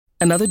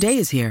Another day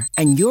is here,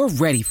 and you're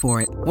ready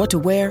for it. What to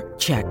wear?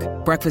 Check.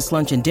 Breakfast,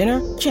 lunch, and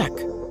dinner? Check.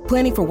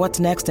 Planning for what's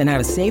next and how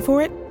to save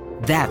for it?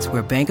 That's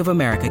where Bank of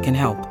America can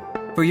help.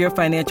 For your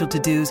financial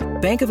to-dos,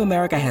 Bank of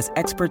America has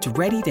experts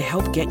ready to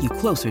help get you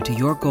closer to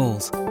your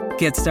goals.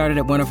 Get started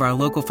at one of our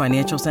local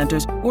financial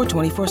centers or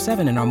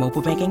 24/7 in our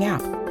mobile banking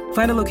app.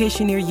 Find a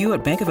location near you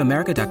at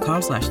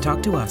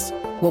bankofamerica.com/talktous.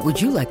 What would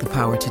you like the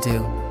power to do?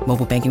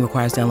 Mobile banking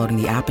requires downloading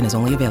the app and is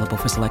only available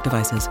for select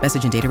devices.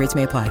 Message and data rates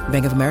may apply.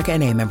 Bank of America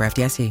N.A., member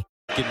FDIC.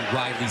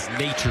 Riley's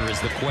nature is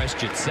the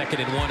question. 2nd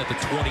and 1 at the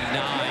 29,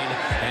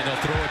 and they'll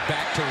throw it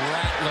back to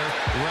Rattler.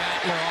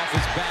 Rattler off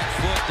his back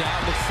foot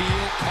down the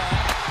field,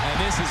 caught, and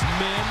this is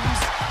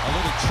Mims. A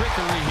little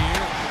trickery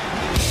here.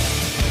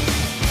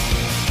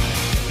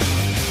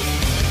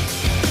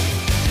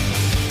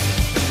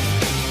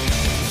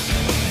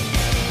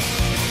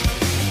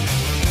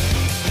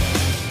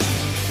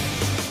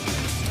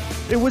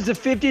 It was the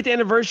 50th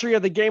anniversary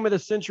of the game of the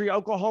century.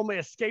 Oklahoma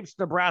escapes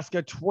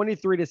Nebraska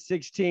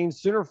 23-16.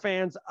 Sooner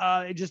fans,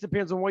 it just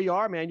depends on where you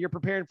are, man. You're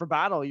preparing for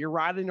battle. You're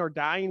riding or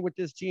dying with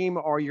this team,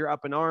 or you're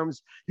up in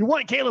arms. You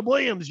want Caleb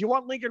Williams. You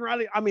want Lincoln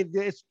Riley. I mean,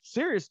 it's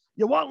serious.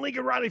 You want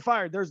Lincoln Riley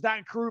fired. There's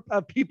that group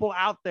of people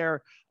out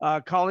there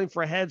calling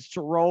for heads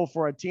to roll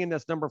for a team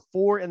that's number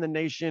 4 in the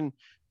nation,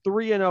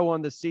 3-0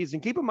 on the season.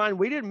 Keep in mind,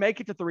 we didn't make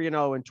it to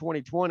 3-0 in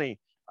 2020.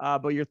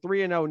 But you're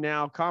 3-0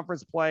 now.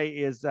 Conference play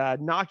is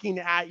knocking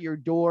at your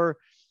door.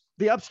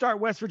 The upstart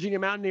West Virginia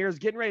Mountaineers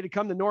getting ready to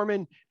come to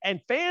Norman, and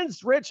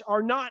fans, Rich,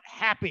 are not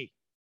happy.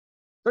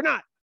 They're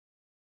not.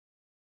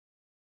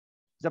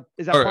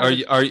 Is that are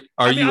you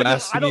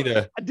asking me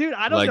to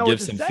I don't know give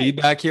some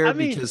feedback here? I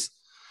mean, because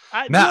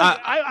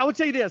I would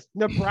tell you this: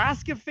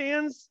 Nebraska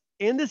fans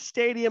in the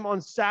stadium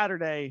on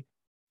Saturday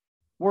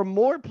were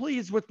more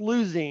pleased with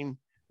losing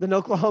than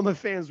Oklahoma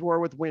fans were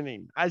with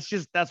winning.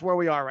 That's where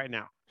we are right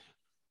now.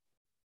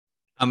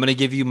 I'm going to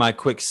give you my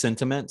quick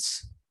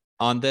sentiments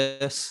on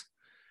this,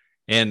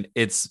 and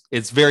it's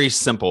very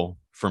simple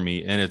for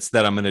me, and it's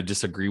that I'm going to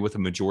disagree with the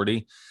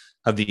majority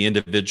of the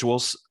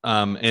individuals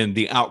and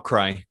the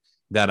outcry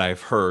that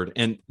I've heard,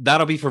 and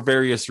that'll be for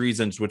various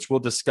reasons, which we'll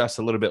discuss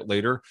a little bit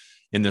later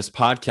in this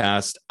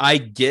podcast. I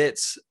get,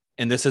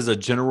 and this is a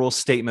general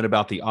statement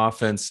about the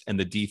offense and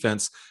the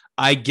defense,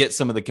 I get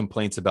some of the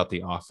complaints about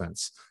the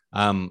offense.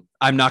 I'm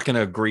not going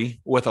to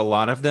agree with a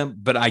lot of them,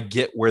 but I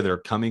get where they're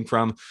coming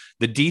from.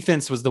 The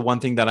defense was the one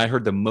thing that I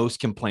heard the most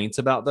complaints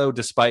about, though,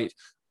 despite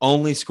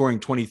only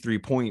scoring 23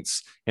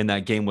 points in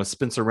that game, with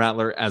Spencer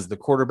Rattler as the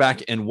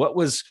quarterback and what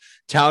was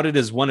touted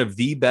as one of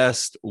the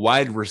best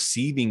wide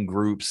receiving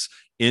groups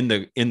in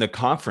the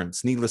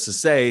conference. Needless to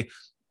say,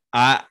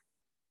 I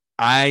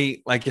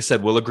like I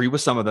said, will agree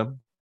with some of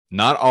them.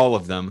 Not all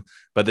of them,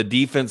 but the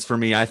defense for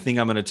me, I think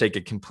I'm going to take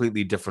a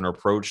completely different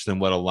approach than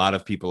what a lot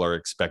of people are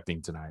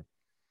expecting tonight.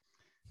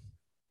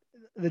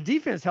 The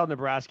defense held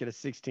Nebraska to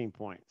 16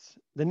 points.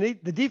 The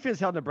defense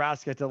held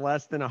Nebraska to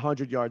less than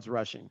 100 yards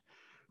rushing.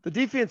 The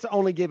defense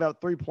only gave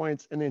out 3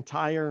 points in the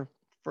entire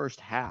first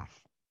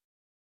half.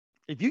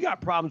 If you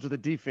got problems with the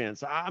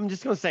defense, I'm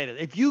just going to say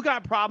that. If you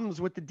got problems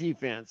with the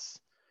defense,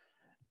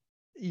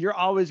 you're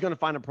always going to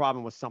find a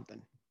problem with something.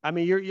 I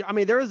mean,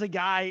 there was a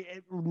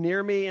guy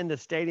near me in the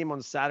stadium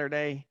on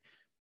Saturday.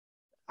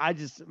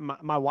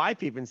 My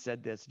wife even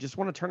said this. Just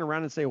want to turn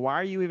around and say, why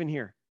are you even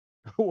here?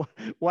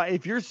 Why,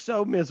 if you're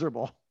so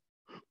miserable,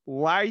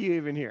 why are you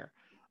even here?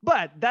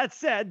 But that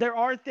said, there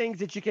are things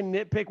that you can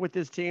nitpick with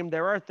this team.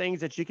 There are things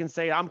that you can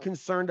say, I'm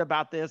concerned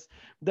about this.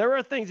 There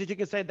are things that you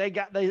can say they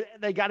got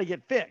to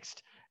get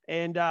fixed.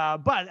 And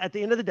but at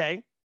the end of the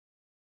day,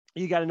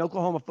 you got an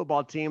Oklahoma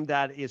football team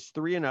that is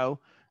 3-0.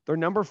 They're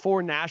number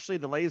 4 nationally.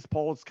 The latest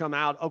polls come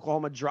out.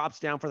 Oklahoma drops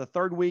down for the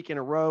 3rd week in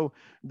a row.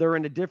 They're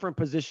in a different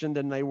position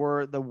than they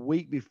were the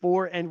week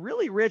before. And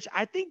really, Rich,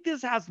 I think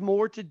this has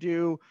more to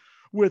do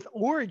with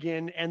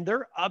Oregon and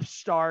their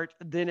upstart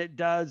than it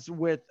does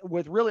with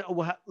really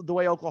the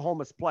way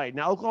Oklahoma's played.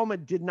 Now, Oklahoma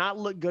did not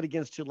look good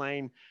against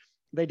Tulane.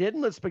 They didn't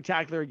look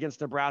spectacular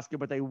against Nebraska,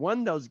 but they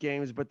won those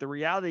games. But the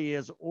reality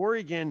is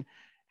Oregon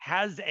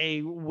has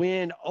a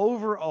win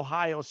over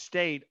Ohio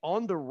State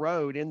on the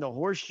road in the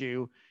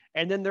Horseshoe.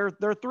 And then they're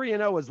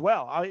 3-0 as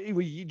well.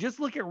 You just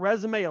look at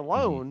resume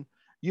alone,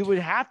 you would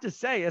have to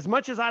say, as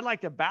much as I'd like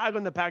to bag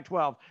on the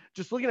Pac-12,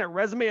 just looking at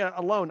resume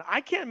alone,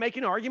 I can't make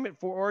an argument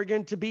for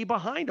Oregon to be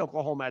behind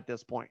Oklahoma at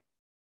this point.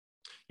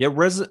 Yeah,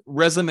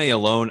 resume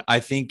alone,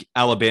 I think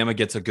Alabama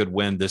gets a good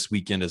win this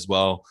weekend as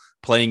well,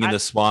 playing in the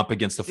swamp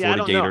against the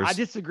Florida Gators. I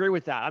disagree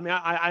with that. I mean,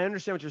 I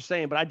understand what you're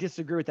saying, but I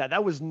disagree with that.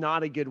 That was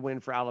not a good win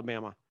for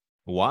Alabama.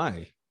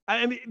 Why?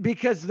 I mean,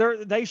 because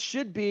they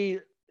should be.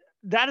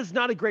 That is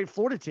not a great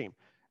Florida team.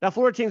 That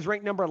Florida team's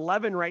ranked number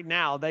 11 right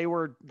now. They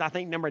were, I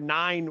think, number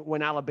 9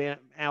 when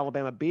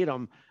Alabama beat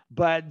them.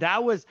 But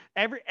that was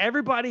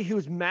everybody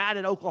who's mad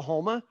at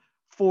Oklahoma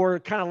for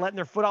kind of letting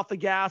their foot off the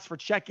gas, for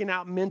checking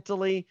out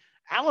mentally.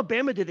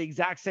 Alabama did the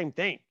exact same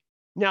thing.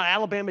 Now,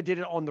 Alabama did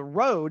it on the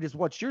road, is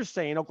what you're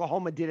saying.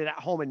 Oklahoma did it at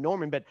home in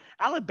Norman, but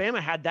Alabama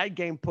had that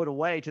game put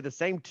away to the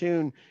same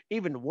tune,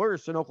 even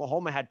worse than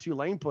Oklahoma had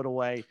Tulane put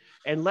away,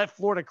 and let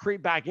Florida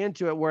creep back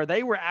into it, where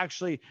they were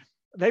actually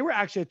a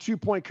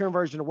 2-point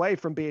conversion away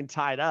from being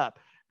tied up.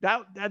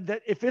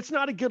 That if it's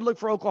not a good look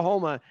for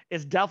Oklahoma,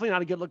 it's definitely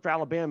not a good look for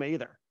Alabama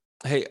either.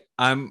 Hey,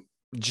 I'm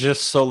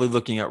just solely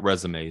looking at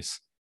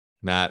resumes,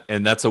 Matt,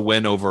 and that's a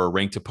win over a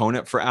ranked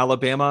opponent for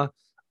Alabama.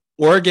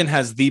 Oregon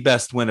has the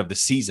best win of the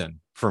season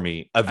for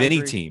me of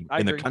any team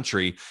in the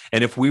country.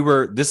 And if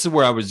this is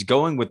where I was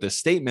going with this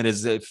statement,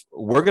 is if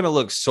we're going to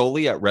look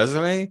solely at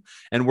resume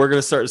and we're going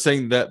to start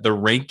saying that the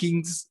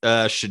rankings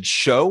should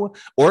show,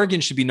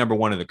 Oregon should be number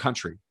 1 in the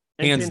country,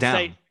 hands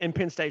down. And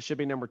Penn State should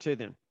be number 2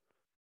 then.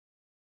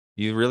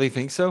 You really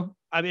think so?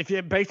 I mean,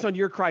 based on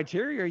your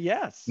criteria,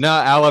 yes. No,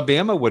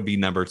 Alabama would be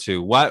number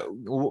 2.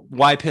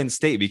 Why Penn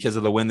State? Because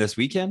of the win this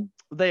weekend?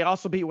 They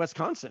also beat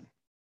Wisconsin.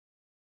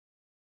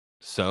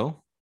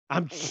 So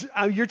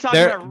you're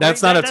talking about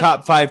that's not a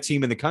top 5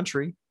 team in the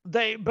country.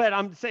 But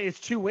I'm saying it's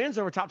 2 wins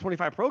over top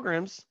 25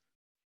 programs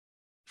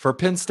for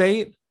Penn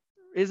State.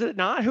 Is it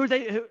not?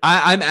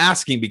 I'm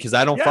asking because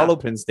I don't follow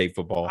Penn State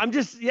football. Let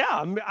me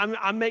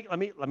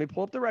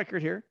pull up the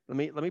record here. Let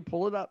me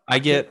pull it up. I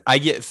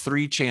get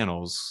 3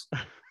 channels.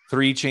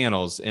 3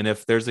 channels, and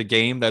if there's a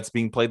game that's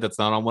being played that's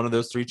not on one of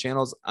those 3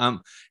 channels, I'm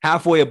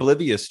halfway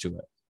oblivious to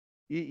it.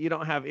 You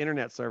don't have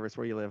internet service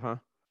where you live, huh?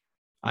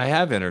 I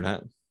have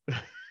internet.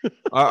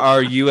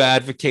 Are you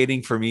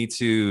advocating for me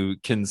to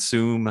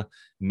consume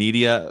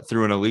media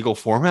through an illegal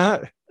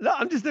format? No,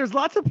 there's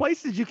lots of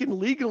places you can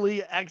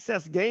legally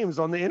access games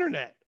on the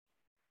internet.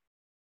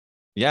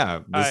 Yeah,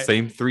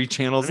 same 3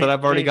 channels that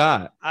I've already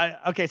got.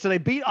 Okay, so they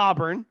beat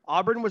Auburn.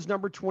 Auburn was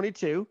number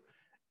 22.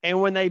 And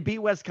when they beat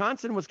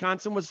Wisconsin was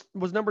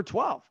number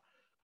 12.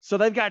 So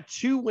they've got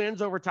 2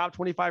 wins over top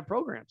 25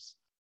 programs.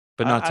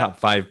 But not top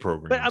 5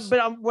 programs.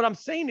 But what I'm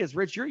saying is,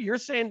 Rich, you're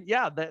saying,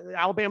 that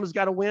Alabama's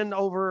got to win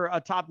over a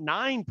top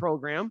 9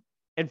 program.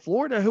 And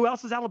Florida, who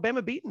else has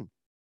Alabama beaten?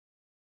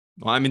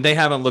 Well, I mean, they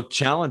haven't looked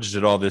challenged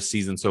at all this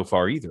season so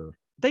far either.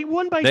 They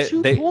won by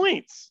 2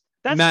 points.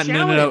 That's Matt,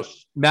 challenge. No.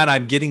 Matt,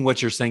 I'm getting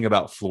what you're saying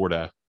about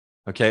Florida.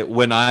 Okay.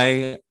 When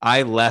I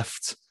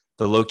left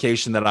the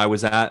location that I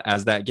was at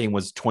as that game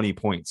was 20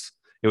 points.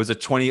 It was a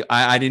 20.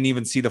 I didn't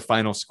even see the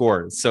final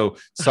score. So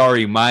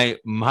sorry, my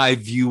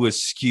view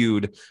was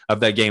skewed of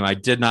that game. I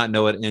did not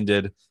know it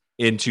ended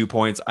in 2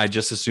 points. I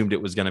just assumed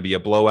it was going to be a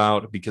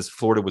blowout because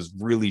Florida was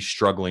really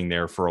struggling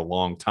there for a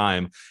long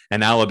time.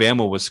 And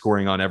Alabama was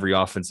scoring on every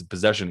offensive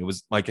possession. It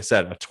was, like I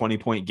said, a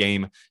 20-point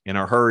game in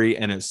a hurry,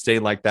 and it stayed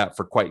like that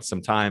for quite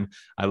some time.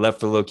 I left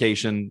the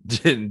location,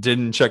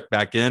 didn't check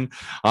back in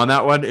on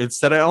that one.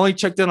 Instead, I only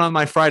checked in on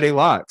my Friday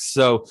locks.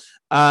 So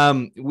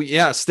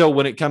still,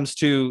 when it comes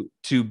to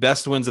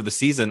best wins of the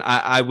season,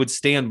 I would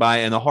stand by,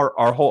 and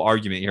our whole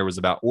argument here was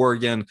about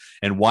Oregon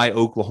and why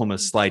Oklahoma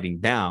is sliding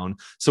down.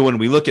 So when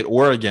we look at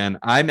Oregon,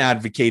 I'm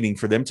advocating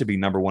for them to be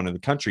number 1 in the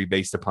country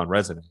based upon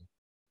resume.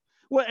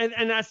 Well,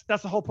 and that's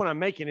the whole point I'm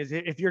making is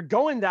if you're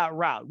going that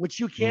route, which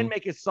you can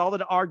make a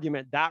solid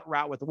argument that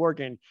route with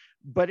Oregon,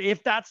 but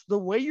if that's the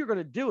way you're going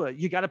to do it,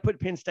 you got to put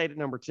Penn State at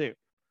number 2.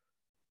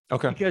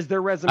 Okay. Because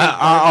their resume.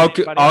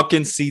 I'll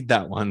concede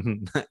that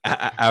one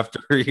after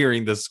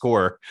hearing the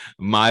score.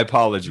 My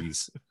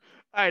apologies.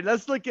 All right,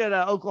 let's look at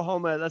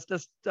Oklahoma. Let's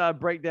just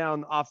break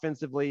down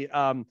offensively.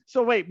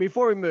 So wait,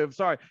 before we move,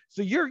 sorry.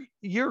 So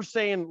you're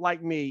saying,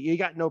 like me, you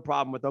got no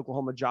problem with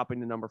Oklahoma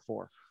dropping to number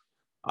 4.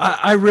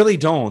 I really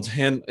don't.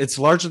 And it's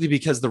largely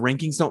because the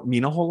rankings don't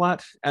mean a whole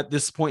lot at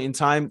this point in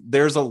time.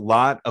 There's a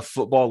lot of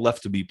football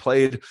left to be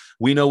played.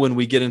 We know when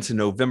we get into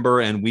November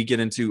and we get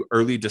into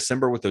early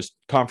December with those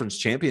conference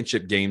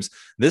championship games,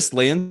 this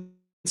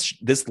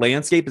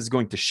landscape is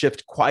going to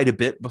shift quite a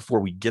bit before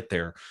we get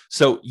there.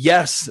 So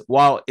yes,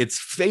 while it's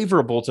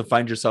favorable to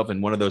find yourself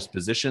in one of those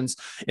positions,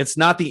 it's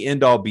not the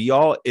end all be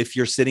all if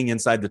you're sitting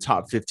inside the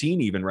top 15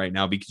 even right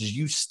now, because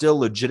you still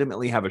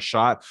legitimately have a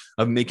shot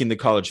of making the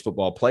college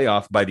football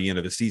playoff by the end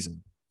of the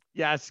season.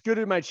 Yeah, I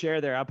scooted my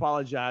chair there. I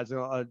apologize.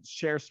 A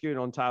chair scoot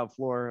on tile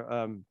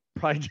floor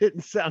probably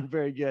didn't sound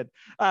very good.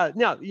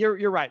 No,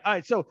 you're right. All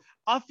right, so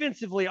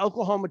offensively,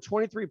 Oklahoma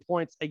 23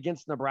 points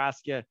against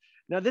Nebraska.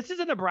 Now, this is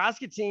a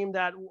Nebraska team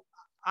that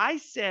I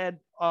said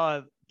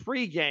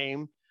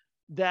pregame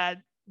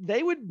that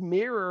they would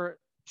mirror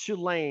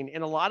Tulane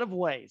in a lot of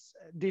ways.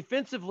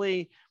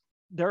 Defensively,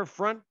 their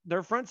front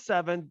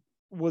 7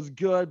 was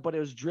good, but it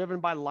was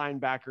driven by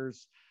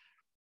linebackers.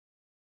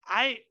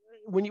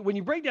 When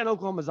you break down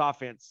Oklahoma's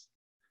offense,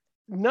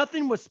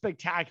 nothing was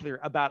spectacular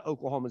about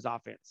Oklahoma's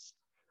offense,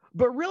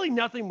 but really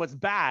nothing was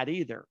bad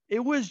either. It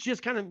was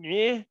just kind of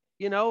meh.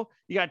 You know,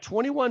 you got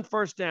 21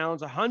 first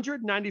downs,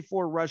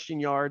 194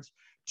 rushing yards,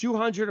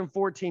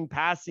 214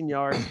 passing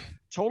yards,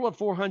 total of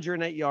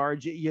 408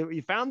 yards.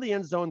 You found the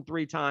end zone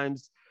 3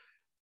 times.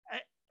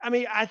 I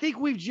mean, I think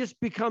we've just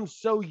become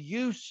so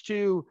used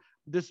to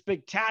the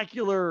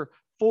spectacular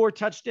 4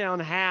 touchdown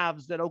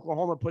halves that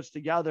Oklahoma puts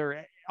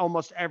together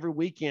almost every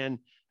weekend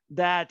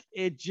that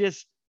it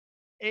just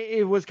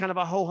it was kind of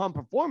a ho-hum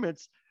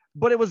performance,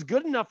 but it was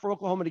good enough for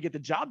Oklahoma to get the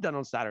job done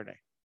on Saturday.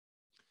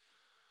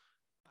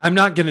 I'm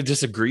not going to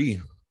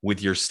disagree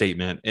with your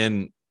statement.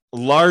 And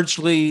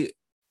largely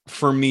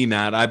for me,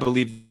 Matt, I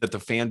believe that the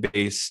fan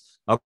base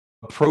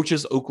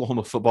approaches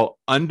Oklahoma football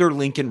under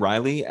Lincoln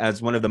Riley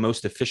as one of the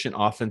most efficient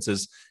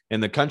offenses in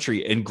the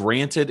country. And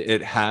granted,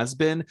 it has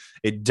been.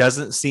 It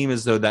doesn't seem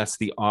as though that's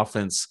the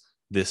offense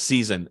this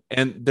season.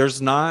 And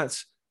there's not,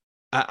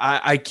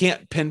 I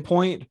can't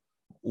pinpoint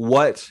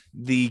what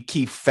the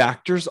key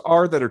factors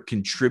are that are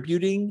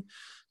contributing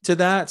to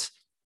that.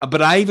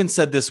 But I even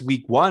said this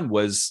week one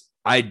was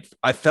I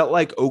felt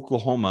like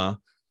Oklahoma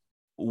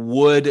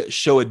would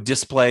show a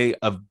display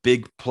of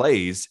big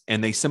plays,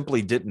 and they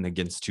simply didn't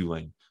against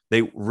Tulane.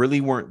 They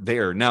really weren't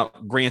there. Now,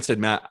 granted,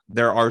 Matt,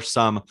 there are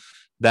some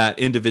that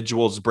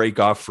individuals break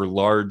off for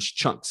large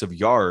chunks of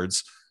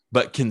yards,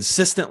 but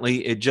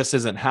consistently, it just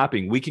isn't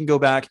happening. We can go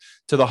back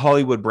to the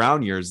Hollywood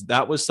Brown years.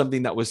 That was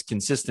something that was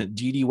consistent.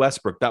 D.D.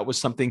 Westbrook, that was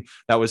something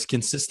that was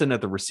consistent at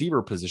the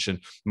receiver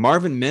position.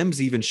 Marvin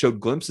Mims even showed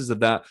glimpses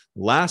of that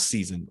last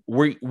season.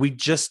 We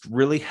just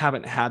really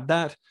haven't had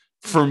that,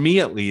 for me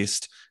at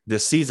least,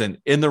 this season.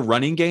 In the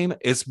running game,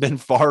 it's been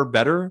far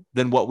better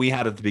than what we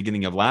had at the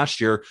beginning of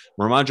last year.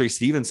 Ramondre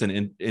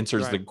Stevenson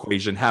enters the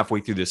equation halfway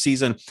through the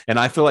season, and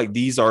I feel like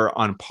these are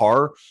on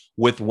par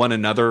with one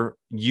another.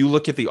 You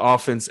look at the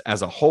offense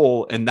as a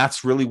whole, and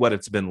that's really what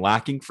it's been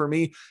lacking for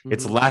me. Mm-hmm.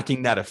 It's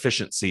lacking that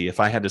efficiency, if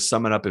I had to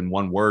sum it up in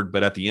one word.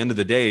 But at the end of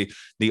the day,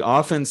 the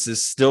offense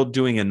is still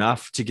doing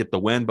enough to get the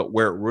win. But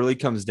where it really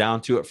comes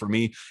down to it for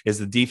me is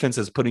the defense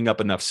is putting up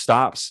enough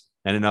stops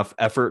and enough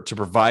effort to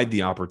provide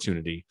the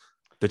opportunity,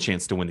 the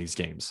chance to win these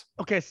games.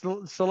 Okay,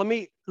 so let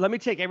me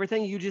take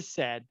everything you just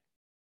said,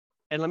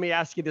 and let me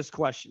ask you this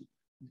question.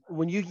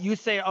 When you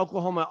say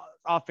Oklahoma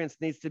offense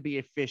needs to be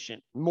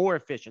efficient, more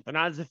efficient, they're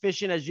not as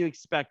efficient as you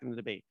expect them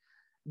to be.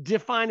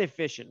 Define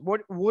efficient.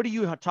 What are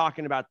you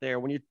talking about there?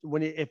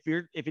 If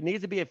it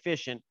needs to be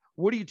efficient,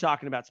 what are you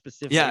talking about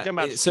specifically? Yeah, you're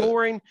talking about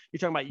scoring. You're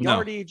talking about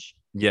yardage.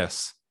 No.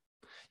 Yes.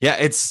 Yeah,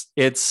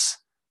 it's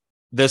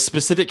the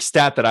specific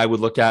stat that I would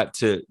look at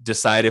to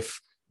decide if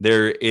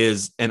there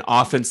is an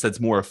offense that's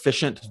more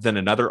efficient than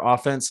another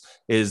offense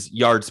is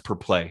yards per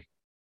play.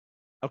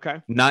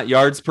 Okay. Not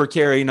yards per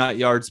carry, not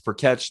yards per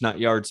catch, not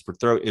yards per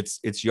throw.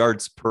 It's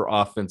yards per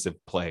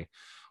offensive play.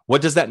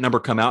 What does that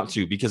number come out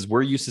to? Because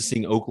we're used to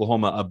seeing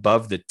Oklahoma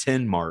above the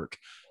 10 mark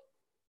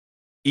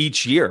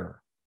each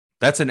year.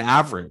 That's an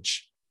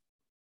average.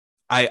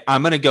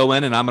 I'm going to go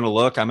in and I'm going to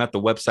look. I'm at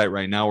the website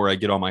right now where I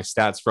get all my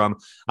stats from.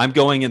 I'm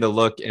going in to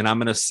look and I'm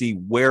going to see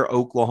where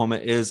Oklahoma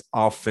is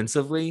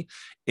offensively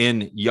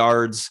in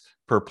yards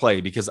per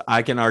play, because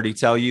I can already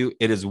tell you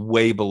it is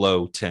way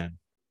below 10.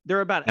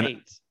 They're about 8.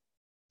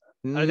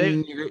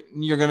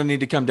 You're going to need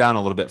to come down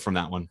a little bit from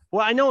that one.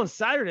 Well, I know on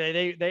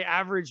Saturday they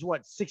average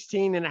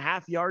 16 and a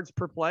half yards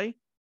per play.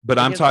 But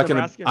I'm talking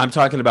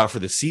about for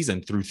the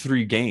season through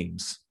 3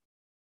 games.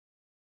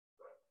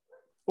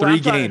 Well, 3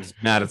 games,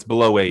 Matt, it's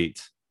below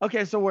 8.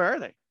 Okay, so where are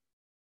they?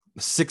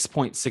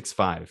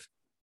 6.65.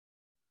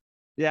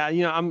 Yeah,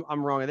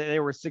 I'm wrong. They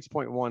were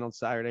 6.1 on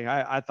Saturday.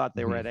 I thought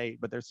they were at 8,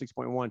 but they're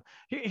 6.1.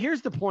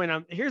 Here's the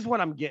point. Here's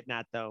what I'm getting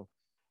at, though.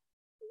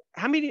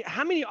 How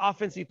many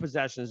offensive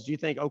possessions do you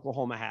think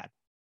Oklahoma had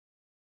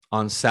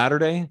on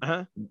Saturday?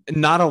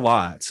 Not a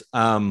lot.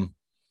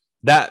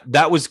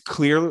 That was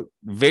clear,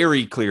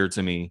 very clear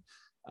to me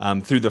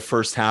through the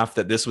first half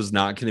that this was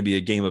not going to be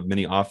a game of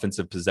many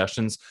offensive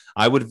possessions.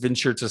 I would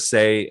venture to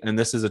say, and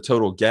this is a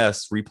total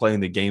guess, replaying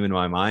the game in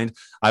my mind,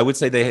 I would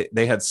say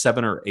they had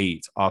 7 or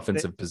 8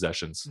 offensive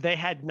possessions. They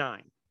had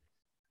 9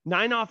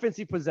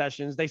 offensive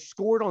possessions. They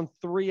scored on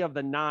 3 of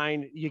the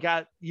 9. You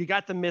got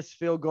the missed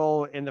field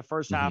goal in the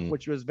first half,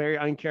 which was very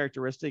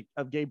uncharacteristic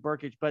of Gabe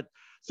Burkage. But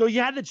so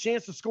you had the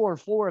chance to score on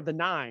 4 of the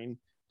 9.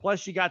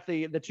 Plus, you got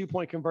the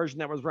 2-point conversion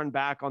that was run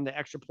back on the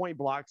extra point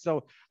block.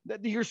 So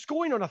you're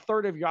scoring on a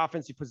third of your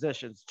offensive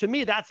possessions. To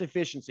me, that's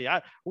efficiency.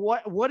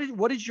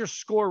 What is your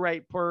score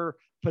rate per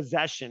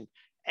possession?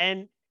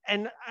 And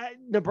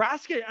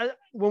Nebraska,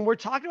 when we're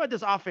talking about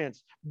this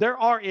offense, there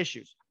are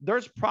issues.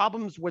 There's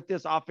problems with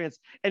this offense,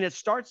 and it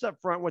starts up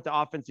front with the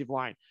offensive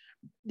line.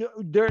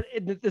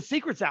 The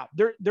secret's out.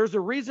 There's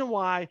a reason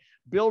why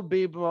Bill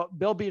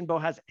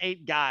Bedenbaugh has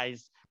 8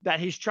 guys that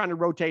he's trying to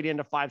rotate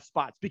into 5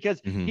 spots, because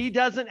he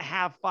doesn't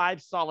have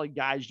 5 solid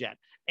guys yet.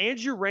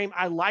 Andrew Raym,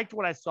 I liked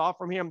what I saw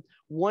from him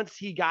once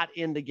he got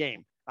in the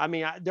game. I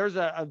mean, there's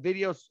a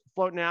video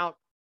floating out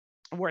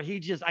where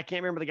I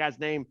can't remember the guy's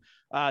name,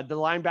 the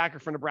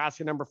linebacker for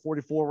Nebraska, number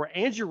 44, where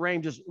Andrew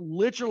Raym just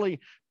literally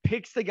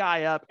picks the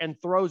guy up and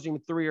throws him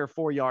 3 or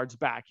 4 yards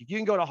back. If you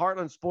can go to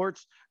Heartland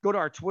Sports, go to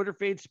our Twitter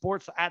feed,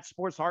 Sports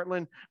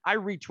Heartland. I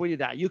retweeted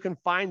that. You can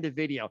find the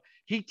video.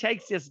 He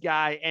takes this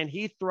guy and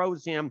he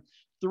throws him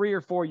 3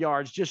 or 4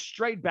 yards just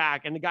straight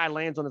back, and the guy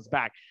lands on his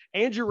back.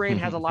 Andrew Raym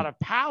has a lot of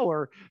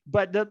power,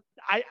 but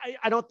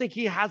I don't think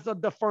he has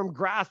the firm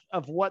grasp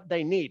of what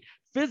they need.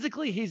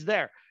 Physically, he's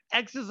there.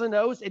 X's and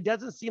O's, it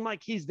doesn't seem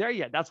like he's there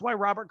yet. That's why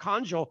Robert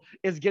Conjol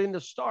is getting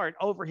the start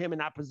over him in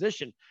that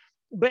position.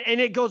 But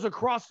it goes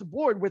across the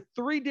board with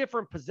 3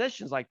 different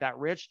positions like that,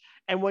 Rich.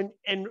 And when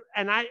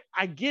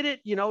I get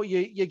it,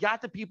 you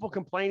got the people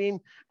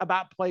complaining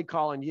about play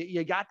calling.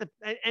 You got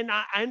and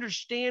I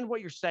understand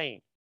what you're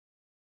saying.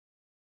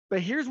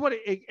 But here's what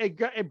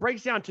it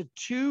breaks down to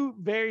 2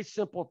 very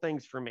simple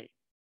things for me.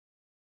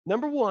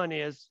 Number 1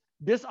 is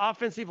this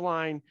offensive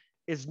line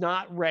is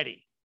not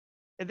ready.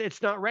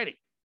 It's not ready.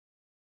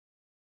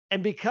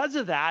 And because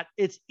of that,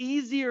 it's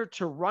easier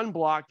to run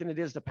block than it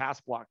is to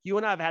pass block. You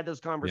and I have had this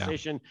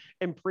conversation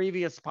in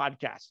previous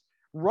podcasts.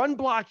 Run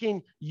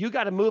blocking, you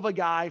got to move a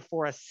guy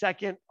for a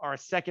second or a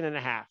second and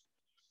a half.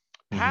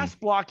 Pass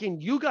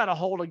blocking, you got to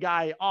hold a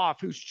guy off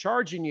who's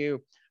charging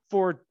you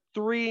for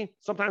 3,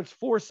 sometimes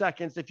 4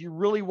 seconds if you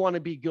really want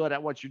to be good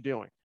at what you're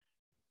doing.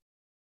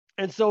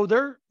 And so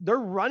they're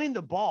running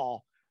the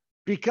ball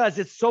because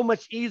it's so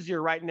much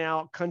easier right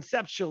now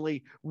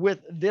conceptually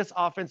with this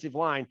offensive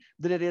line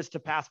than it is to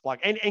pass block.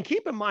 And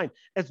keep in mind,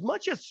 as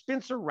much as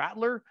Spencer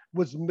Rattler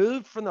was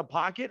moved from the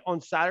pocket on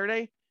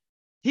Saturday,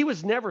 he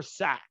was never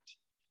sacked.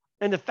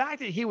 And the fact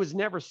that he was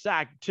never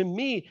sacked, to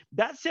me,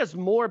 that says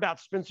more about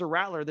Spencer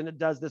Rattler than it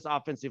does this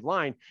offensive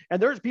line.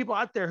 And there's people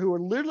out there who are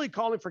literally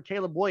calling for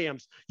Caleb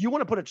Williams. You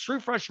want to put a true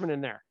freshman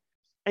in there.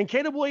 And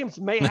Caleb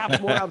Williams may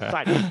have more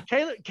upside.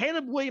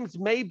 Caleb Williams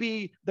may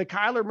be the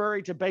Kyler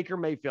Murray to Baker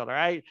Mayfield, all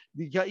right?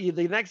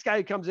 The next guy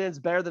who comes in is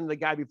better than the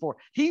guy before.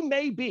 He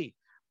may be.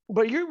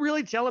 But you're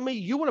really telling me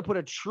you want to put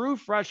a true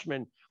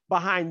freshman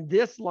behind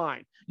this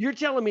line. You're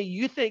telling me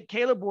you think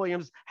Caleb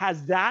Williams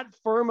has that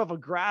firm of a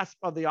grasp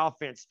of the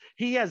offense.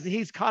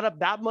 He's caught up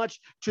that much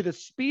to the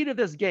speed of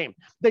this game.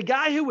 The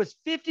guy who was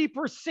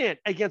 50%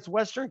 against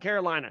Western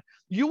Carolina,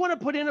 you want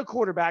to put in a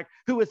quarterback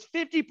who is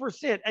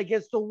 50%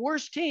 against the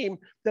worst team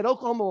that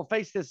Oklahoma will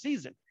face this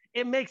season.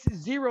 It makes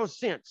 0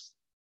 sense.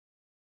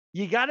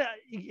 You got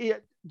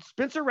to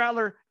Spencer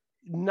Rattler,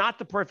 not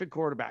the perfect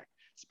quarterback.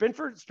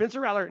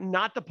 Spencer Rattler,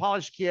 not the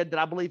polished kid that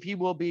I believe he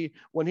will be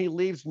when he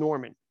leaves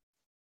Norman.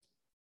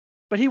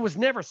 But he was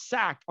never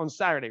sacked on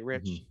Saturday,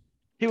 Rich.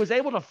 He was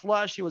able to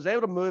flush. He was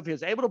able to move. He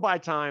was able to buy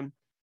time.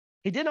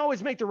 He didn't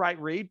always make the right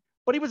read,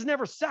 but he was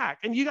never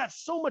sacked. And you got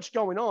so much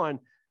going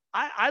on.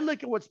 I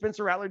look at what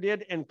Spencer Rattler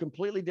did in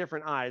completely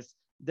different eyes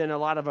than a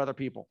lot of other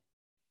people.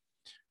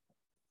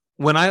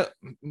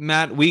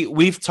 Matt,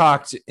 we've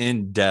talked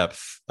in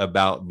depth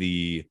about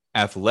the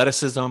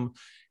athleticism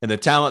and the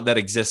talent that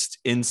exists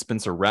in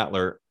Spencer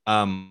Rattler.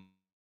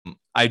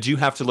 I do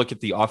have to look at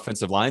the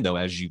offensive line, though,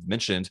 as you've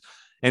mentioned,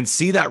 and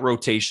see that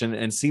rotation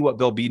and see what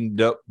Bill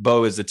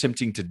Bedenbaugh is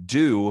attempting to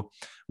do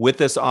with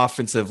this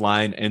offensive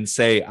line and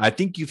say, I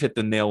think you've hit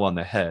the nail on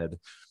the head,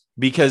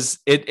 because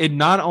it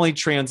not only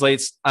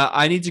translates.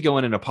 I need to go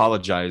in and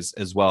apologize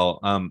as well.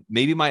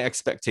 Maybe my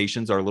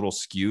expectations are a little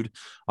skewed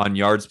on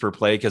yards per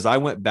play, because I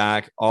went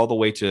back all the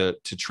way to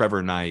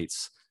Trevor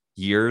Knight's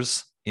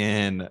years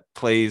in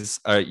plays,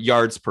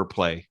 yards per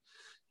play.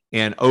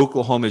 And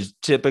Oklahoma is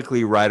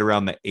typically right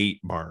around the 8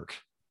 mark,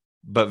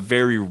 but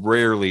very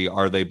rarely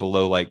are they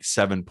below like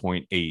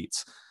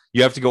 7.8.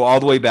 You have to go all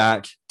the way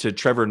back to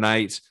Trevor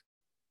Knight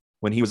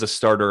when he was a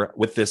starter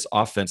with this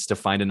offense to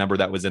find a number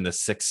that was in the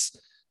 6,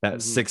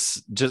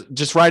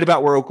 just right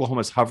about where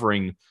Oklahoma's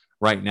hovering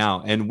right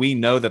now. And we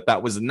know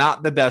that was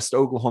not the best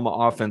Oklahoma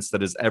offense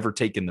that has ever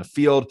taken the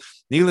field.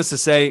 Needless to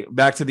say,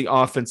 back to the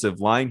offensive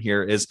line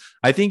here is,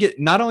 I think it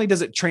not only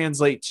does it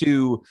translate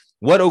to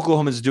what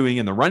Oklahoma is doing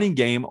in the running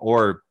game,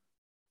 or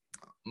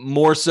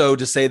more so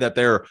to say that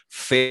they're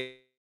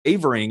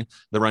favoring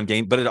the run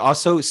game, but it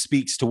also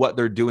speaks to what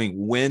they're doing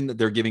when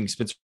they're giving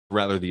Spencer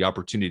Rattler the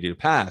opportunity to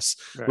pass.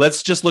 Right.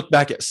 Let's just look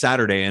back at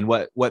Saturday and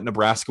what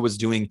Nebraska was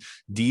doing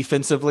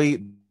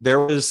defensively. There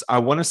was, I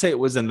want to say it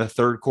was in the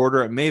 3rd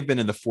quarter, it may have been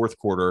in the 4th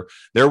quarter,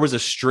 there was a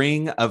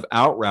string of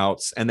out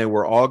routes and they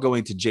were all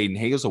going to Jaden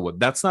Hazelwood.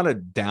 That's not a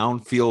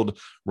downfield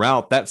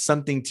route. That's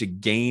something to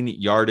gain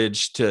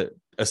yardage, to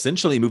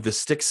essentially move the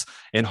sticks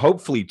and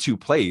hopefully 2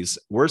 plays.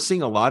 We're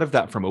seeing a lot of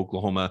that from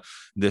Oklahoma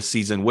this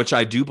season, which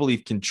I do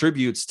believe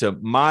contributes to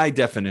my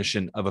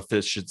definition of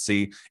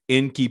efficiency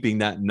in keeping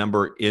that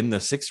number in the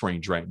 6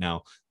 range right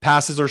now.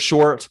 Passes are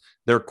short.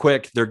 They're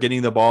quick. They're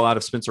getting the ball out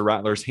of Spencer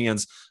Rattler's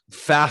hands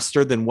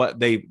faster than what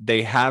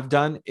they have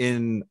done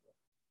in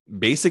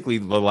basically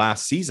the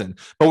last season.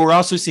 But we're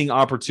also seeing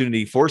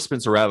opportunity for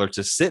Spencer Rattler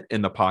to sit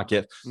in the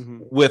pocket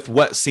with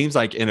what seems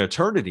like an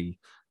eternity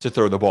to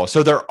throw the ball.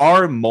 So there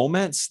are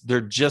moments,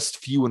 they're just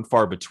few and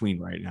far between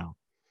right now.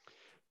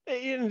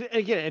 And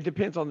again, it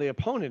depends on the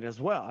opponent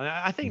as well. And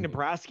I think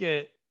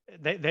Nebraska,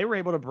 they were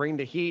able to bring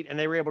the heat, and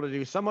they were able to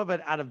do some of it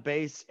out of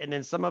base, and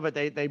then some of it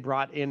they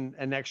brought in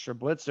an extra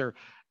blitzer,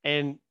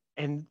 and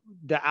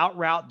the out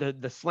route,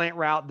 the slant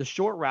route, the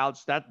short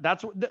routes.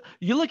 That's what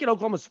you look at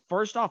Oklahoma's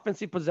first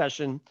offensive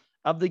possession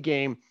of the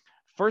game,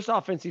 first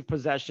offensive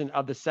possession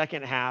of the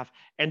second half,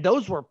 and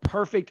those were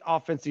perfect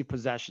offensive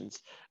possessions.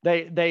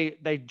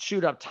 They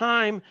shoot up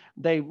time.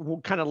 They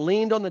kind of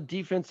leaned on the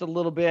defense a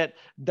little bit.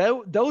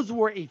 Those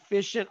were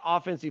efficient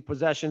offensive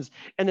possessions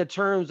in the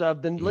terms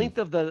of the length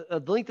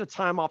of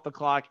time off the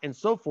clock and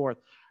so forth.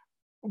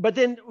 But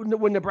then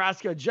when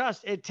Nebraska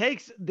adjusts, it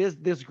takes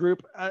this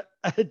group.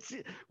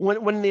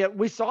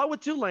 We saw it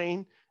with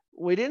Tulane,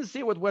 we didn't see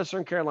it with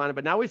Western Carolina,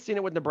 but now we've seen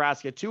it with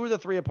Nebraska. 2 of the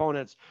 3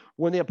 opponents.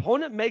 When the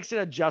opponent makes an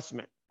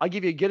adjustment, I'll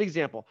give you a good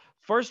example.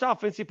 First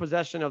offensive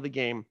possession of the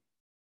game,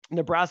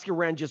 Nebraska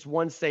ran just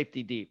 1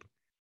 safety deep.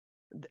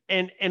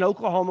 And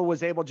Oklahoma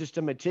was able just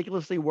to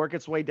meticulously work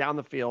its way down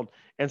the field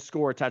and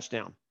score a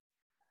touchdown.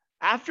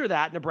 After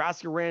that,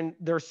 Nebraska ran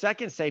their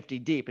second safety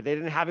deep. They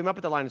didn't have him up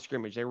at the line of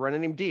scrimmage. They were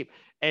running him deep.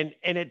 And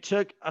it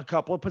took a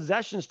couple of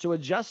possessions to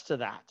adjust to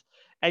that.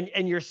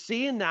 And you're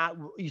seeing that.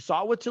 You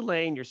saw it with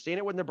Tulane. You're seeing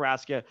it with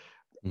Nebraska.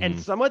 Mm-hmm.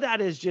 And some of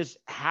that is just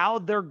how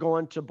they're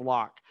going to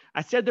block.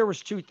 I said there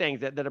was 2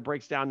 things that it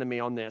breaks down to me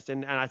on this.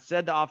 And I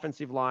said the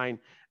offensive line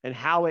and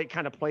how it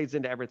kind of plays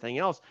into everything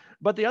else.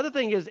 But the other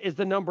thing is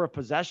the number of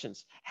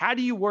possessions. How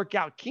do you work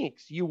out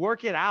kinks? You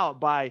work it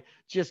out by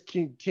just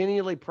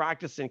continually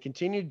practicing,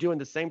 continue doing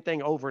the same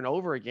thing over and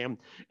over again.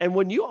 And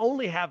when you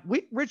only have,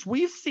 Rich,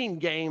 we've seen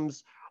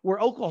games where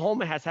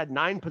Oklahoma has had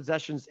 9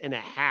 possessions in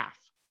a half.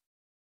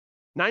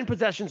 9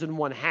 possessions in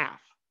 1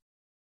 half.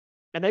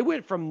 And they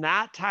went from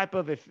that type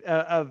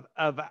of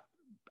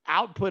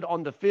output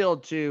on the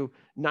field to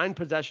 9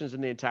 possessions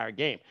in the entire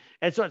game.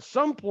 And so at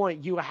some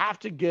point you have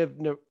to give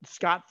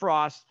Scott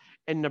Frost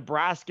and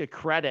Nebraska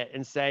credit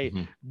and say,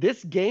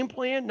 this game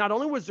plan, not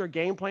only was their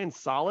game plan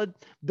solid,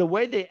 the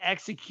way they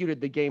executed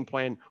the game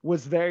plan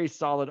was very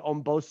solid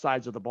on both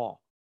sides of the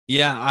ball.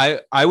 Yeah,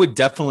 I would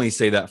definitely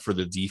say that for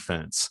the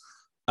defense.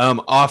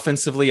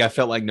 Offensively, I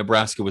felt like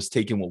Nebraska was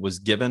taking what was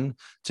given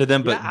to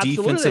them, but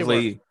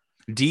defensively,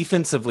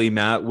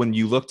 Matt, when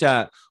you looked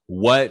at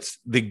what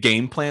the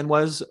game plan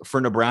was for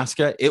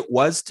Nebraska, it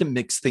was to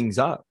mix things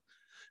up.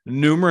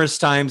 Numerous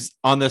times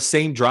on the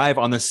same drive,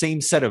 on the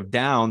same set of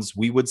downs,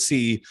 we would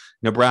see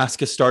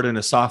Nebraska start in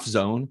a soft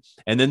zone,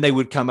 and then they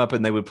would come up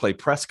and they would play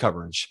press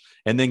coverage.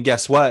 And then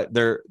guess what?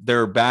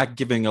 They're back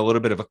giving a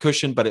little bit of a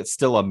cushion, but it's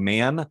still a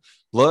man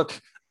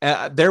look.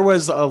 There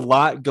was a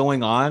lot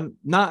going on,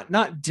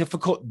 not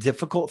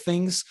difficult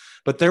things,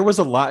 but there was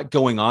a lot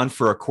going on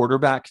for a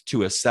quarterback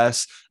to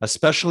assess,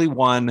 especially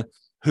one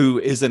who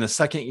is in a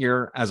second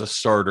year as a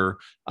starter,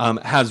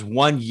 has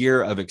 1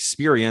 year of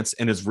experience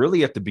and is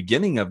really at the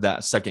beginning of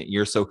that second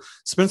year. So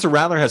Spencer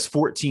Rattler has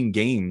 14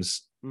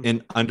 games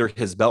under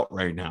his belt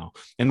right now.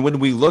 And when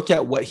we look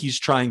at what he's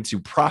trying to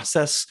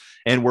process,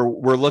 and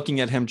we're looking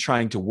at him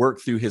trying to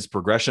work through his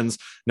progressions,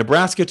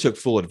 Nebraska took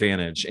full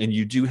advantage. And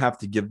you do have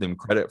to give them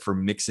credit for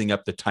mixing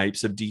up the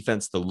types of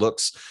defense, the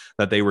looks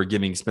that they were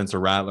giving Spencer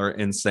Rattler,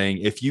 and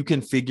saying, if you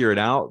can figure it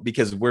out,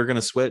 because we're going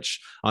to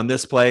switch on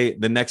this play,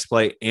 the next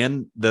play,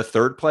 and the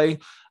third play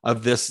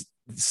of this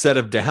set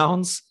of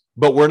downs,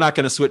 but we're not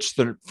going to switch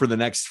for the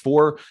next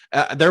 4.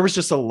 There was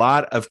just a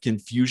lot of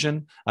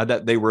confusion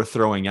that they were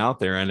throwing out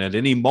there. And at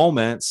any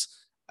moment,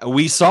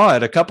 we saw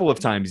it a couple of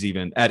times,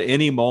 even at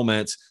any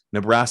moment,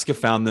 Nebraska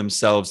found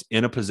themselves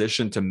in a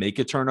position to make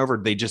a turnover.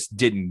 They just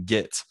didn't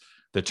get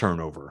the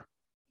turnover.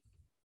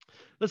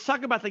 Let's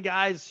talk about the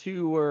guys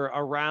who were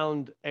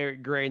around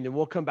Eric Gray, and then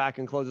we'll come back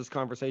and close this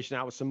conversation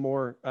out with some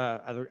more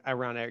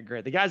around Eric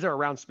Gray. The guys that are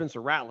around Spencer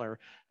Rattler,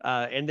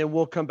 and then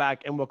we'll come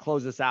back and we'll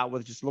close this out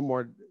with just a little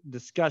more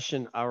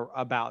discussion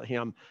about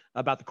him,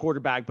 about the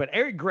quarterback. But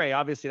Eric Gray,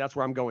 obviously, that's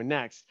where I'm going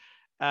next.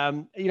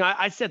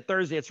 I said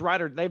Thursday, it's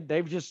ride or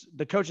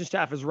the coaching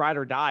staff is ride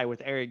or die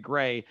with Eric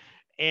Gray.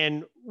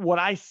 And what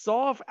I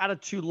saw out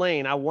of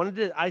Tulane,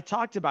 I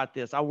talked about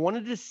this. I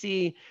wanted to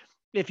see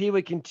if he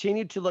would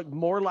continue to look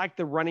more like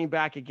the running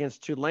back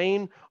against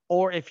Tulane,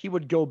 or if he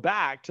would go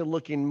back to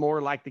looking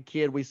more like the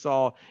kid we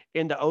saw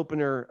in the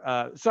opener.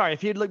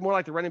 If he'd look more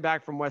like the running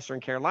back from Western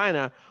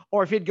Carolina,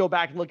 or if he'd go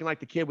back looking like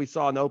the kid we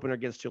saw in the opener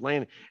against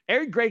Tulane.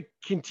 Eric Gray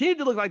continued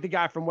to look like the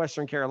guy from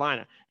Western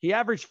Carolina. He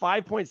averaged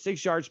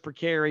 5.6 yards per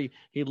carry.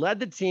 He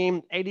led the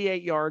team,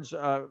 88 yards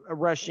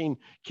rushing.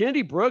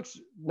 Kennedy Brooks,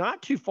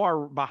 not too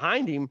far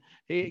behind him.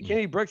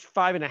 Kennedy Brooks,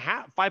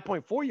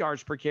 5.4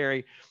 yards per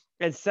carry.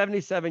 And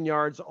 77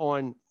 yards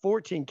on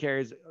 14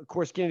 carries. Of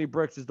course, Kennedy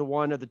Brooks is the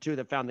one of the 2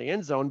 that found the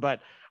end zone.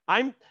 But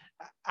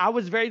I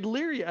was very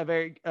leery of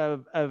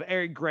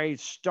Eric Gray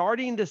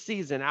starting the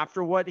season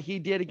after what he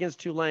did against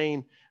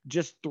Tulane,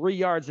 just 3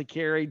 yards a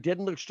carry,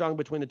 didn't look strong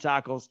between the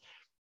tackles.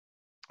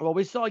 What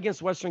we saw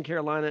against Western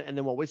Carolina, and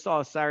then what we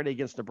saw Saturday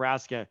against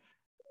Nebraska,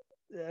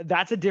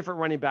 that's a different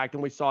running back than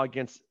we saw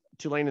against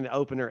Tulane in the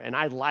opener. And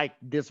I like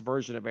this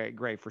version of Eric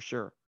Gray for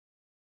sure.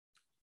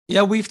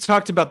 Yeah, we've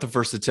talked about the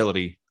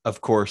versatility, of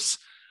course,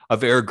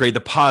 of Eric Gray,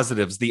 the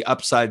positives, the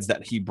upsides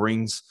that he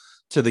brings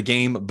to the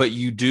game, but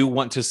you do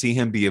want to see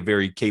him be a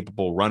very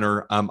capable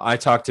runner. I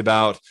talked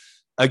about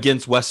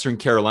against Western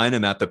Carolina,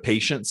 Matt, the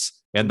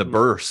patience and the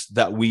burst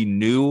that we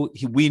knew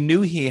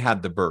he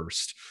had the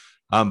burst,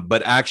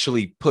 but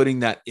actually putting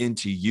that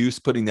into use,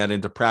 putting that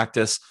into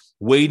practice,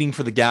 waiting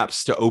for the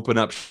gaps to open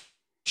up,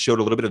 showed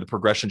a little bit of the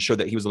progression, showed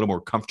that he was a little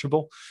more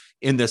comfortable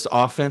in this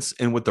offense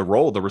and with the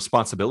role, the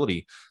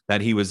responsibility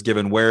that he was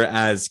given.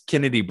 Whereas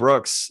Kennedy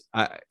Brooks,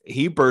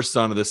 he burst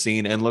onto the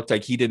scene and looked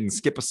like he didn't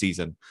skip a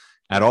season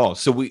at all.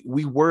 So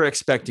we were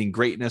expecting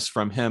greatness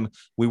from him.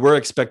 We were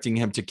expecting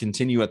him to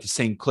continue at the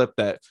same clip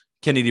that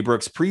Kennedy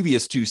Brooks'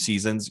 previous 2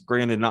 seasons,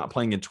 granted not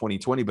playing in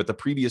 2020, but the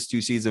previous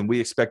 2 seasons, we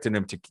expected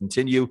him to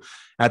continue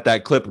at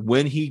that clip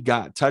when he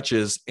got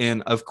touches.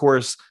 And of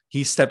course,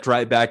 he stepped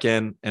right back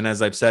in. And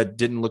as I've said,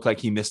 didn't look like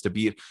he missed a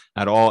beat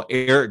at all.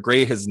 Eric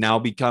Gray has now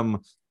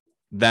become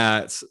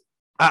that.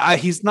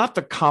 He's not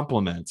the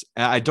compliment.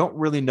 I don't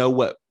really know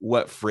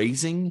what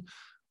phrasing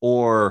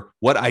or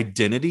what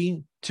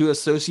identity to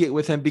associate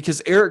with him,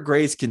 because Eric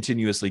Gray is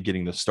continuously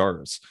getting the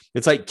starters.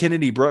 It's like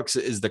Kennedy Brooks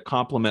is the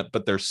complement,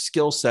 but their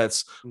skill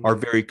sets are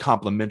very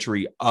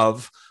complementary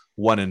of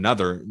one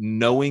another.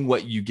 Knowing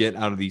what you get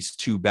out of these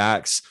 2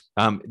 backs,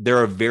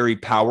 they're a very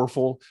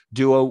powerful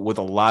duo with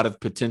a lot of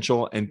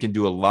potential and can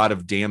do a lot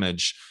of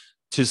damage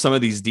to some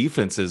of these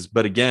defenses.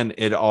 But again,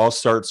 it all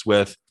starts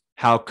with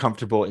how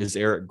comfortable is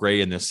Eric Gray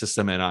in this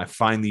system. And I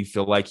finally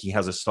feel like he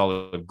has a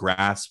solid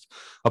grasp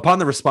upon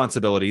the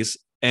responsibilities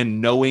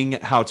and knowing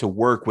how to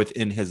work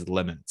within his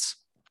limits,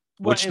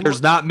 which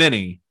there's not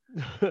many.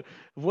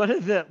 One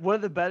of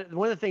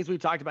the things we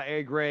talked about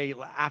Eric Gray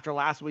after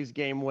last week's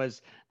game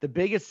was the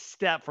biggest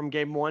step from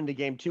game 1 to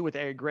game 2 with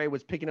Eric Gray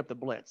was picking up the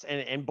blitz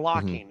and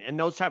blocking and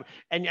those type.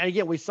 And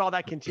again, we saw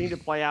that continue to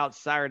play out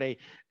Saturday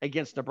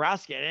against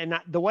Nebraska. And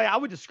the way I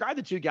would describe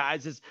the 2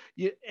 guys is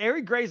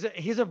Eric Gray's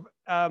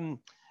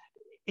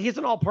he's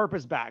an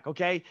all-purpose back.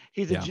 Okay.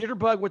 He's a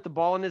jitterbug with the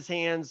ball in his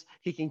hands.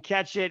 He can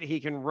catch it. He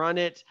can run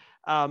it.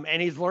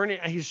 And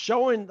he's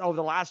showing over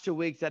the last 2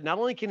 weeks that not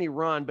only can he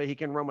run, but he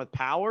can run with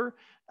power.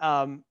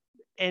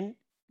 And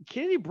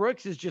Kennedy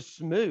Brooks is just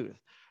smooth.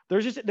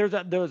 There's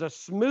a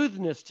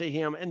smoothness to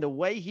him and the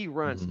way he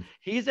runs.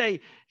 He's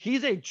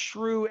a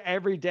true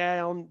every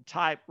down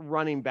type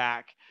running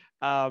back.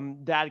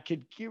 That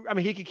could,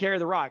 he could carry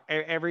the rock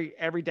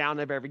every down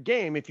of every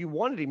game if you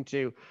wanted him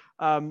to.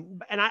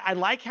 And I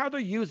like how they're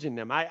using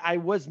them. I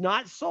was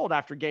not sold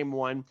after game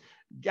 1.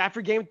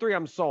 After game 3,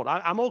 I'm sold.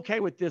 I'm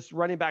okay with this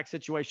running back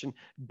situation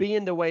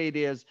being the way it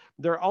is.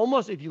 They're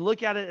almost, if you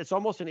look at it, it's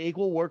almost an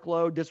equal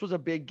workload. This was a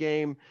big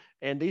game.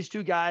 And these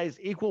 2 guys,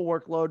 equal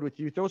workload. With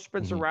you throw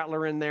Spencer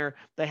Rattler in there,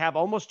 they have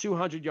almost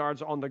 200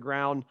 yards on the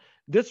ground.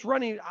 This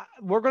running,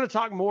 we're going to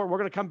talk more. We're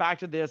going to come back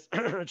to this,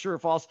 true or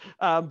false.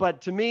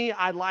 But to me,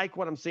 I like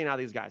what I'm seeing out of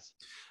these guys.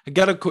 I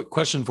got a quick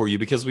question for you,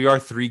 because we are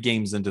 3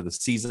 games into the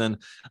season.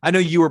 I know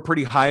you were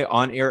pretty high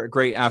on Eric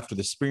Gray after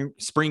the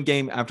spring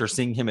game, after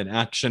seeing him in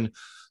action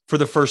for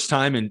the first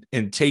time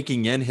and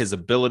taking in his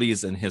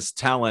abilities and his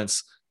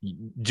talents,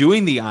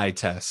 doing the eye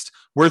test.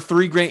 We're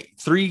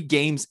 3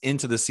 games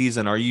into the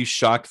season. Are you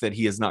shocked that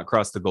he has not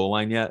crossed the goal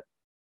line yet?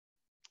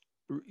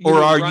 Or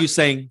are you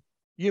saying...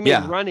 You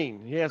mean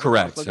running? Yes,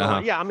 correct.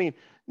 Yeah,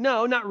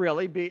 no, not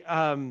really.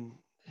 Are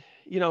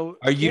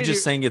you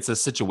just saying it's a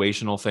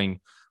situational thing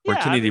where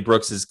Kennedy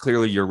Brooks is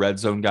clearly your red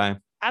zone guy?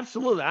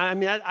 Absolutely.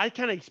 I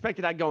kind of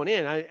expected that going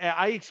in.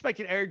 I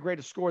expected Eric Gray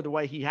to score the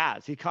way he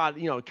has. He caught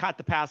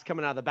the pass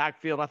coming out of the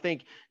backfield. I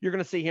think you're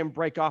going to see him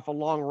break off a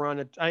long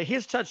run.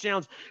 His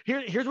touchdowns.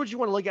 Here's what you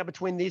want to look at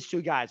between these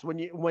 2 guys.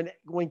 When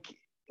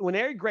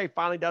Eric Gray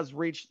finally does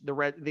reach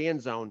the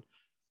end zone,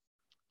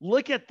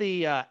 look at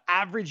the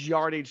average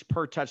yardage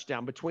per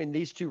touchdown between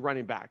these 2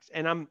 running backs.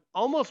 And I'm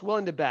almost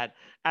willing to bet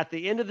at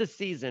the end of the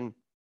season,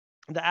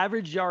 the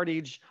average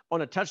yardage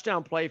on a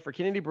touchdown play for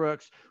Kennedy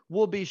Brooks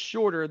will be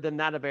shorter than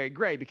that of Eric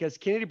Gray, because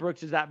Kennedy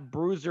Brooks is that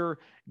bruiser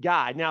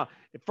guy. Now,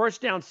 first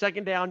down,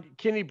 second down,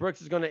 Kennedy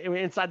Brooks is going to,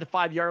 inside the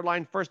 5-yard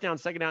line, first down,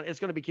 second down, it's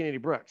going to be Kennedy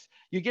Brooks.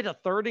 You get a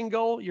 3rd and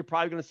goal, you're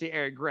probably going to see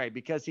Eric Gray,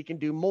 because he can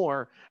do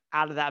more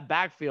out of that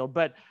backfield.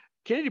 But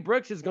Kennedy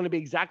Brooks is going to be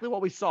exactly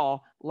what we saw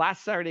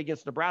last Saturday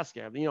against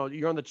Nebraska.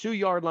 You're on the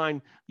 2-yard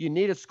line, you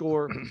need a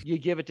score, you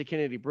give it to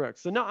Kennedy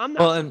Brooks. So no, I'm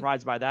not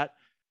surprised by that.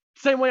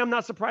 Same way I'm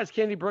not surprised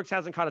Kennedy Brooks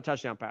hasn't caught a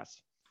touchdown pass.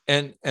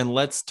 And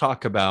let's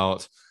talk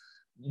about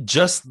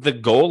just the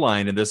goal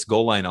line and this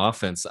goal line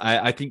offense.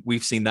 I think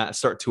we've seen that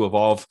start to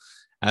evolve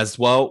as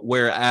well,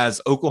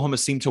 whereas Oklahoma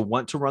seemed to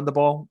want to run the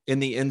ball in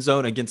the end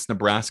zone against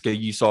Nebraska.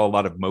 You saw a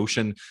lot of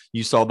motion.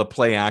 You saw the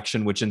play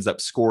action, which ends up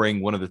scoring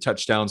one of the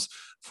touchdowns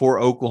for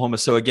Oklahoma.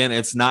 So again,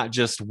 it's not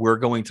just we're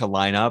going to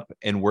line up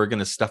and we're going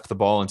to stuff the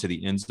ball into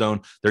the end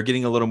zone. They're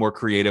getting a little more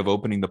creative,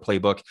 opening the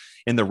playbook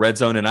in the red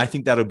zone. And I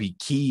think that'll be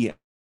key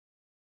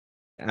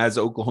as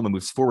Oklahoma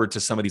moves forward to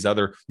some of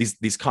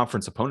these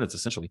conference opponents,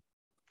 essentially.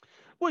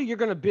 Well, you're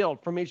going to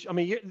build from each.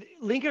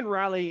 Lincoln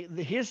Riley,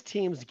 his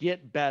teams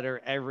get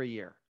better every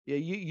year.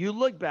 You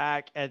look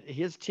back at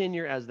his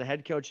tenure as the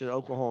head coach at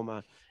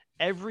Oklahoma,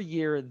 every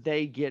year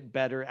they get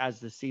better as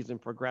the season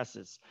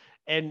progresses.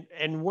 And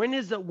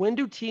when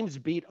do teams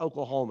beat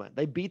Oklahoma?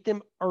 They beat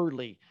them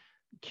early.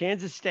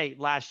 Kansas State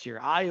last year,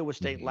 Iowa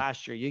State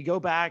last year. You go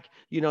back,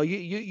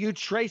 you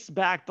trace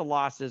back the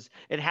losses.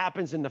 It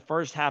happens in the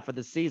first half of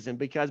the season,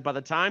 because by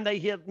the time they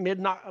hit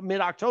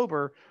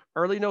mid-October,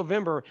 early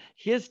November,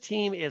 his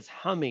team is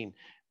humming.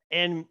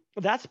 And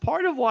that's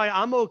part of why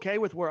I'm okay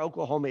with where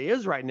Oklahoma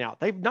is right now.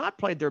 They've not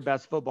played their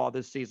best football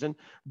this season,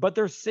 but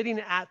they're sitting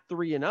at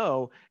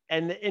 3-0.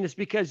 And it's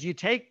because you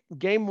take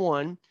game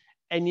 1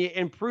 and you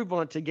improve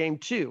on it to game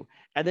 2.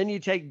 And then you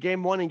take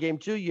game 1 and game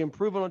 2, you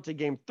improve on it to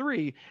game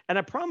 3. And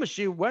I promise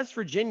you, West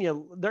Virginia,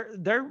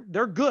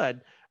 they're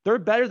good. They're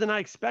better than I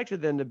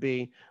expected them to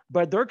be,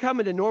 but they're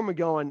coming to Norman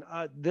going,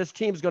 this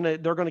team's they're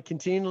going to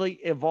continually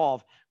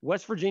evolve.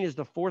 West Virginia is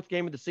the 4th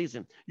game of the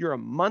season. You're a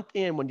month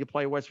in when you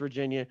play West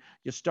Virginia.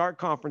 You start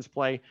conference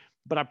play,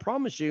 but I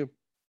promise you,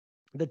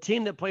 the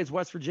team that plays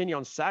West Virginia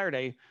on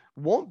Saturday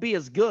won't be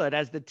as good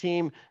as the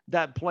team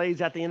that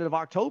plays at the end of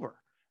October.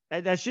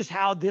 That's just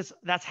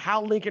that's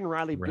how Lincoln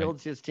Riley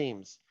builds his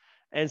teams.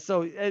 And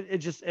so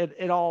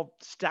it all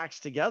stacks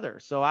together.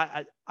 So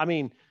I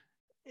mean,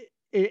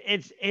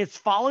 it's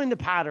following the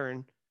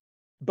pattern,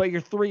 but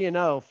you're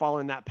 3-0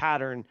 following that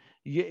pattern.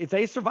 If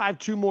they survive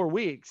 2 more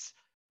weeks,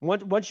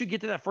 once you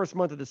get to that first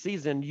month of the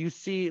season, you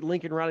see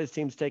Lincoln Riley's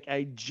teams take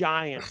a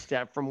giant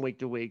step from week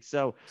to week.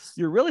 So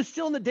you're really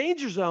still in the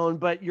danger zone,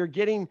 but you're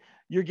getting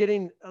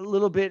a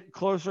little bit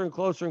closer and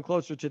closer and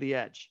closer to the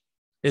edge.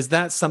 Is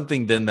that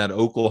something then that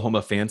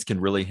Oklahoma fans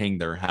can really hang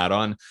their hat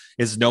on,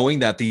 is knowing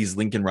that these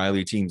Lincoln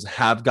Riley teams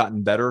have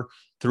gotten better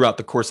throughout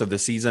the course of the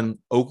season?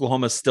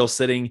 Oklahoma's still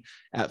sitting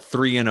at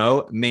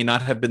 3-0, may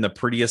not have been the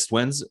prettiest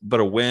wins, but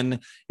a win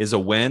is a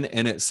win.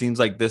 And it seems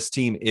like this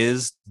team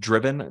is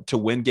driven to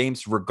win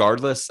games,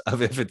 regardless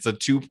of if it's a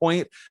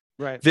 2-point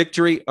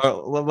victory.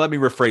 Let me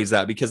rephrase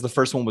that, because the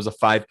first one was a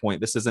 5-point.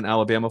 This isn't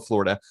Alabama,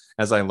 Florida,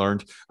 as I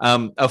learned.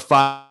 A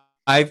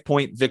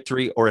 5-point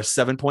victory or a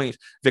 7-point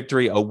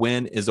victory, a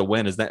win is a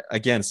win. Is that,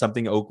 again,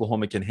 something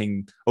Oklahoma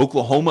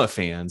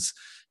fans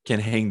can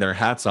hang their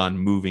hats on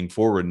moving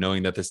forward,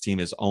 knowing that this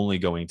team is only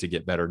going to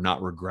get better,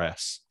 not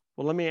regress?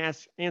 Well, let me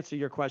answer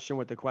your question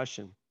with the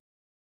question.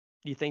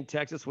 Do you think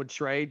Texas would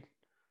trade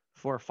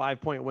for a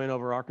 5-point win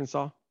over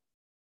Arkansas?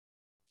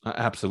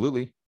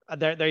 Absolutely.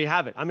 There you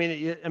have it. I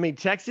mean,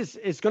 Texas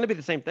is going to be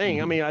the same thing.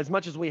 Mm-hmm. I mean, as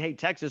much as we hate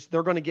Texas,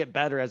 they're going to get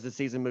better as the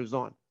season moves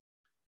on.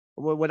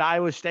 Would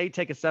Iowa State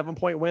take a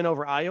 7-point win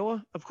over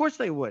Iowa? Of course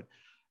they would.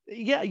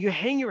 Yeah, you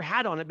hang your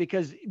hat on it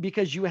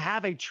because you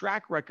have a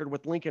track record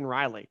with Lincoln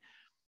Riley.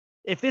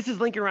 If this is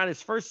Lincoln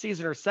Riley's first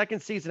season or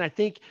second season, I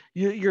think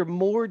you're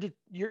more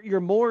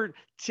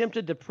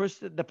tempted to push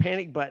the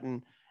panic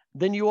button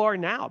than you are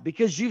now,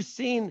 because you've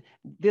seen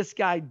this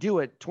guy do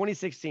it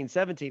 2016,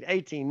 17,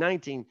 18,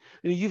 19.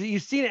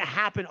 You've seen it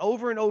happen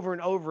over and over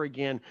and over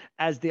again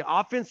as the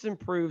offense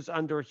improves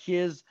under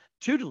his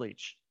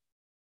tutelage.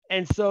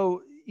 And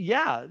so,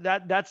 yeah,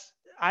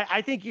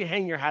 I think you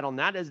hang your hat on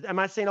that. Am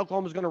I saying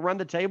Oklahoma's going to run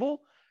the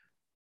table?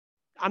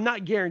 I'm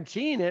not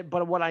guaranteeing it,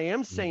 but what I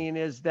am saying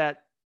is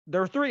that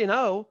they're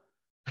 3-0.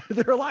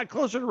 They're a lot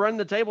closer to running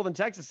the table than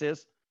Texas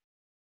is.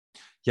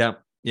 Yeah.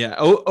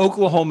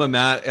 Oklahoma,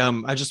 Matt,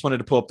 I just wanted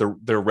to pull up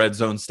their red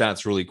zone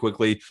stats really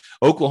quickly.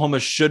 Oklahoma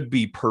should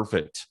be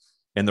perfect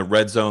in the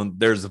red zone.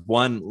 There's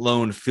one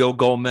lone field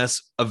goal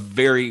miss, a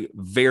very,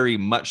 very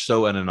much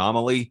so an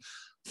anomaly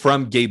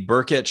from Gabe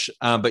Burkich.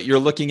 But you're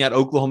looking at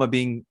Oklahoma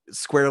being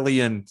squarely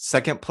in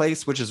second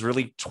place, which is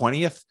really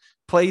 20th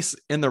place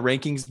in the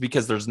rankings,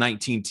 because there's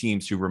 19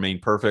 teams who remain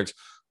perfect.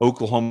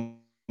 Oklahoma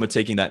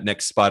taking that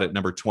next spot at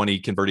number 20,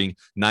 converting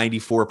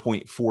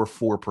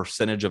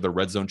 94.44% of the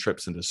red zone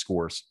trips into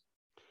scores.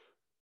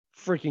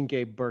 Freaking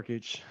Gabe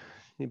Burkich.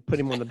 You put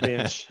him on the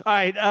bench. All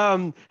right.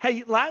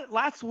 Hey,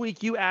 last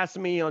week you asked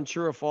me on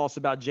True or False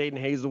about Jadon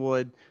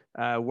Haselwood,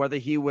 whether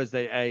he was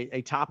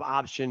a top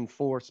option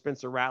for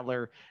Spencer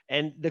Rattler.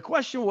 And the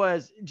question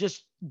was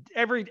just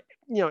every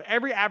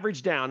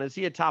average down, is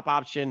he a top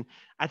option?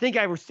 I think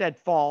I said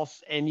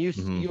false, and you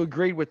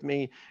agreed with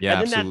me. Yeah,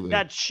 and then absolutely.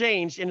 that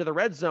changed into the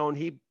red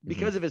zone.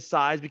 Because of his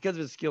size, because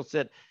of his skill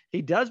set,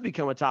 he does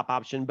become a top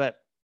option. But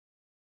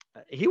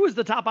he was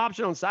the top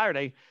option on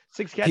Saturday.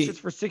 6 catches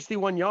for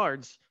 61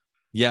 yards.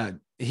 Yeah,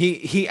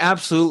 he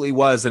absolutely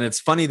was. And it's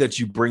funny that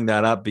you bring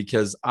that up,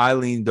 because I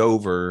leaned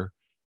over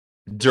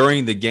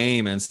during the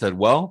game and said,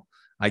 well,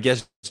 I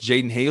guess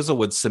Jadon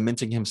Haselwood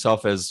cementing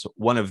himself as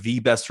one of the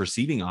best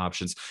receiving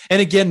options.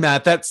 And again,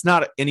 Matt, that's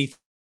not anything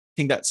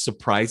that's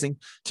surprising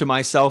to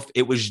myself.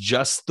 It was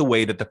just the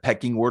way that the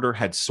pecking order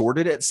had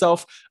sorted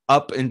itself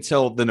up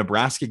until the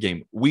Nebraska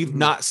game. We've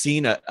not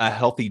seen a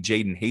healthy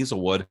Jadon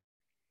Haselwood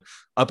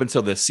up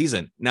until this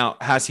season. Now,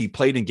 has he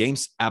played in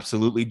games?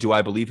 Absolutely. Do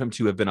I believe him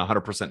to have been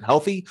 100%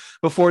 healthy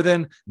before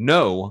then?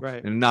 No,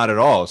 not at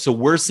all. So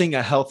we're seeing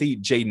a healthy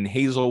Jadon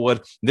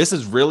Haselwood. This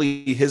is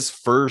really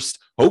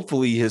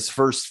hopefully his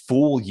first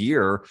full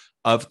year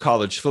of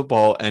college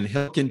football, and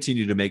he'll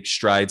continue to make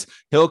strides.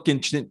 He'll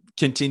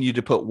continue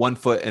to put one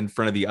foot in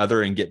front of the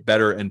other and get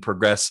better and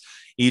progress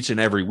each and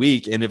every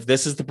week. And if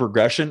this is the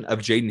progression of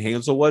Jadon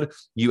Haselwood,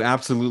 you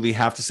absolutely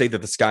have to say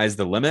that the sky is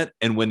the limit.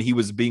 And when he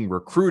was being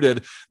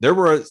recruited, there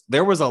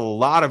was a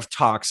lot of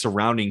talk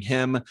surrounding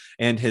him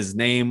and his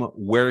name,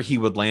 where he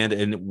would land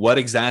and what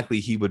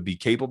exactly he would be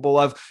capable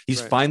of. He's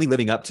finally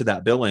living up to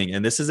that billing.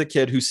 And this is a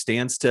kid who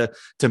stands to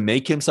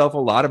make himself a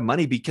lot of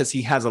money, because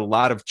he has a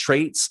lot of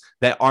traits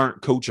that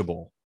aren't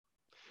coachable.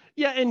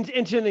 Yeah, and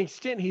to an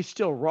extent, he's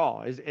still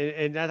raw.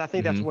 And I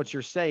think that's what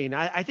you're saying.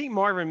 I think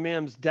Marvin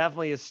Mims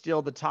definitely is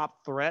still the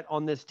top threat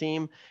on this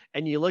team.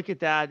 And you look at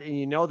that and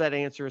you know that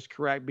answer is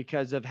correct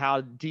because of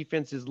how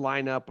defenses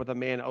line up with a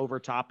man over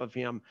top of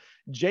him.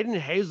 Jaden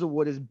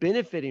Hazelwood is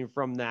benefiting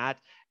from that.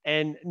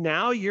 And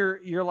now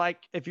you're like,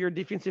 if you're a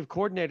defensive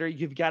coordinator,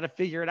 you've got to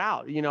figure it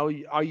out. You know,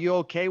 are you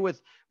okay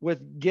with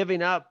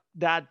giving up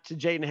that to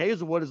Jaden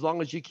Hazelwood as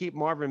long as you keep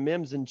Marvin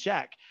Mims in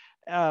check?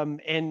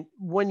 And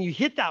when you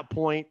hit that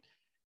point,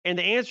 and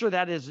the answer to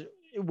that is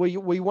we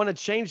want to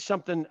change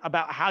something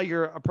about how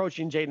you're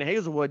approaching Jaden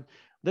Hazelwood,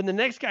 then the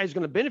next guy who's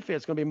going to benefit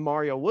is going to be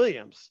Mario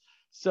Williams.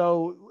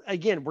 So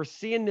again, we're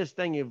seeing this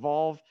thing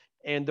evolve,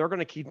 and they're going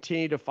to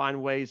continue to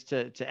find ways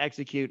to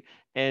execute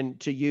and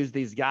to use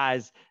these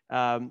guys.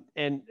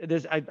 And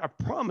this, I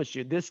promise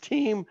you, this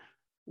team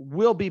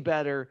will be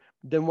better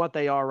than what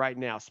they are right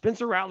now.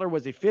 Spencer Rattler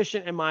was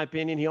efficient, in my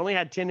opinion. He only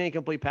had 10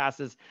 incomplete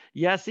passes.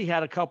 Yes, he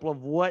had a couple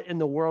of what in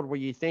the world were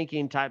you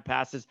thinking type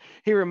passes.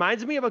 He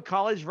reminds me of a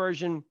college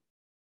version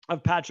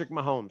of Patrick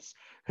Mahomes,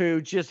 who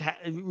just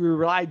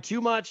relied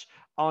too much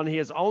on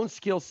his own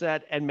skill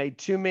set and made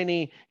too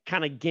many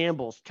kind of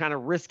gambles, kind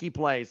of risky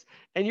plays.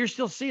 And you're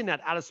still seeing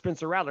that out of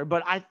Spencer Rattler.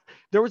 But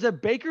there was a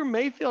Baker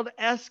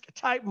Mayfield-esque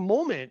type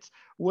moment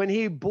when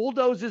he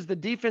bulldozes the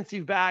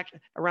defensive back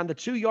around the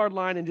 2-yard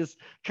line and just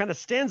kind of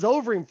stands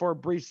over him for a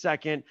brief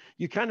second.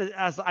 You kind of,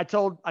 as I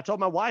told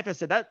my wife, I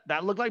said,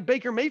 that looked like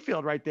Baker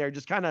Mayfield right there,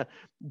 just kind of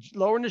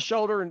lowering the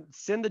shoulder and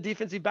send the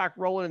defensive back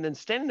rolling and then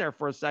standing there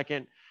for a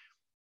second.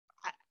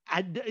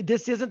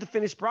 This isn't the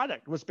finished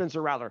product with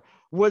Spencer Rattler.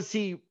 Was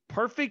he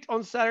perfect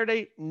on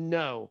Saturday?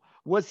 No.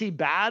 Was he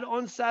bad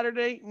on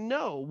Saturday?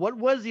 No. What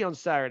was he on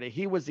Saturday?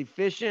 He was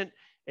efficient,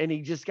 and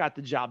he just got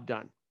the job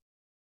done.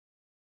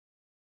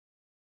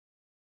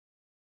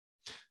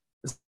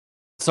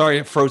 Sorry,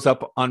 it froze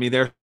up on me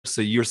there. So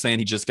you're saying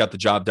he just got the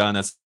job done.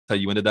 That's how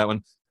you ended that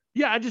one?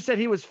 Yeah, I just said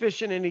he was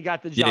efficient and he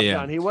got the job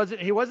done. He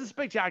wasn't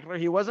spectacular.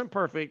 He wasn't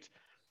perfect.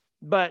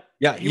 But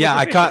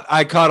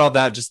I caught all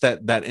that. Just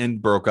that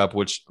end broke up,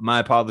 which my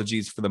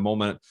apologies for the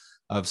moment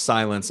of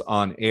silence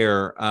on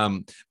air.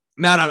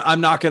 Matt, I'm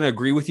not going to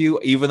agree with you,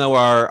 even though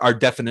our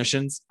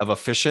definitions of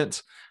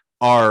efficient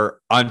are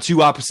on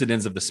two opposite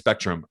ends of the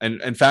spectrum.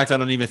 And in fact, I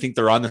don't even think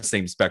they're on the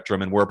same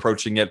spectrum, and we're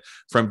approaching it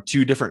from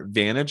two different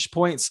vantage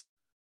points.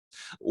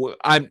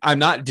 I'm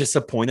not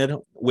disappointed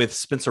with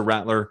Spencer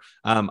Rattler.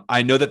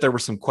 I know that there were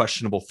some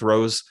questionable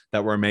throws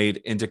that were made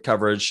into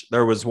coverage.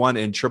 There was one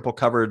in triple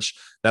coverage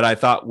that I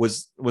thought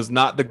was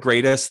not the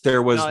greatest.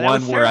 There was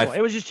one where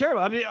it was just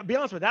terrible. I mean, I'll be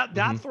honest with you,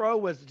 that throw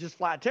was just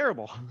flat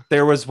terrible.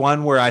 There was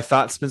one where I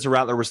thought Spencer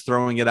Rattler was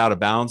throwing it out of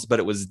bounds, but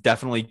it was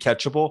definitely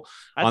catchable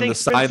on the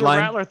sideline.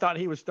 Spencer Rattler thought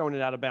he was throwing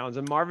it out of bounds,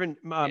 and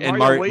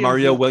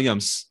Mario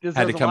Williams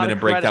had to come in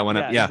and break that one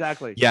up. Yeah,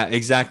 exactly. Yeah,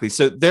 exactly.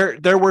 So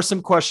there were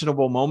some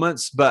questionable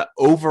moments, but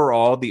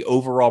overall, the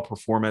overall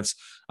performance,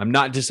 I'm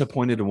not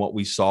disappointed in what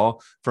we saw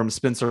from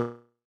Spencer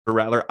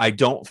Rattler. I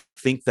don't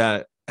think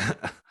that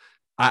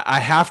I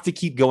have to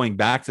keep going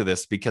back to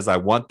this because I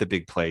want the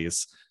big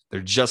plays.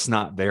 They're just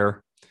not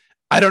there.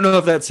 I don't know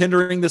if that's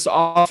hindering this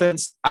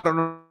offense. I don't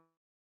know.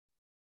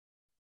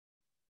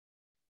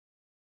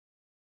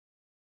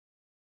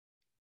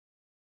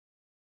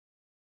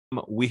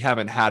 We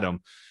haven't had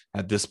them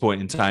at this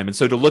point in time. And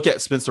so to look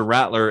at Spencer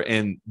Rattler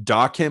and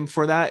dock him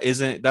for that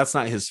that's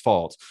not his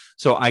fault.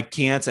 So I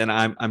can't, and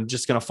I'm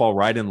just going to fall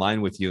right in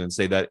line with you and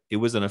say that it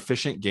was an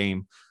efficient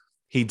game.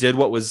 He did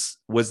what was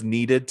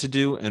needed to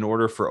do in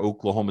order for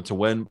Oklahoma to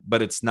win,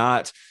 but it's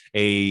not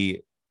a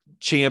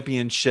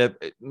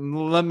championship.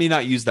 Let me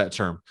not use that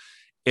term.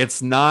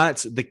 It's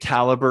not the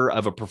caliber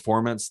of a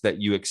performance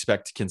that you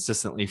expect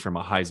consistently from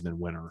a Heisman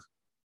winner.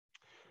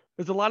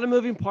 There's a lot of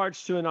moving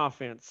parts to an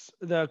offense.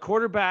 The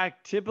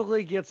quarterback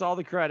typically gets all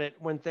the credit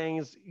when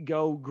things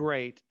go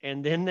great,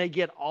 and then they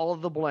get all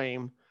of the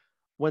blame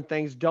when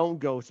things don't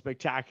go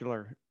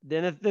spectacular.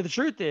 Then the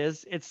truth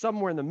is it's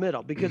somewhere in the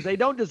middle, because they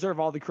don't deserve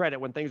all the credit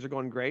when things are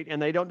going great,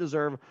 and they don't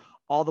deserve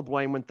all the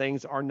blame when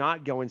things are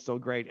not going so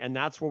great. And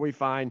that's where we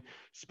find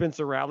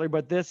Spencer Rattler.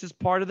 But this is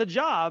part of the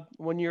job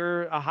when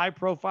you're a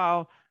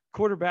high-profile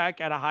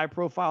quarterback at a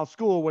high-profile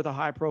school with a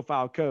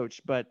high-profile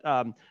coach. But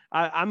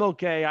I'm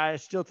okay. I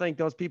still think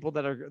those people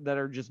that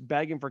are just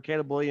begging for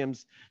Caleb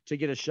Williams to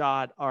get a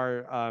shot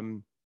are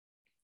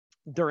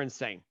they're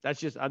insane. That's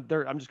just I'm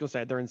just gonna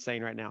say they're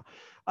insane right now.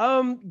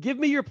 Give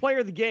me your player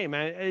of the game,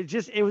 man.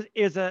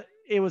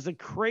 It was a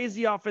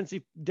crazy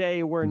offensive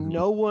day where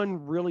no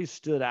one really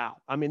stood out.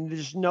 I mean,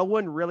 there's no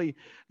one really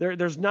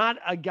there's not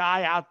a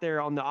guy out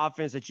there on the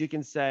offense that you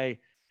can say,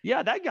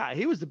 yeah, that guy,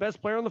 he was the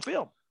best player on the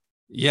field.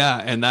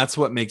 Yeah, and that's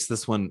what makes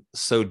this one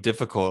so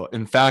difficult.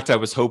 In fact, I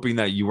was hoping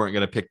that you weren't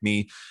going to pick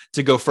me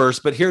to go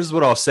first, but here's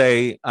what I'll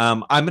say.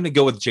 I'm going to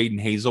go with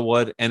Jaden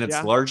Hazelwood, and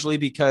it's largely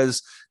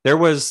because there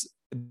was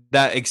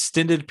that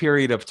extended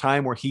period of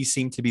time where he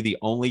seemed to be the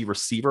only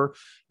receiver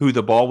who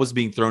the ball was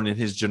being thrown in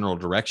his general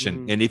direction.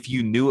 Mm-hmm. And if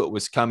you knew it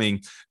was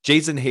coming,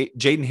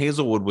 Jaden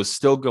Hazelwood was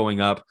still going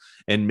up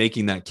and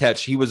making that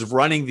catch. He was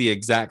running the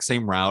exact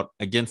same route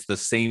against the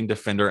same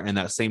defender, and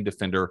that same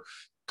defender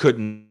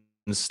couldn't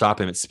stop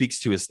him. It speaks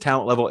to his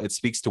talent level. It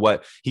speaks to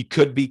what he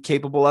could be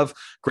capable of.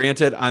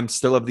 Granted, I'm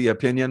still of the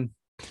opinion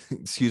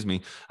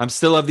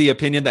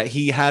that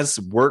he has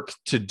work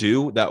to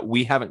do, that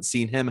we haven't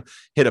seen him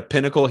hit a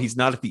pinnacle. He's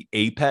not at the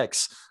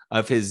apex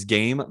of his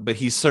game, but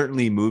he's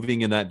certainly moving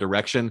in that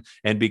direction.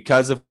 And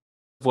because of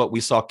what we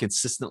saw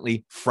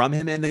consistently from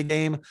him in the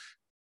game,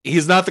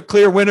 he's not the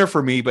clear winner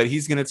for me, but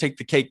he's going to take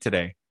the cake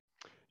today.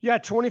 Yeah, a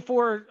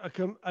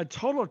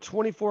total of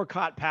 24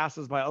 caught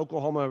passes by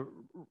Oklahoma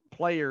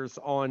players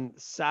on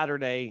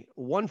Saturday.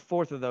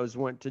 1/4 of those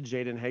went to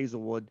Jaden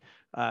Hazelwood.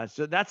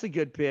 So that's a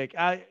good pick.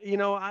 I'm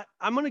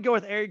going to go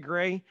with Eric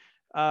Gray.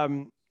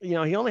 He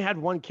only had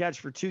one catch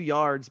for 2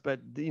 yards,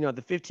 but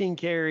the 15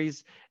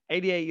 carries,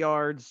 88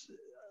 yards,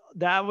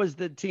 that was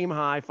the team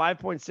high,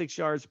 5.6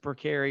 yards per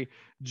carry,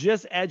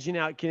 just edging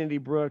out Kennedy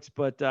Brooks.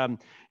 But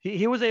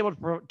he was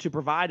able to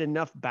provide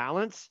enough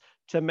balance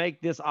to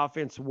make this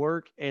offense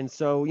work. And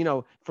so,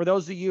 for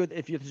those of you,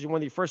 if this is one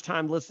of your first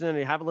time listening and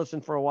you haven't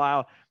listened for a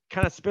while,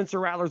 kind of Spencer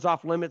Rattler's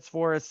off limits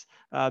for us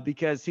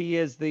because he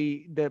is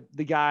the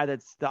guy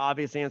that's the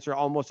obvious answer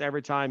almost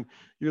every time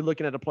you're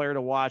looking at a player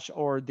to watch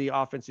or the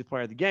offensive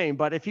player of the game.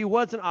 But if he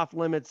wasn't off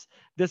limits,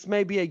 this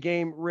may be a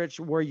game, Rich,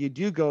 where you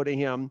do go to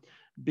him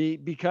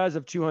because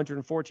of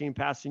 214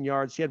 passing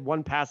yards. He had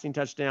 1 passing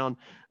touchdown.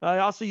 He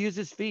also used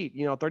his feet,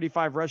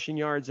 35 rushing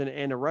yards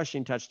and a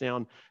rushing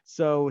touchdown.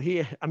 So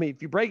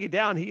if you break it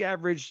down, he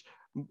averaged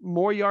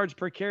more yards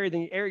per carry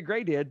than Eric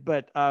Gray did.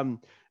 But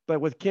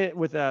with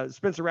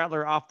Spencer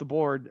Rattler off the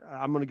board,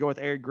 I'm going to go with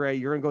Eric Gray.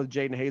 You're going to go with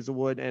Jaden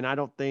Hazelwood. And I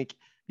don't think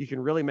you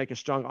can really make a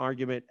strong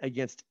argument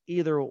against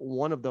either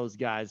one of those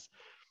guys.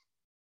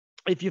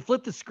 If you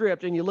flip the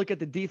script and you look at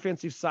the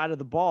defensive side of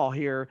the ball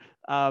here,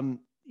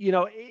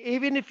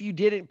 even if you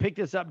didn't pick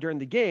this up during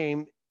the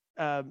game,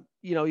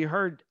 you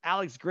heard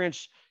Alex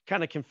Grinch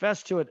kind of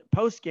confess to it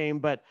post game,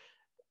 but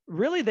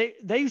really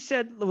they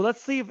said, well,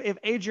 let's see if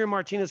Adrian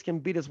Martinez can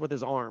beat us with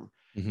his arm.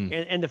 Mm-hmm.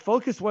 And the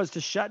focus was to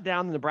shut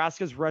down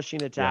Nebraska's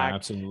rushing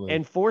attack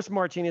and force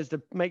Martinez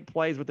to make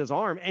plays with his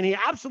arm. And he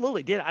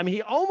absolutely did.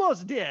 He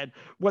almost did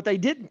what they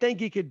didn't think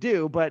he could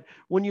do. But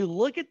when you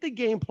look at the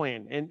game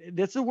plan, and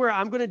this is where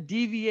I'm going to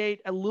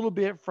deviate a little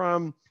bit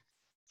from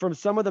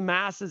some of the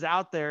masses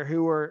out there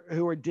who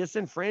are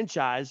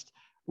disenfranchised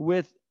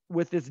with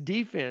this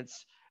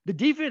defense. The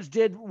defense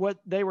did what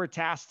they were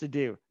tasked to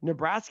do.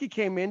 Nebraska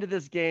came into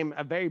this game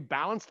a very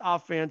balanced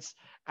offense,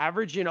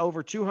 averaging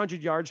over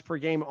 200 yards per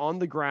game on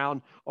the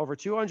ground, over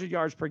 200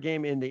 yards per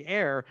game in the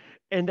air.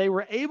 And they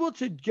were able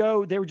to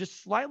they were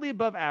just slightly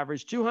above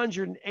average,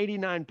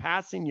 289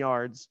 passing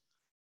yards.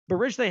 But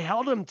Rich, they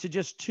held them to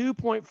just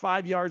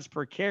 2.5 yards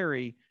per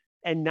carry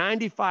and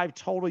 95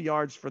 total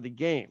yards for the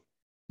game.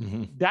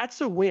 Mm-hmm. That's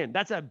a win.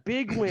 That's a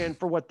big win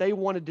for what they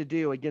wanted to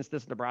do against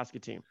this Nebraska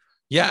team.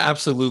 Yeah,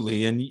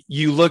 absolutely. And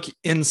you look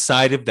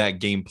inside of that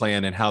game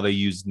plan and how they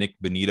use Nick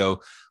Bonito.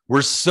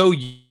 We're so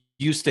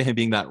used to him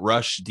being that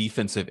rush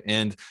defensive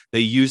end. They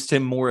used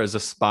him more as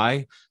a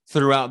spy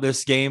throughout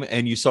this game.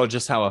 And you saw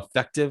just how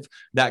effective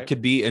that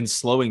could be in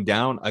slowing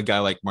down a guy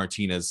like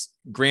Martinez.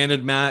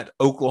 Granted, Matt,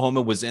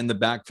 Oklahoma was in the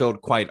backfield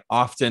quite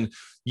often.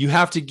 You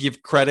have to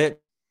give credit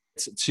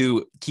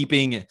to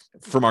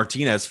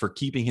Martinez for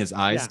keeping his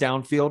eyes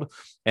downfield.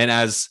 And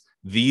as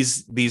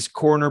these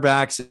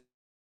cornerbacks,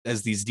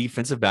 as these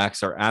defensive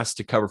backs are asked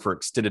to cover for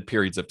extended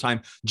periods of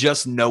time,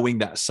 just knowing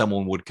that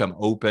someone would come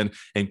open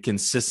and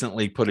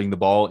consistently putting the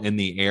ball in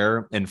the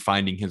air and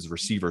finding his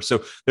receiver.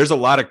 So there's a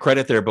lot of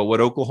credit there, but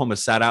what Oklahoma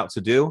set out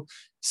to do,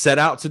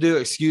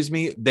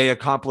 they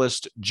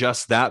accomplished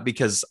just that,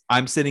 because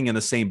I'm sitting in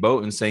the same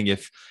boat and saying,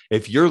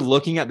 if you're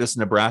looking at this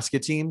Nebraska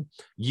team,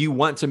 you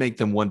want to make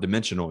them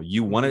one-dimensional.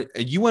 You want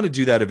to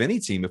do that of any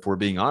team, if we're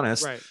being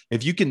honest. Right.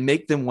 If you can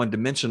make them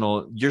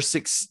one-dimensional,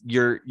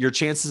 your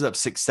chances of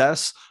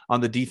success on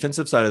the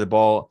defensive side of the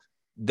ball,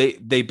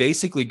 they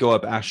basically go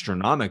up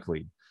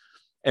astronomically.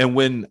 And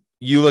when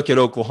you look at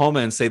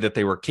Oklahoma and say that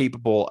they were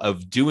capable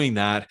of doing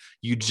that,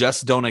 you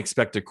just don't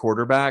expect a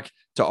quarterback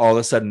to all of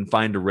a sudden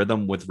find a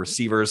rhythm with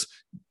receivers.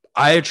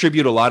 I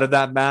attribute a lot of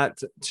that,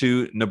 Matt,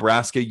 to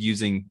Nebraska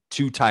using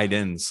 2 tight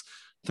ends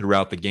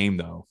throughout the game,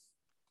 though.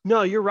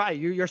 No, you're right.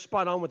 You're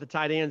spot on with the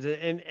tight ends.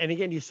 And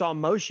again, you saw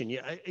motion.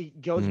 It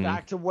goes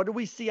back to, what do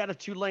we see out of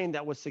Tulane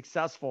that was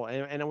successful?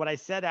 And what I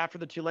said after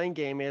the Tulane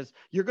game is,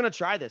 you're going to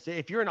try this.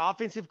 If you're an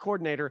offensive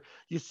coordinator,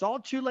 you saw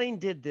Tulane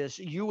did this,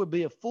 you would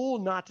be a fool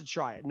not to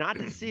try it, not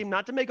to see him,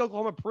 not to make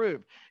Oklahoma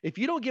prove. If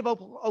you don't give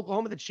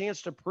Oklahoma the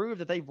chance to prove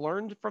that they've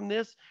learned from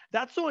this,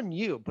 that's on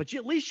you. But you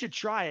at least should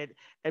try it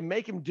and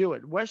make them do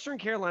it. Western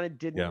Carolina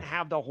didn't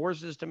have the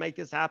horses to make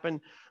this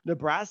happen.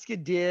 Nebraska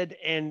did,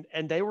 and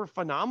they were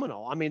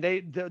phenomenal.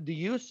 The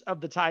use of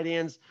the tight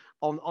ends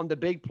on the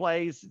big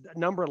plays,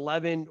 number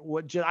 11,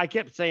 I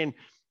kept saying,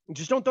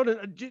 Just don't throw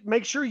it.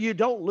 Make sure you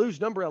don't lose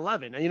number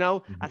 11. You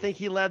know, I think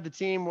he led the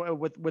team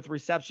with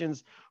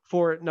receptions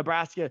for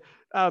Nebraska.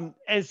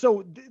 And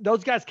so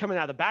those guys coming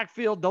out of the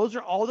backfield, those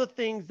are all the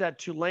things that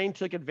Tulane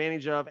took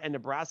advantage of and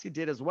Nebraska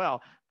did as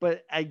well.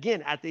 But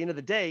again, at the end of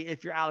the day,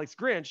 if you're Alex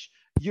Grinch,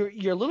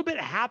 you're a little bit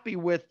happy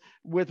with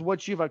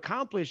what you've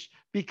accomplished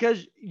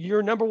because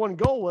your number one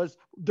goal was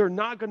they're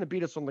not going to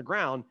beat us on the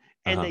ground,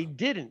 and they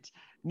didn't.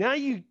 Now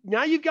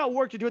you've got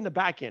work to do in the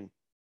back end.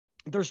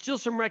 There's still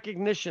some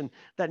recognition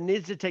that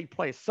needs to take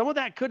place. Some of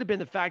that could have been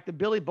the fact that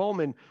Billy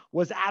Bowman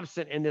was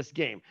absent in this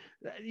game.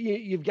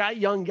 You've got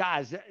young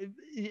guys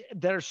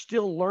that are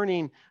still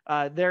learning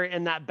there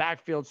in that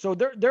backfield. So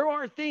there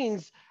are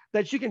things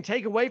that you can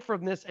take away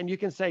from this and you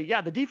can say, yeah,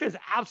 the defense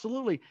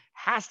absolutely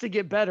has to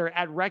get better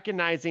at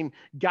recognizing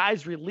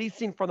guys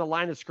releasing from the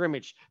line of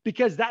scrimmage,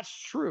 because that's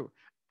true.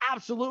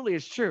 Absolutely,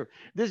 it's true.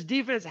 This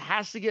defense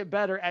has to get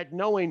better at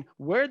knowing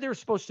where they're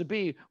supposed to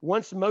be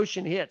once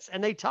motion hits.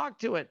 And they talked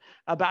to it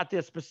about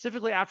this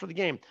specifically after the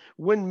game.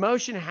 When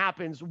motion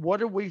happens,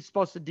 what are we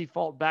supposed to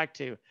default back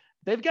to?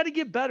 They've got to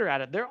get better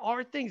at it. There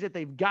are things that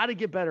they've got to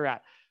get better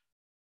at.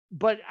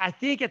 But I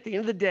think at the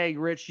end of the day,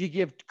 Rich, you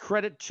give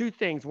credit to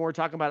things when we're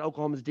talking about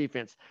Oklahoma's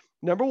defense.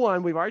 Number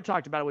one, we've already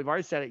talked about it. We've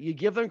already said it. You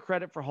give them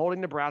credit for holding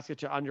Nebraska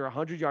to under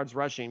 100 yards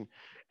rushing.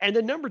 And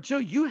then number two,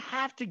 you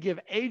have to give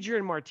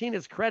Adrian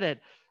Martinez credit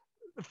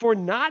for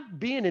not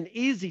being an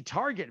easy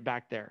target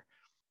back there.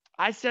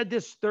 I said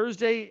this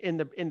Thursday in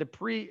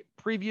the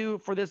preview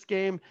for this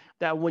game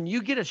that when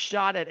you get a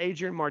shot at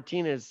Adrian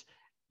Martinez,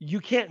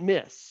 you can't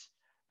miss.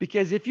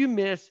 Because if you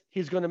miss,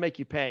 he's going to make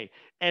you pay.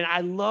 And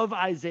I love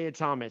Isaiah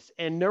Thomas.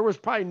 And there was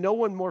probably no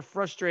one more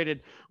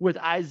frustrated with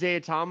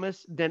Isaiah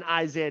Thomas than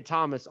Isaiah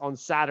Thomas on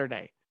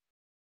Saturday.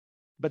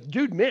 But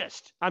dude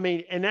missed. I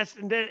mean, and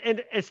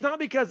it's not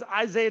because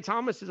Isaiah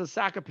Thomas is a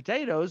sack of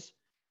potatoes.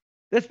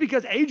 That's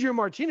because Adrian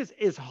Martinez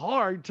is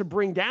hard to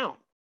bring down.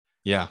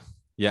 Yeah,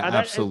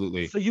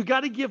 absolutely. So you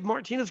got to give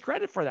Martinez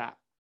credit for that.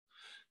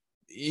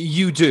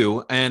 You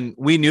do. And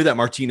we knew that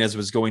Martinez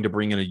was going to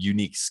bring in a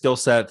unique skill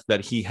set,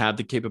 that he had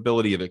the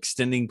capability of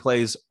extending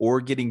plays or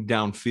getting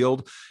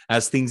downfield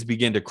as things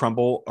began to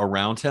crumble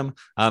around him.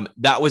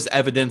 That was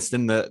evidenced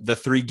in the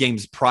 3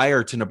 games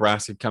prior to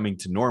Nebraska coming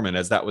to Norman,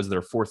 as that was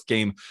their 4th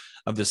game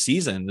of the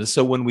season. And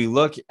so when we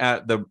look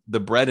at the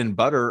bread and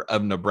butter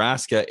of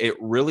Nebraska, it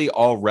really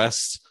all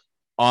rests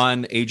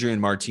on Adrian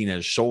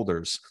Martinez's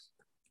shoulders.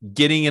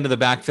 Getting into the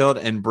backfield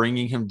and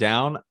bringing him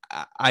down,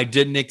 I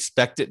didn't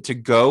expect it to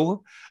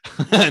go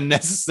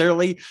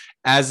necessarily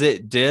as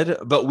it did,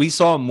 but we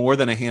saw more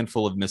than a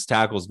handful of missed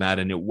tackles, Matt,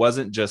 and it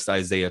wasn't just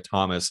Isaiah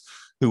Thomas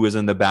who was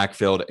in the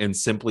backfield and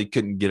simply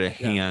couldn't get a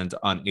hand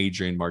on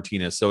Adrian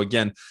Martinez. So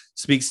again,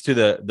 speaks to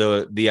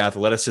the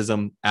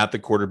athleticism at the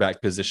quarterback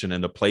position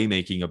and the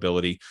playmaking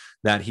ability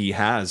that he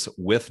has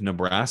with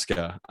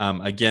Nebraska.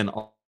 Again,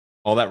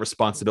 all that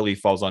responsibility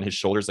falls on his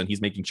shoulders, and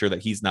he's making sure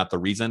that he's not the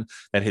reason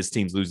that his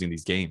team's losing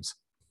these games.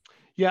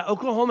 Yeah,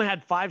 Oklahoma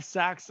had 5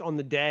 sacks on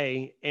the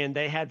day, and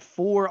they had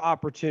 4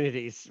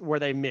 opportunities where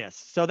they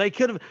missed. So they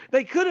could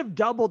have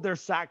doubled their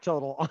sack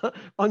total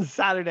on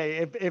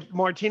Saturday if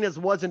Martinez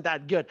wasn't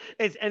that good.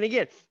 And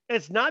again,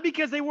 it's not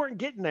because they weren't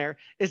getting there.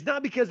 It's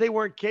not because they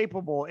weren't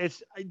capable.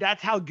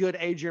 That's how good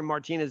Adrian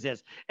Martinez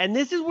is. And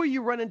this is where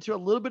you run into a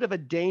little bit of a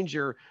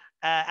danger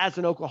as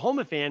an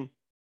Oklahoma fan,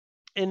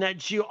 in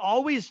that you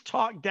always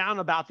talk down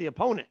about the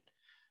opponent.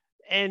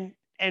 And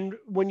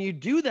when you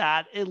do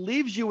that, it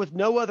leaves you with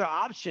no other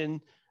option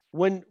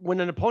when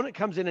an opponent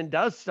comes in and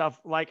does stuff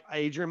like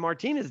Adrian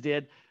Martinez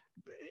did.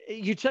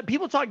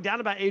 People talk down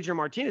about Adrian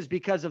Martinez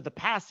because of the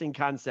passing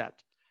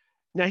concept.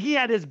 Now, he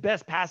had his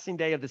best passing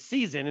day of the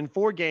season in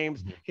 4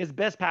 games. His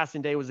best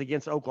passing day was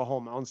against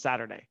Oklahoma on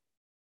Saturday.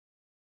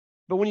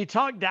 But when you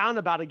talk down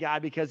about a guy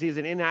because he's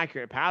an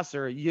inaccurate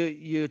passer,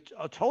 you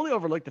totally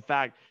overlook the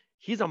fact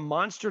he's a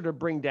monster to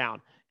bring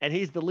down, and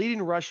he's the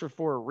leading rusher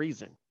for a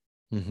reason.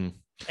 Mm-hmm.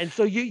 And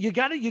so you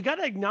got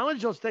to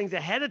acknowledge those things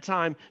ahead of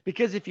time,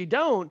 because if you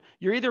don't,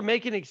 you're either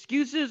making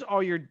excuses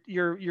or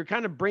you're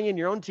kind of bringing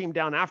your own team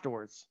down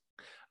afterwards.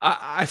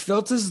 I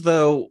felt as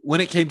though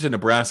when it came to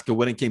Nebraska,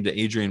 when it came to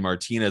Adrian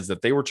Martinez,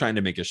 that they were trying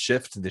to make a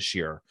shift this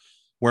year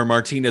where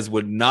Martinez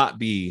would not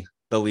be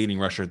the leading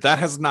rusher. That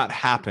has not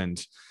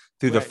happened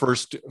through the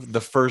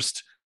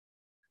first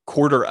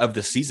quarter of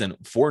the season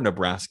for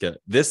Nebraska.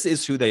 This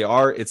is who they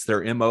are. It's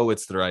their MO.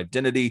 It's their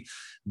identity.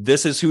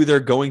 This is who they're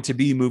going to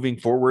be moving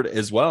forward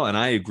as well. And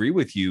I agree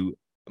with you.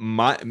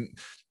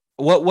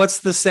 What's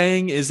the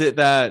saying? Is it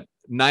that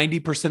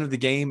 90% of the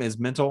game is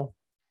mental?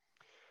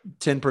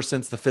 10%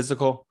 is the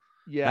physical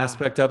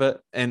aspect of it.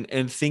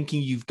 And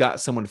thinking you've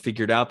got someone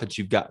figured out, that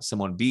you've got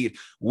someone beat.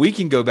 We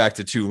can go back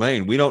to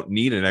Tulane. We don't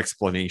need an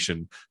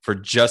explanation for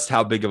just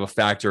how big of a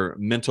factor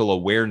mental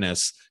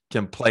awareness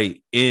can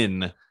play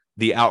in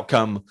the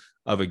outcome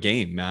of a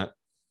game, Matt.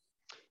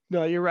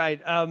 No, you're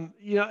right.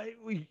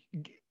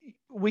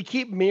 We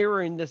keep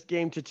mirroring this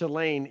game to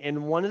Tulane,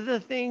 and one of the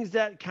things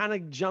that kind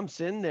of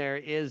jumps in there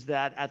is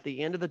that at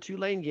the end of the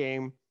Tulane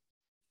game,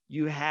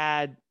 you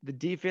had the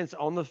defense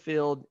on the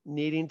field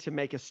needing to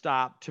make a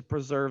stop to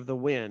preserve the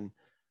win.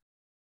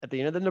 At the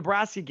end of the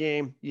Nebraska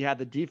game, you had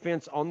the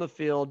defense on the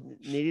field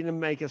needing to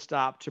make a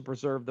stop to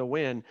preserve the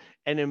win.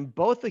 And on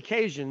both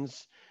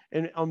occasions,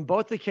 the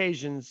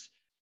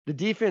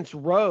defense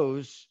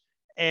rose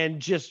and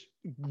just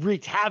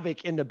wreaked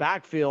havoc in the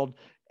backfield.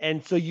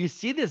 And so you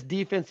see this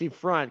defensive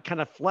front kind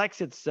of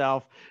flex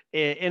itself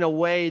in a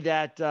way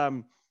that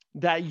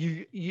that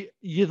you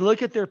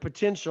look at their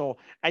potential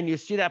and you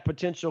see that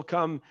potential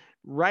come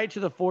right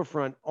to the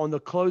forefront on the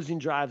closing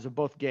drives of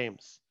both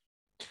games.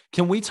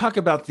 Can we talk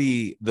about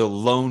the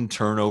lone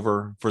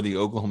turnover for the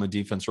Oklahoma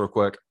defense real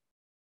quick?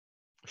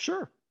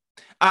 Sure.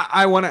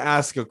 I want to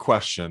ask a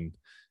question.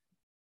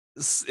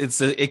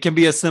 It can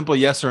be a simple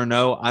yes or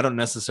no. I don't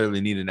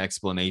necessarily need an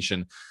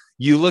explanation.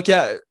 You look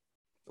at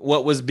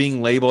what was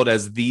being labeled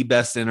as the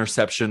best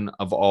interception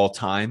of all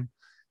time.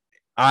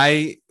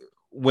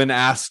 When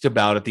asked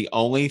about it, the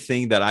only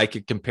thing that I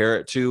could compare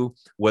it to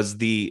was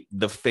the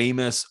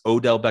famous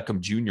Odell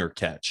Beckham Jr.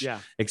 catch. Yeah.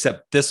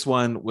 Except this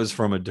one was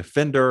from a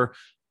defender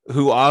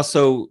who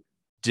also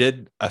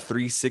did a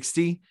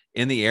 360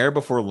 in the air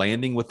before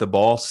landing with the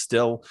ball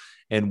still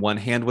in one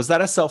hand. Was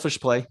that a selfish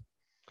play?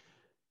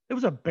 It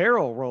was a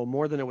barrel roll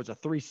more than it was a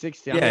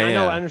 360. I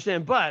know, I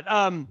understand, but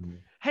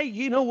hey,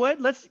 you know what?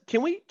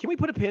 Can we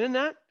put a pin in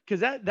that? Because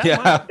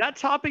that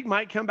topic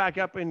might come back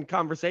up in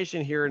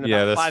conversation here in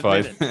about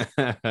 5 minutes.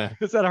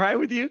 Is that all right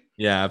with you?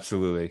 Yeah,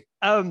 absolutely.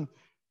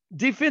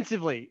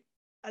 Defensively,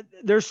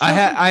 there's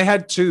I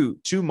had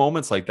two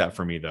moments like that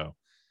for me though.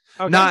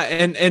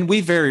 Okay. And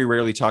we very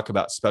rarely talk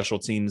about special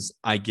teams.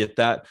 I get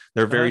that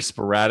they're very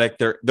sporadic.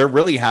 There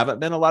really haven't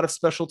been a lot of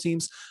special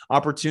teams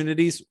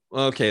opportunities.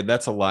 Okay,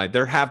 that's a lie.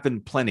 There have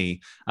been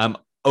plenty.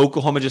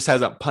 Oklahoma just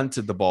hasn't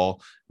punted the ball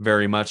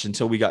very much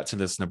until we got to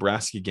this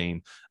Nebraska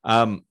game.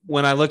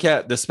 When I look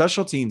at the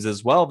special teams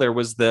as well, there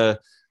was the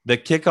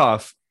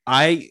kickoff.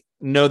 I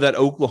know that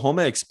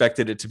Oklahoma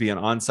expected it to be an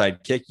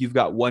onside kick. You've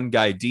got one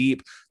guy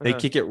deep. They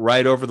kick it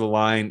right over the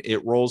line.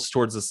 It rolls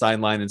towards the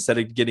sideline. Instead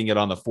of getting it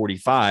on the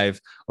 45,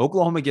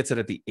 Oklahoma gets it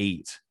at the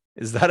 8.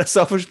 Is that a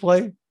selfish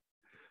play?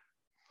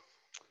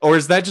 Or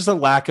is that just a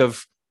lack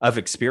of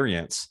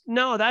experience?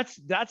 No, that's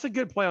a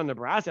good play on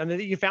Nebraska. I mean,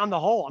 you found the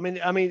hole.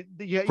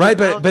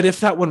 But if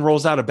that one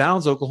rolls out of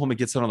bounds, Oklahoma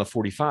gets it on the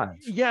 45.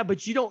 Yeah,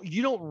 but you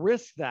don't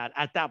risk that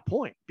at that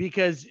point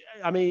because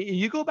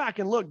you go back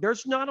and look.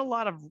 There's not a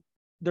lot of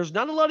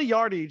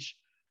yardage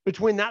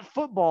between that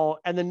football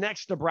and the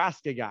next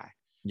Nebraska guy.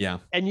 Yeah,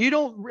 and you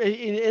don't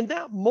in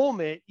that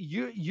moment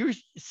you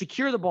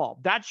secure the ball.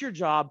 That's your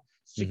job.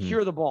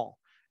 Secure the ball.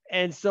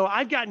 And so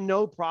I've got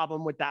no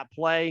problem with that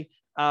play.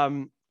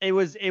 It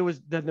was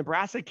the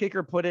Nebraska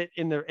kicker put it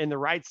in the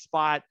right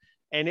spot,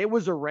 and it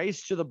was a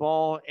race to the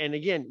ball. And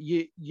again,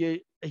 you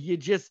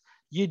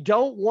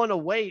don't want to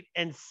wait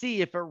and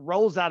see if it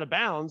rolls out of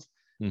bounds,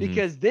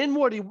 because then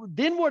what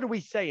are we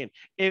saying?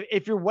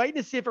 If you're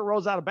waiting to see if it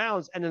rolls out of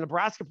bounds and the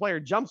Nebraska player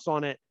jumps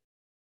on it,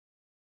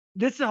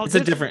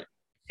 different.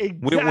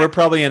 Exactly. We're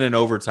probably in an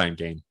overtime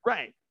game,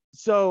 right?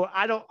 So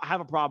I don't have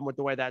a problem with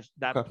the way that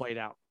played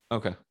out.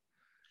 Okay,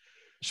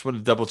 just want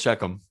to double check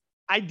them.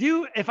 I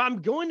do. If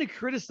I'm going to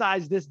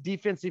criticize this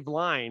defensive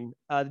line,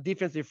 the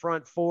defensive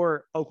front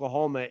for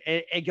Oklahoma,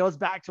 it goes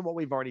back to what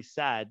we've already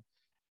said.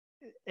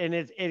 And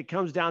it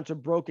comes down to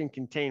broken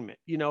containment.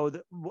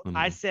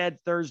 I said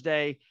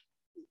Thursday,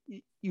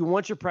 you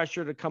want your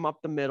pressure to come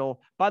up the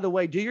middle. By the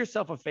way, do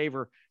yourself a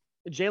favor.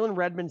 Jalen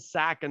Redmond's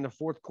sack in the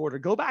fourth quarter.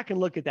 Go back and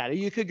look at that.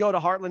 You could go to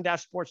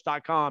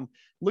heartland-sports.com.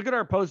 Look at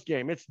our post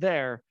game. It's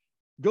there.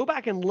 Go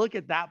back and look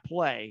at that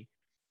play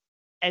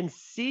and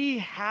see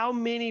how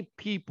many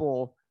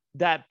people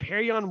that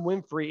Perion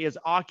Winfrey is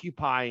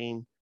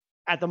occupying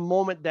at the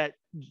moment that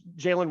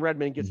Jalen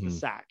Redmond gets the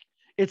sack.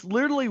 It's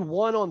literally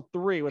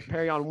 1-on-3 with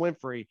Perion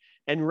Winfrey,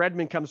 and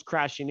Redmond comes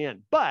crashing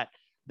in. But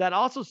that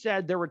also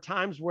said there were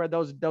times where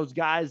those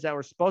guys that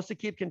were supposed to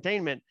keep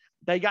containment,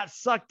 they got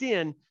sucked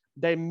in,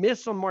 they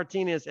miss on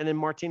Martinez, and then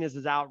Martinez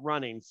is out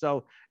running.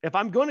 So if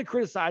I'm going to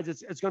criticize,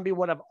 it's going to be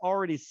what I've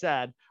already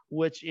said,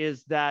 which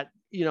is that,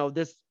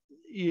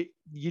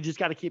 you just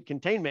got to keep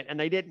containment. And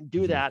they didn't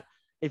do that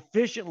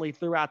efficiently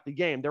throughout the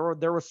game. There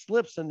were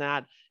slips in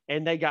that,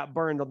 and they got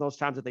burned on those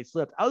times that they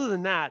slipped. Other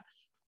than that,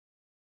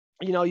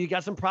 you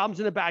got some problems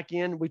in the back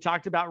end. We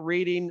talked about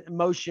reading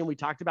motion. We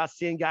talked about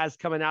seeing guys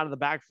coming out of the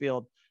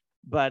backfield,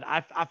 but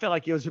I feel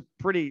like it was a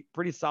pretty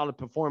solid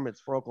performance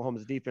for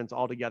Oklahoma's defense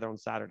altogether on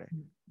Saturday.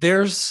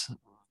 There's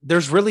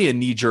really a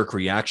knee-jerk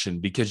reaction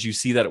because you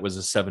see that it was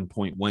a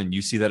 7-point win.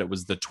 You see that it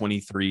was the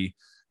 23-16,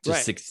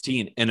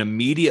 and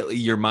immediately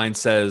your mind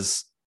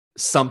says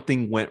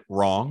something went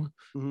wrong.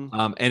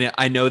 And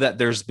I know that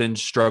there's been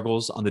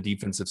struggles on the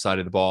defensive side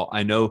of the ball.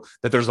 I know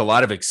that there's a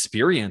lot of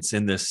inexperience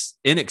in this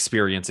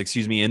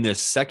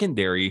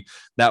secondary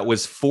that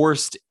was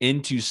forced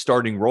into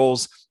starting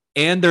roles.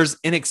 And there's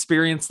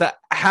inexperience that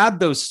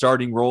had those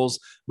starting roles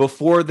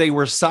before they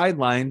were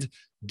sidelined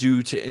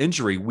due to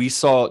injury. We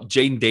saw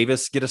Jaden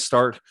Davis get a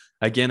start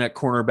again at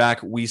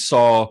cornerback. We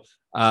saw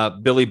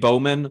Billy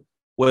Bowman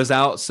was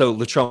out. So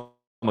Latrell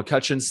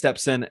McCutcheon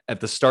steps in at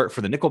the start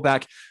for the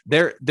nickelback.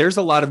 There's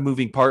a lot of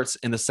moving parts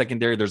in the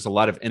secondary. There's a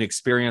lot of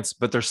inexperience,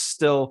 but there's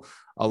still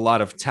a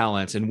lot of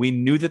talent. And we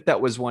knew that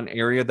was one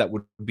area that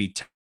would be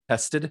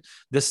tested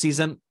this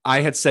season.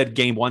 I had said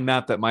game one,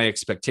 Matt, that my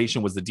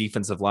expectation was the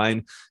defensive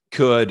line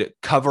could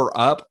cover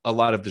up a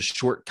lot of the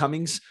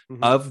shortcomings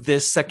of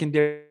this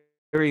secondary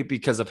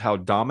because of how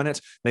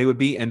dominant they would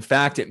be. In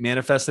fact, it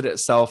manifested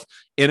itself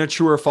in a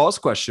true or false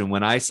question.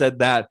 When I said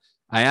that,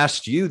 I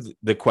asked you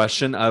the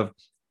question of,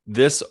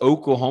 this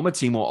Oklahoma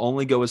team will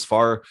only go as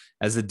far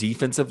as the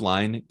defensive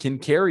line can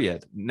carry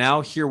it.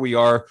 Now, here we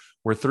are.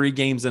 We're 3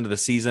 games into the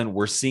season.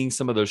 We're seeing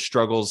some of those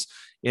struggles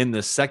in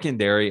the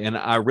secondary. And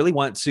I really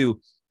want to,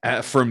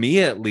 for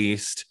me at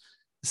least,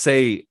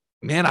 say,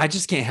 man, I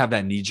just can't have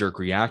that knee-jerk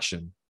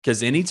reaction,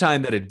 because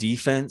anytime that a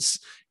defense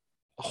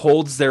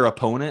holds their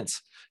opponent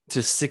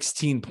to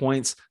 16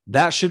 points,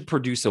 that should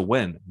produce a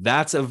win.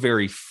 That's a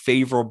very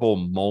favorable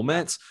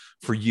moment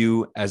for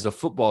you as a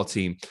football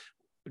team.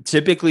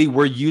 Typically,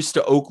 we're used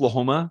to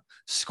Oklahoma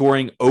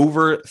scoring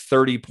over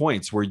 30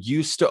 points. We're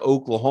used to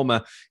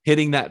Oklahoma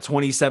hitting that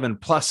 27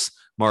 plus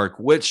mark,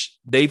 which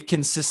they've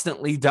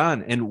consistently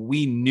done. And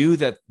we knew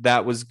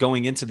that was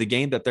going into the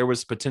game, that there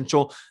was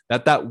potential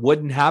that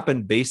wouldn't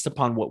happen based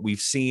upon what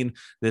we've seen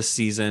this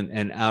season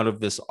and out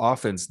of this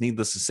offense.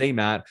 Needless to say,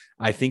 Matt,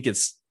 I think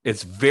it's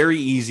very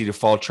easy to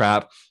fall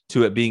trap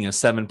to it being a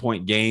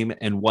 7-point game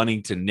and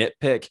wanting to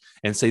nitpick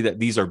and say that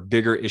these are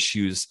bigger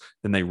issues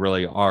than they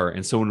really are.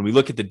 And so when we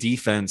look at the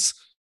defense,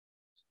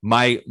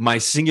 my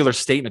singular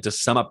statement to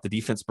sum up the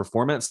defense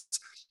performance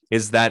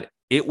is that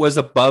it was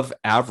above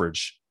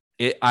average.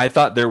 I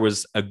thought there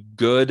was a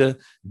good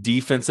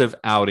defensive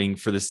outing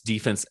for this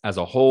defense as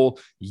a whole.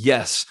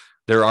 Yes,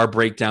 there are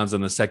breakdowns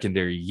in the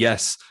secondary.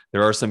 Yes,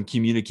 there are some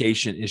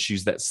communication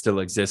issues that still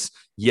exist.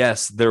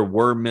 Yes, there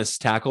were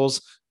missed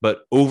tackles,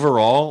 but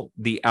overall,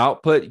 the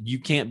output, you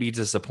can't be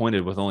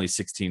disappointed with only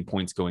 16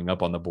 points going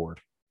up on the board.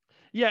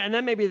 Yeah, and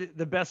that may be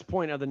the best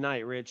point of the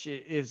night, Rich,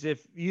 is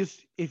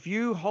if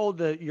you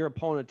hold your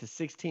opponent to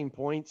 16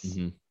 points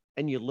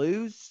and you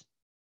lose,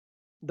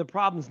 the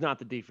problem's not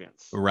the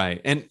defense. Right.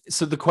 And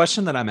so the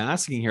question that I'm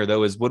asking here,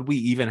 though, is would we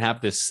even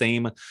have this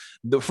same,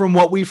 from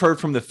what we've heard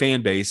from the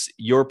fan base,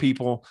 your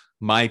people,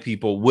 my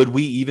people, would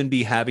we even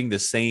be having the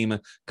same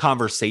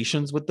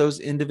conversations with those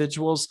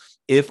individuals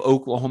if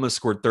Oklahoma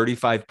scored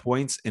 35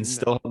 points and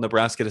still held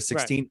Nebraska to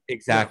 16? Right.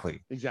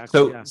 Exactly. Yeah,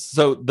 exactly.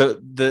 So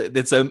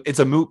it's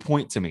a moot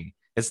point to me.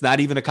 It's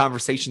not even a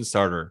conversation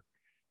starter.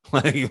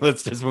 Like,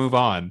 let's just move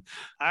on.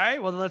 All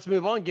right. Well, then let's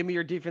move on. Give me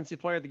your defensive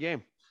player of the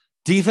game.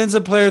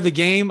 Defensive player of the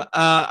game.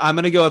 I'm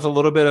going to go with a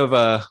little bit of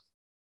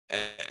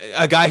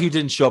a guy who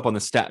didn't show up on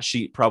the stat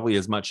sheet probably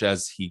as much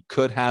as he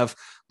could have,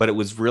 but it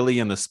was really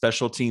in the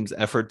special teams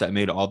effort that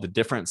made all the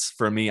difference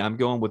for me. I'm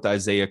going with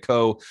Isaiah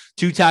Coe.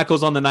 2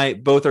 tackles on the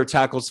night. Both are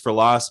tackles for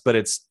loss, but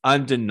it's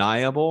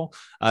undeniable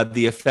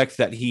the effect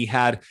that he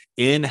had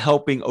in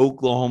helping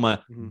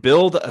Oklahoma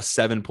build a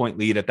 7-point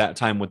lead at that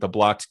time with the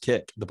blocked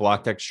kick, the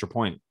blocked extra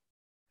point.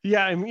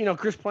 Yeah, and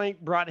Chris Plank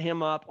brought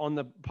him up on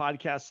the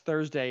podcast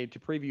Thursday to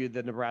preview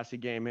the Nebraska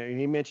game. And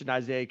he mentioned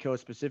Isaiah Coe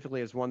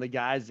specifically as one of the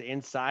guys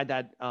inside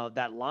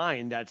that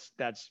line that's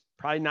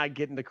probably not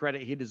getting the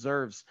credit he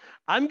deserves.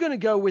 I'm going to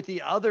go with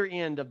the other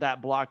end of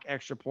that block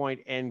extra point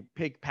and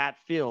pick Pat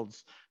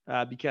Fields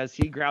because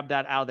he grabbed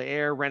that out of the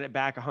air, ran it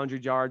back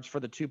 100 yards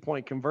for the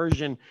 2-point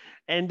conversion.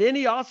 And then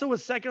he also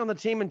was second on the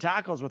team in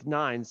tackles with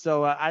 9.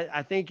 So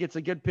I think it's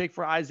a good pick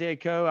for Isaiah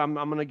Coe. I'm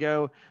going to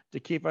go to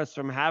keep us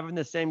from having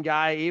the same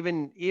guy.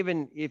 Even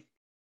if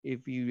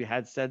you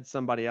had said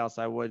somebody else,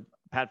 I would.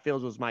 Pat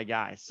Fields was my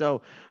guy.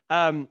 So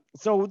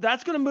so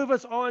that's going to move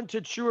us on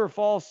to true or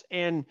false.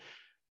 And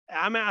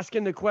I'm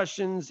asking the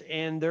questions,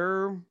 and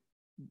they're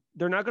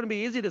not going to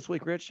be easy this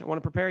week, Rich. I want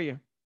to prepare you.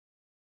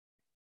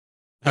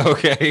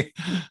 Okay.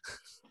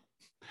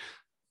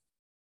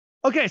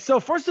 Okay. So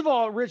first of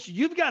all, Rich,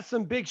 you've got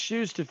some big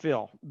shoes to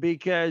fill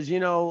because,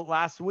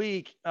 last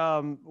week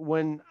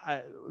when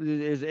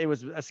it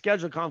was a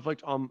schedule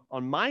conflict on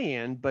my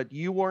end, but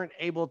you weren't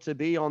able to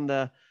be on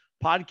the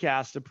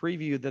podcast to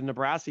preview the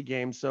Nebraska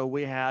game. So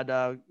we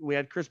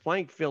had Chris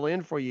Plank fill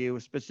in for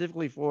you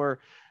specifically for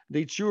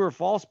the true or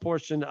false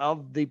portion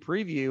of the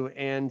preview.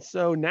 And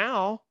so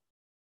now,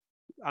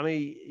 I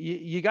mean,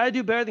 you got to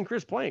do better than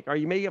Chris Plank or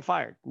you may get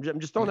fired. I'm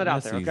just throwing that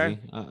out there. Easy.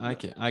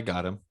 Okay. I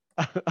got him.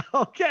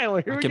 Okay.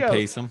 Well, here we go. I can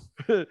pace him.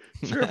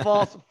 True or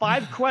false.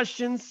 5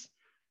 questions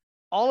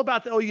all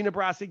about the OU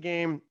Nebraska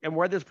game and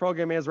where this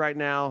program is right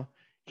now.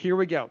 Here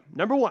we go.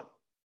 Number 1,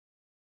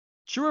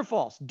 true or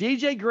false?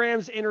 DJ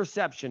Graham's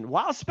interception,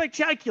 while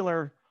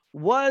spectacular,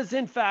 was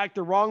in fact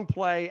the wrong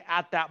play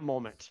at that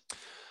moment.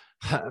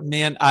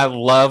 Man, I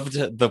loved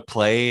the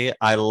play.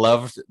 I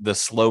loved the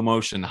slow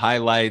motion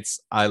highlights.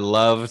 I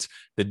loved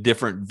the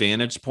different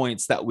vantage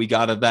points that we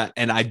got of that.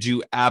 And I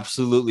do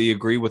absolutely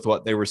agree with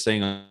what they were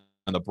saying on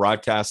the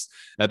broadcast.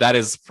 That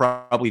is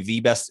probably the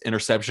best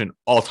interception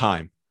all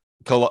time.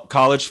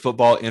 College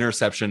football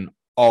interception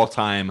all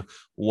time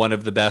one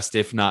of the best,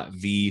 if not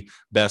the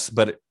best.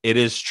 But it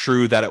is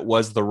true that it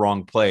was the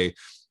wrong play.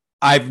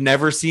 I've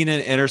never seen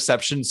an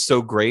interception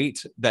so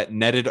great that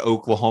netted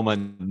Oklahoma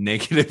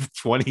negative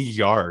 20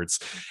 yards.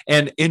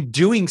 And in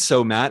doing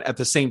so, Matt, at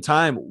the same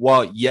time,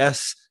 while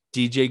yes,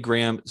 DJ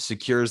Graham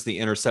secures the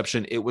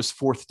interception, it was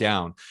fourth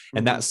down.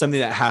 And that's something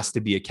that has to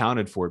be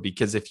accounted for,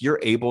 because if you're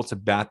able to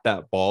bat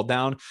that ball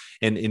down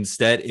and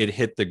instead it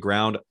hit the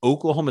ground,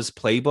 Oklahoma's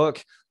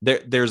playbook,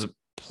 there's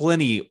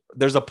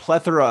a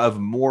plethora of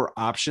more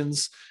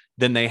options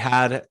than they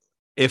had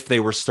if they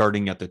were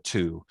starting at the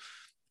 2.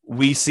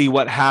 We see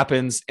what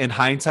happens in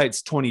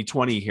hindsight's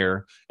 2020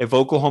 here. If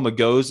Oklahoma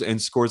goes and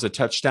scores a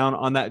touchdown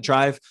on that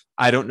drive,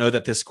 I don't know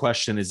that this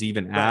question is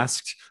even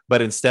asked,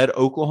 but instead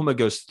Oklahoma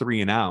goes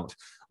 3 and out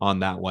on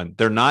that one.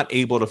 They're not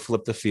able to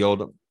flip the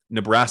field.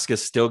 Nebraska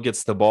still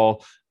gets the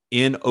ball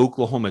in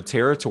Oklahoma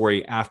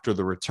territory after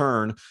the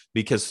return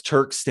because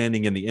Turk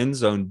standing in the end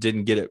zone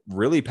didn't get it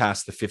really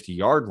past the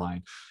 50-yard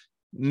line.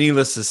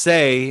 Needless to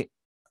say,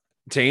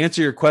 to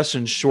answer your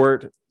question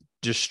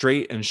just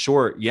straight and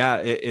short, yeah,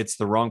 it's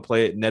the wrong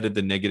play. It netted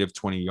the negative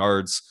 20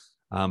 yards.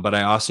 But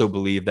I also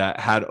believe that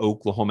had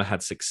Oklahoma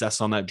had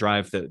success on that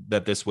drive,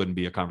 that this wouldn't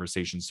be a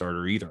conversation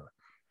starter either.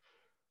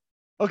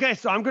 Okay,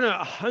 so I'm going to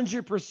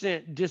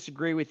 100%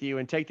 disagree with you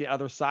and take the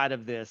other side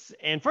of this.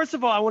 And first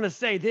of all, I want to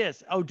say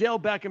this. Odell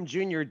Beckham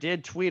Jr.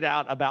 did tweet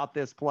out about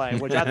this play,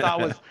 which I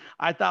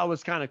thought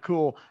was kind of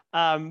cool.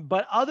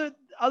 But other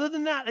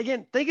than that,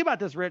 again, think about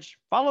this, Rich.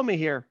 Follow me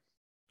here.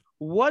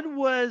 What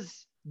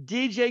was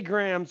DJ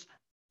Graham's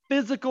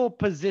physical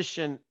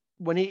position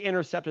when he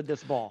intercepted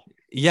this ball?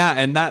 Yeah,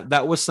 and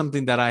that was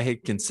something that I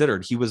had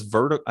considered. He was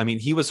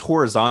he was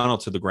horizontal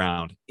to the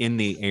ground in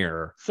the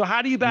air. So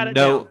how do you bat it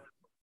down?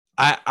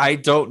 I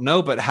don't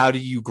know, but how do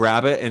you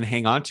grab it and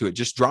hang on to it?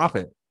 Just drop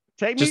it.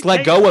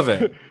 Let go of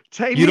it.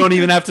 You don't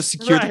even have to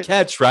secure the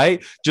catch,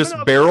 right? Just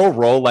barrel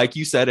roll, like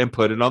you said, and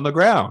put it on the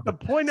ground. The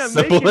point I'm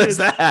Simple making as is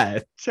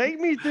that. Take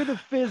me through the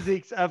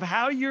physics of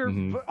how you're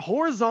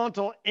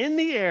horizontal in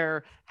the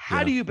air.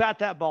 How do you bat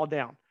that ball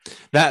down?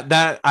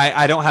 That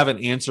I don't have an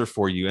answer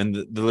for you. And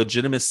the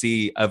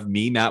legitimacy of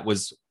me, Matt,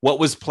 was what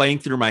was playing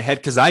through my head,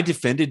 because I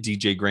defended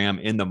DJ Graham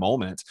in the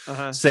moment,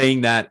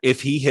 saying that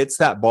if he hits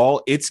that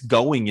ball, it's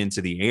going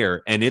into the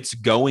air and it's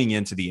going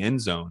into the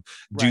end zone.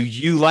 Right. Do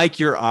you like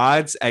your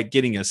odds at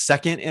getting a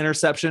second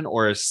interception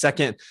or a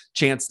second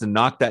chance to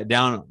knock that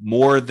down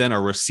more than a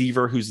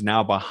receiver who's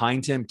now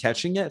behind him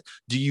catching it?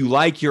 Do you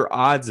like your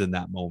odds in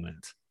that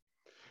moment?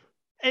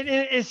 And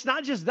it's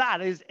not just that.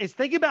 It's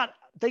think about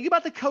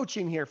the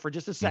coaching here for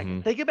just a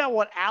second. Think about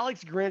what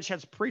Alex Grinch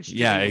has preached.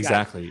 Yeah,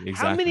 exactly.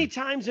 How many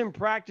times in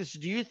practice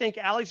do you think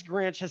Alex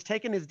Grinch has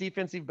taken his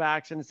defensive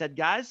backs and said,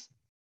 guys,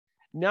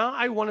 now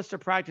I want us to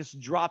practice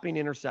dropping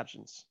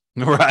interceptions?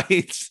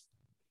 Right.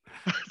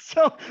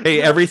 So,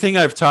 hey, everything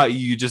I've taught you,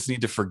 you just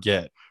need to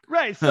forget.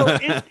 Right. So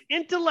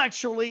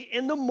intellectually,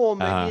 in the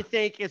moment, you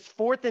think it's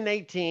 4th and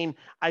 18.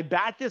 I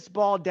bat this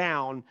ball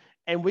down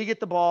and we get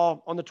the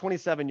ball on the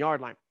 27-yard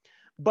line.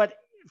 But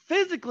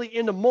physically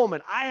in the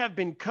moment, I have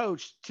been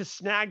coached to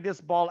snag this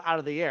ball out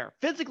of the air.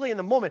 Physically in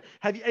the moment,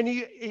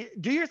 you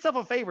do yourself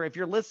a favor. If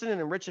you're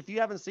listening, and Rich, if you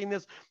haven't seen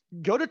this,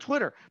 go to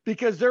Twitter,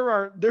 because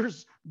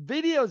there's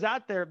videos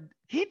out there.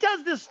 He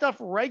does this stuff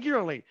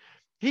regularly.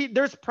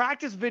 There's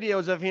practice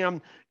videos of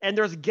him, and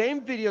there's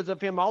game videos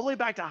of him all the way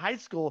back to high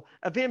school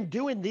of him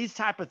doing these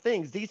type of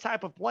things, these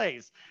type of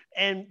plays.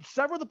 And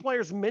several of the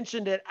players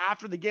mentioned it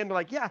after the game. They're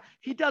like, yeah,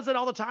 he does it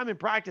all the time in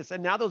practice.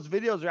 And now those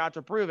videos are out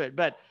to prove it.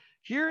 But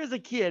here is a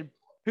kid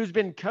who's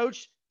been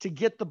coached to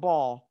get the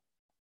ball.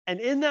 And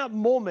in that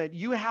moment,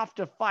 you have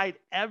to fight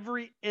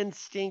every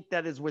instinct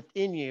that is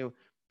within you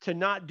to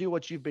not do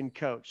what you've been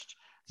coached.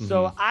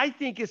 So I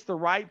think it's the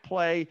right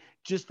play.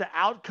 Just the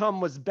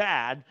outcome was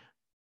bad.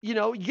 You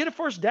know, you get a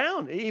first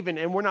down even,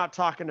 and we're not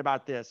talking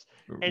about this.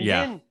 And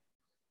then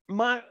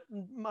my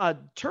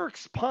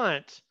Turk's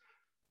punt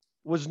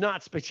was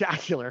not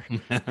spectacular.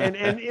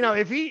 and you know,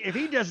 if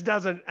he just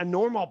does a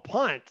normal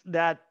punt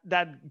that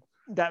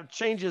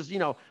changes, you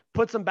know,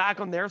 puts them back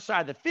on their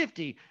side of the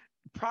 50,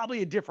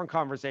 probably a different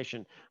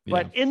conversation.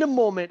 But in the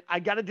moment, I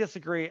got to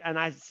disagree. And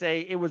I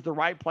say it was the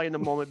right play in the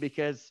moment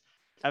because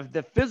of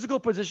the physical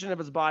position of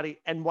his body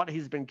and what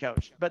he's been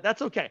coached. But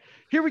that's okay.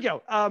 Here we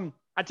go.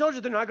 I told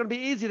you they're not going to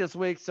be easy this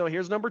week. So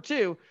here's number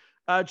 2.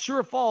 True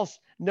or false?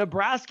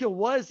 Nebraska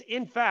was,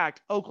 in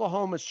fact,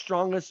 Oklahoma's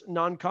strongest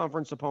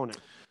non-conference opponent.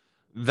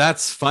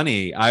 That's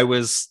funny. I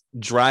was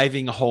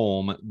driving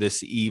home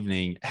this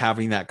evening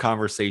having that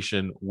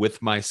conversation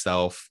with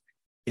myself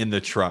in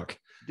the truck.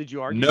 Did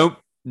you argue? Nope.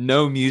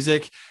 No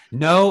music.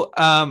 No.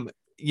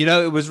 You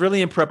know, it was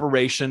really in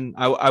preparation.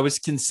 I was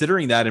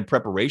considering that in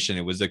preparation.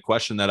 It was a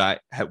question that I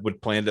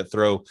would plan to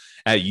throw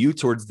at you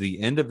towards the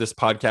end of this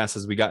podcast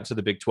as we got to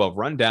the Big 12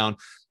 rundown.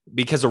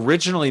 Because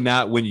originally,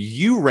 Matt, when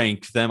you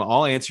ranked them,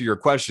 I'll answer your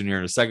question here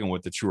in a second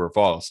with the true or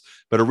false.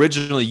 But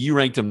originally, you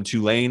ranked them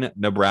Tulane,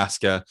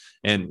 Nebraska,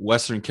 and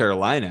Western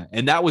Carolina.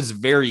 And that was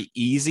very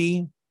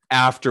easy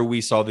after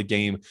we saw the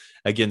game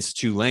against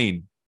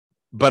Tulane.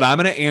 But I'm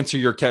going to answer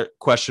your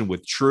question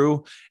with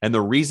true. And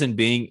the reason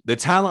being the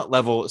talent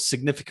level is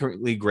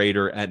significantly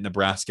greater at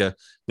Nebraska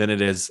than it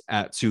is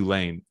at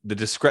Tulane.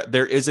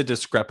 There is a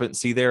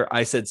discrepancy there.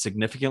 I said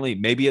significantly.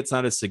 Maybe it's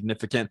not as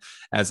significant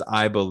as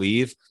I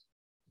believe.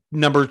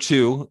 Number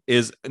two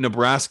is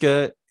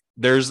Nebraska.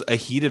 There's a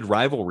heated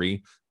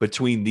rivalry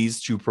between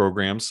these two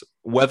programs.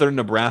 Whether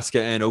Nebraska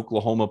and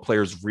Oklahoma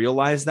players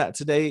realize that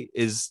today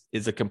is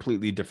a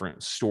completely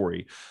different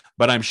story.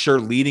 But I'm sure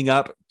leading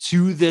up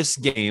to this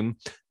game,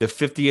 the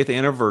 50th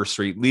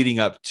anniversary, leading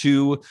up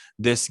to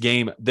this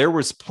game, there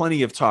was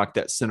plenty of talk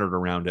that centered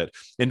around it.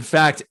 In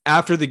fact,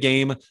 after the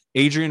game,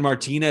 Adrian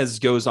Martinez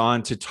goes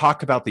on to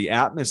talk about the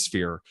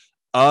atmosphere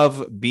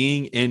of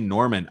being in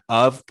Norman,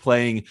 of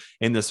playing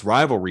in this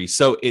rivalry.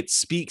 So it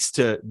speaks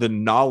to the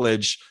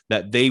knowledge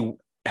that they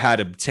had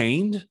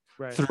obtained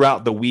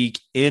throughout the week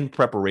in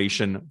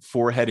preparation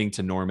for heading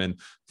to Norman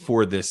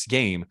for this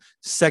game.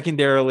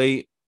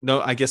 Secondarily, no,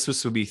 I guess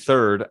this would be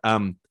third,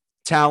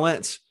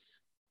 talent,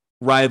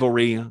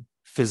 rivalry,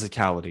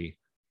 physicality.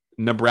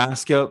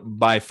 Nebraska,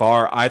 by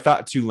far, I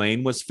thought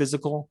Tulane was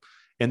physical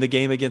in the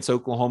game against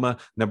Oklahoma.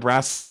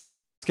 Nebraska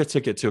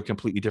took it to a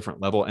completely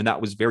different level, and that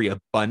was very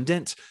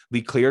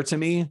abundantly clear to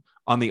me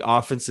on the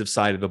offensive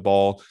side of the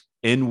ball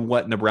in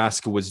what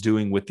Nebraska was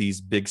doing with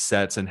these big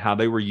sets and how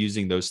they were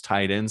using those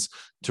tight ends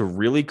to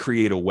really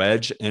create a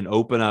wedge and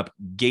open up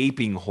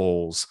gaping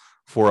holes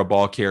for a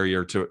ball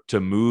carrier to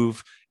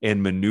move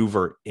and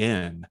maneuver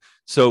in.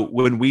 So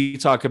when we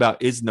talk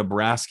about, is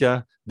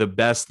Nebraska the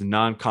best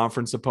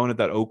non-conference opponent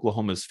that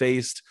Oklahoma's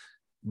faced?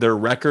 Their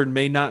record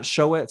may not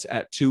show it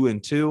at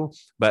 2-2,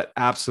 but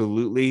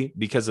absolutely,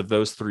 because of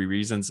those three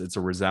reasons, it's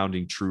a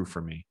resounding true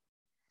for me.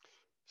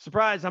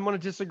 Surprise, I'm going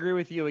to disagree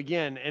with you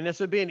again. And this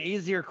would be an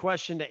easier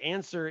question to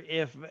answer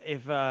if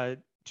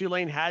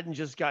Tulane hadn't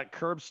just got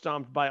curb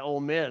stomped by Ole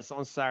Miss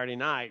on Saturday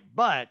night.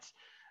 But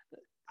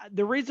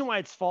the reason why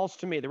it's false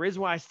to me, the reason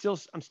why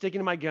I'm sticking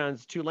to my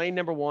guns, Tulane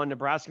number 1,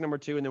 Nebraska number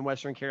 2, and then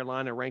Western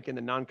Carolina ranking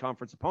the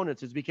non-conference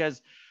opponents, is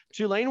because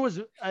Tulane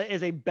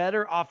is a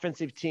better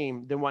offensive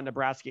team than what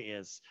Nebraska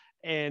is.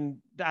 And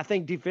I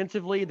think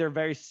defensively, they're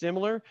very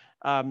similar.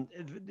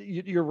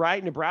 You're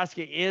right.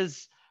 Nebraska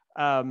is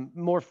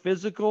more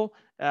physical.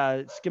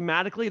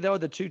 Schematically, though,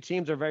 the two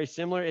teams are very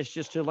similar. It's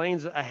just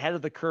Tulane's ahead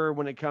of the curve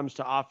when it comes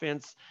to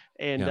offense.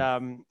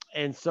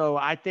 And so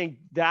I think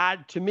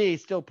that, to me,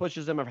 still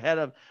pushes them ahead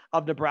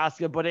of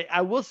Nebraska. But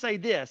I will say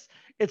this.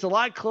 It's a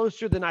lot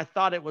closer than I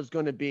thought it was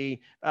going to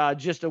be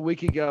just a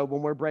week ago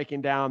when we're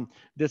breaking down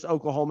this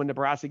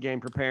Oklahoma-Nebraska game,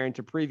 preparing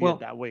to preview it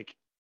that week.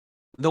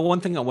 The one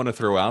thing I want to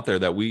throw out there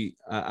that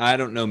I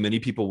don't know many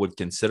people would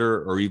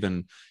consider or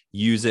even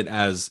use it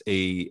as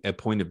a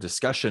point of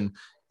discussion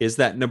is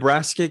that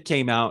Nebraska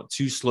came out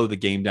to slow the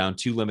game down,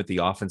 to limit the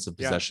offensive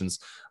possessions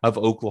of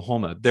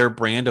Oklahoma. Their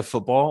brand of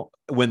football,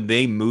 when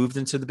they moved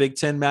into the Big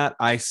Ten, Matt,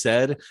 I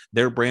said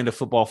their brand of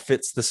football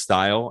fits the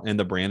style and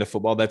the brand of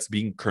football that's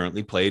being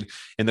currently played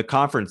in the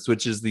conference,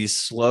 which is these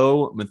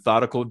slow,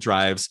 methodical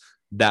drives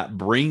that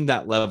bring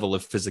that level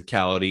of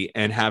physicality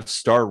and have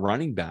star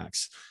running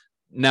backs.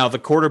 Now, the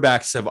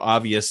quarterbacks have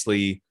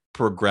obviously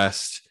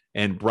progressed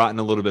and brought in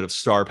a little bit of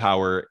star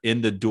power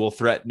in the dual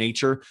threat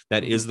nature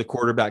that is the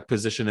quarterback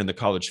position in the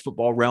college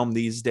football realm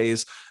these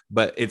days.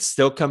 But it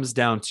still comes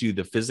down to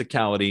the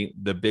physicality,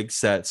 the big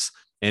sets,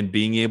 and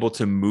being able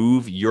to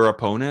move your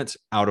opponent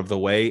out of the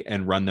way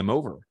and run them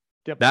over.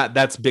 Yep.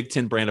 That's Big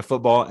Ten brand of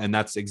football, and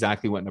that's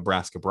exactly what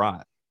Nebraska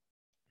brought.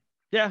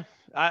 Yeah,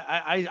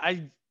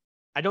 I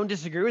don't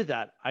disagree with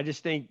that. I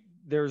just think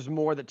there's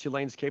more that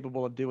Tulane's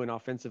capable of doing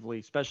offensively,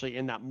 especially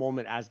in that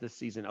moment as the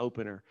season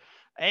opener.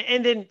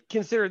 And then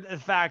consider the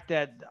fact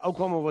that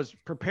Oklahoma was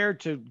prepared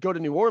to go to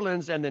New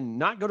Orleans and then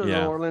not go to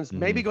New Orleans,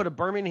 maybe go to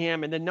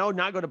Birmingham, and then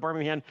not go to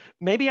Birmingham,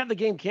 maybe have the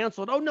game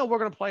canceled. Oh, no, we're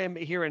going to play him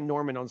here in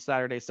Norman on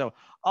Saturday. So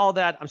all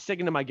that, I'm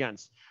sticking to my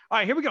guns. All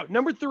right, here we go.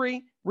 Number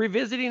 3,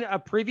 revisiting a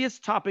previous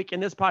topic in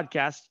this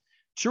podcast,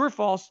 true or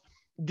false.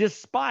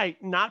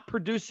 Despite not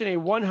producing a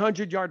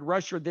 100-yard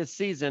rusher this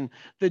season,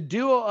 the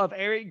duo of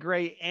Eric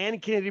Gray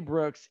and Kennedy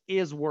Brooks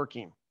is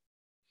working.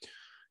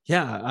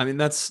 Yeah, I mean,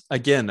 that's,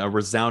 again, a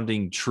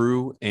resounding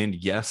true and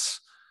yes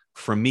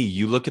from me.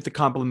 You look at the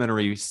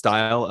complementary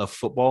style of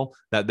football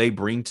that they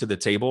bring to the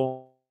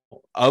table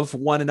of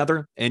one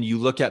another, and you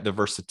look at the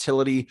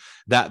versatility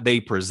that they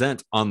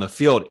present on the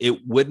field,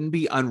 it wouldn't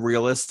be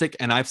unrealistic.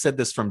 And I've said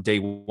this from day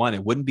one,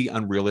 it wouldn't be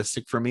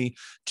unrealistic for me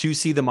to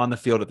see them on the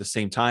field at the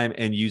same time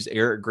and use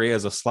Eric Gray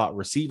as a slot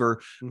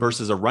receiver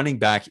versus a running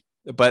back,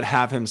 but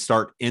have him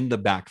start in the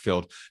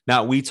backfield.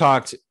 Now, we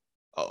talked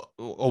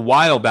a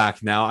while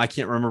back now, I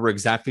can't remember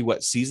exactly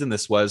what season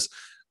this was.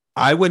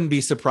 I wouldn't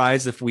be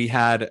surprised if we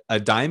had a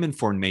diamond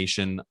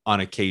formation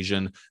on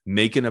occasion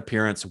make an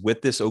appearance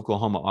with this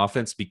Oklahoma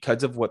offense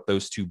because of what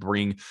those two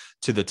bring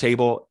to the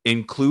table,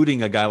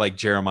 including a guy like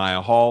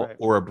Jeremiah Hall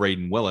or a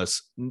Braden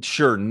Willis.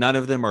 Sure, none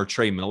of them are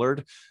Trey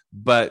Millard,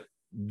 but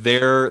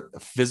their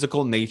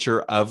physical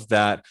nature of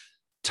that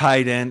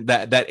tight end,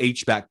 that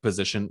H-back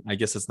position, I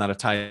guess it's not a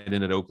tight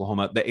end at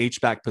Oklahoma, the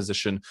H-back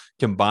position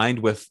combined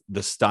with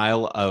the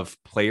style of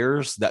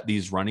players that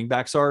these running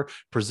backs are,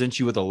 presents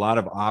you with a lot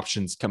of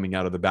options coming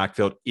out of the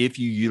backfield if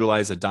you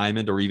utilize a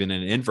diamond or even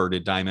an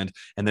inverted diamond.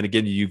 And then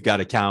again, you've got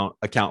to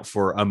account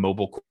for a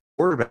mobile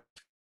quarterback,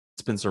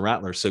 Spencer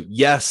Rattler. So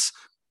yes,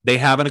 they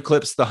haven't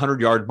eclipsed the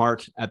 100-yard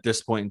mark at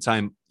this point in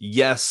time.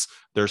 Yes,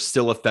 they're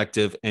still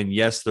effective. And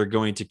yes, they're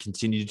going to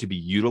continue to be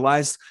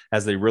utilized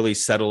as they really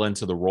settle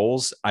into the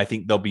roles. I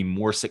think they'll be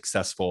more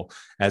successful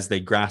as they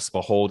grasp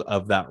a hold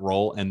of that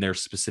role and their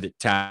specific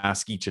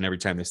task each and every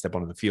time they step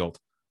onto the field.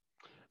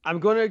 I'm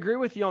going to agree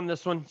with you on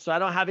this one. So I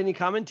don't have any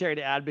commentary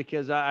to add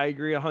because I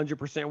agree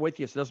 100% with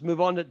you. So let's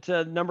move on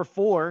to number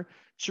 4,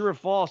 true or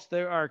false.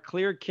 There are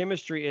clear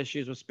chemistry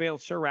issues with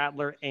Spencer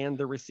Rattler and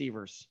the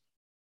receivers.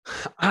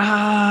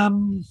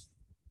 I'm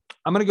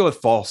going to go with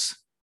false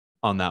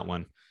on that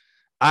one.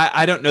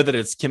 I don't know that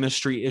it's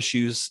chemistry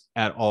issues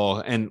at all.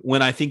 And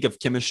when I think of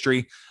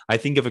chemistry, I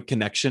think of a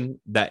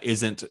connection that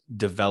isn't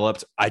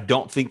developed. I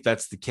don't think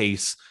that's the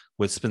case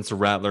with Spencer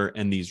Rattler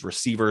and these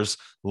receivers,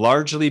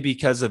 largely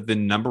because of the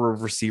number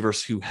of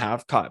receivers who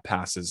have caught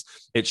passes.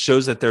 It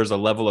shows that there's a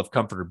level of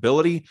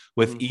comfortability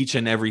with each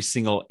and every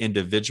single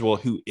individual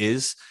who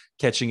is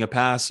catching a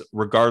pass,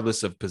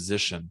 regardless of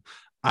position.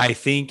 I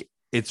think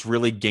it's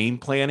really game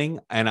planning.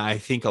 And I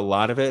think a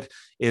lot of it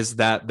is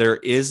that there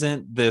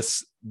isn't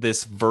this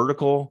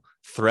vertical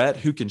threat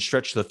who can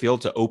stretch the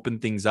field to open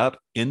things up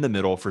in the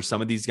middle for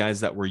some of these guys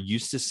that we're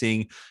used to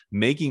seeing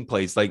making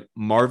plays, like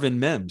Marvin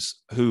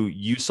Mims, who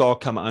you saw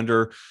come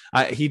under.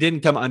 He didn't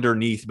come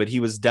underneath, but he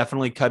was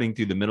definitely cutting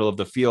through the middle of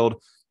the field,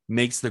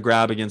 makes the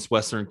grab against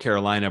Western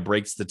Carolina,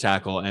 breaks the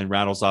tackle, and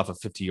rattles off a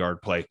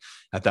 50-yard play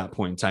at that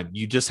point in time.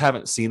 You just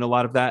haven't seen a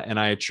lot of that. And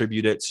I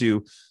attribute it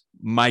to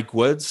Mike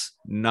Woods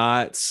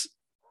not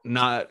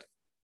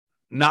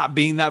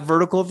being that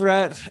vertical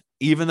threat,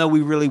 even though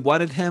we really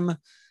wanted him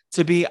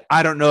to be.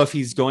 I don't know if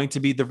he's going to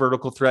be the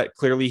vertical threat.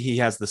 Clearly he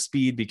has the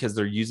speed because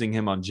they're using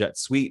him on jet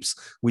sweeps.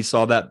 We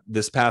saw that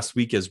this past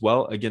week as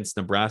well against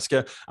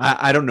Nebraska.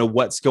 I don't know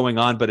what's going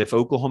on, but if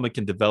Oklahoma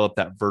can develop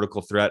that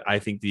vertical threat, I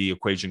think the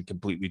equation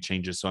completely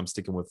changes. So I'm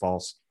sticking with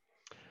false.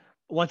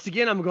 Once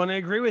again, I'm going to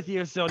agree with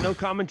you. So no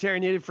commentary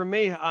needed from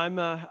me. I'm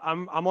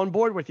on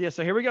board with you.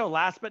 So here we go.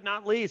 Last but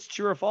not least,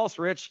 true or false,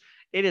 Rich?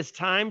 It is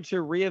time to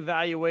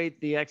reevaluate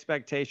the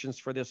expectations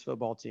for this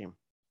football team.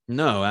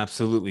 No,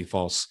 absolutely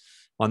false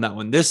on that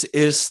one. This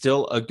is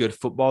still a good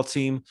football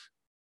team.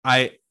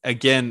 I,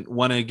 again,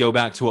 want to go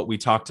back to what we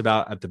talked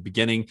about at the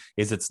beginning,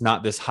 is it's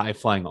not this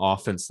high-flying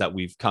offense that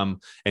we've come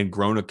and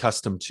grown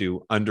accustomed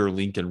to under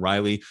Lincoln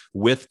Riley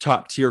with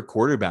top-tier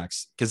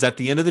quarterbacks. Because at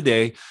the end of the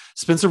day,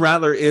 Spencer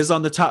Rattler is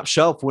on the top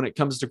shelf when it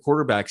comes to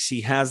quarterbacks.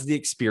 He has the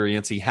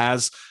experience, he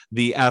has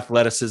the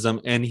athleticism,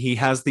 and he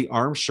has the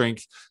arm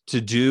strength to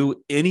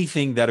do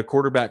anything that a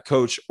quarterback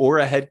coach or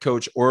a head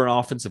coach or an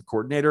offensive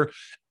coordinator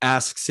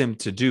asks him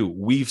to do.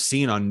 We've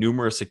seen on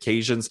numerous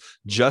occasions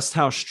just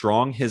how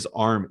strong his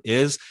arm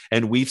is.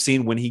 And we've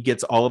seen when he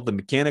gets all of the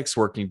mechanics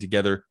working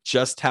together,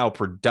 just how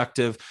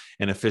productive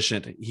and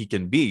efficient he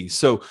can be.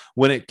 So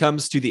when it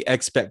comes to the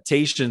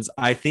expectations,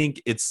 I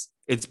think it's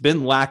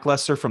been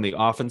lackluster from the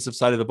offensive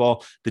side of the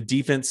ball. The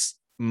defense,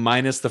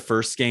 minus the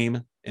first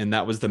game, and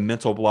that was the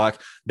mental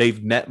block,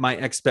 they've met my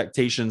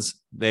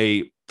expectations.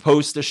 They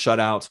post a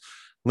shutout,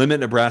 limit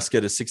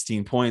Nebraska to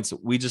 16 points.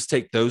 We just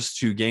take those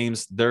 2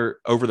 games. They're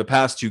over the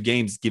past 2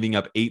 games giving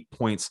up 8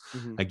 points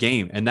a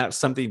game. And that's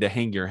something to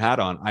hang your hat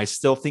on. I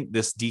still think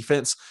this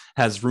defense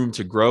has room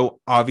to grow.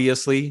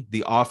 Obviously,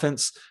 the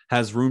offense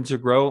has room to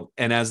grow.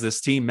 And as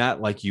this team,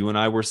 Matt, like you and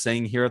I were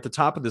saying here at the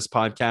top of this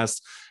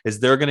podcast, is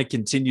they're going to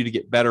continue to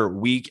get better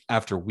week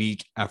after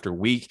week after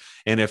week.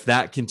 And if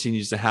that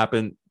continues to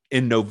happen,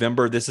 in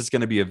November, this is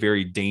going to be a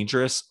very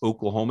dangerous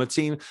Oklahoma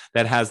team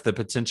that has the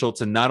potential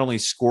to not only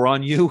score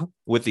on you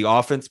with the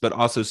offense, but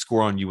also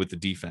score on you with the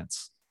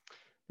defense.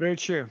 Very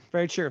true.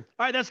 Very true.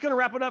 All right, that's going to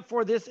wrap it up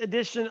for this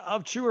edition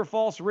of True or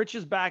False. Rich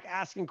is back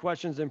asking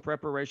questions in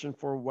preparation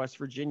for West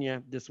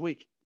Virginia this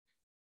week.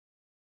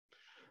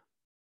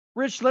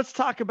 Rich, let's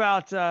talk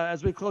about,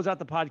 as we close out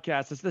the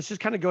podcast, let's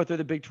just kind of go through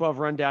the Big 12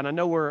 rundown. I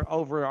know we're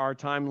over our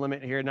time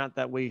limit here, not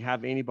that we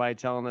have anybody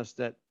telling us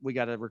that we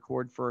got to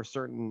record for a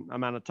certain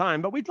amount of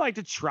time, but we'd like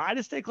to try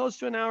to stay close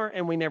to an hour,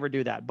 and we never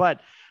do that.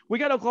 But we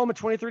got Oklahoma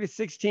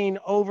 23-16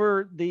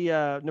 over the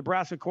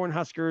Nebraska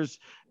Cornhuskers.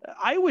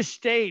 Iowa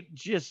State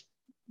just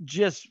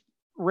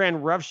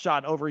ran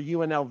roughshod over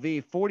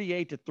UNLV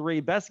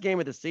 48-3, best game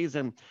of the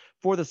season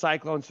for the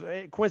Cyclones.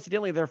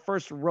 Coincidentally, their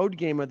first road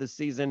game of the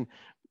season.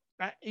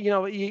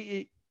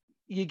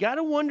 You got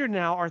to wonder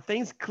now, are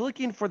things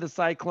clicking for the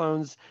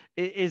Cyclones?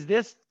 Is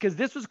this because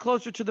this was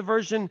closer to the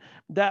version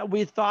that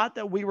we thought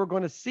that we were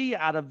going to see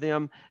out of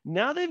them?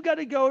 Now they've got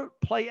to go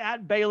play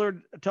at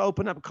Baylor to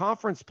open up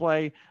conference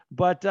play.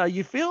 But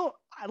you feel,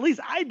 at least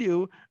I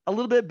do, a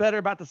little bit better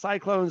about the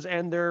Cyclones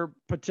and their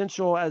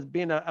potential as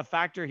being a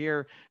factor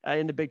here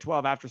in the Big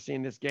 12 after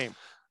seeing this game.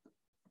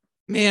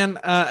 Man,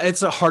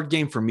 it's a hard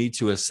game for me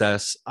to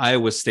assess.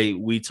 Iowa State,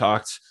 we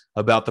talked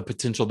about the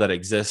potential that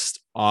exists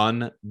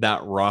on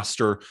that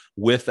roster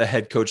with a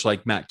head coach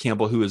like Matt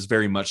Campbell, who is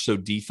very much so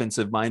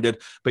defensive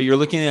minded. But you're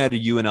looking at a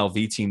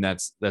UNLV team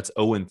that's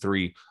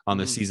 0-3 on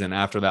the season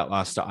after that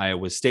loss to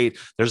Iowa State.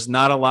 There's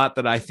not a lot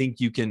that I think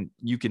you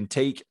can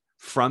take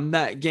from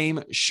that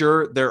game.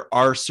 Sure, there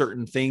are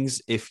certain things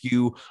if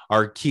you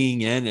are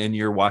keying in and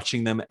you're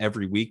watching them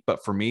every week.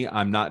 But for me,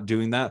 I'm not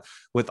doing that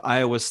with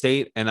Iowa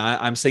State. And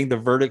I'm saying the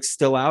verdict's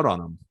still out on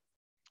them.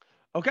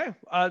 Okay,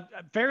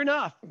 fair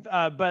enough.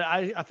 But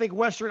I think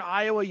Western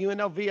Iowa,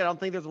 UNLV, I don't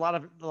think there's a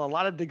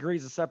lot of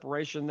degrees of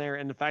separation there.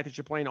 And the fact that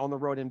you're playing on the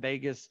road in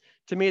Vegas,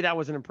 to me, that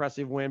was an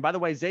impressive win. By the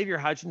way, Xavier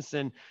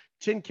Hutchinson,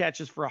 10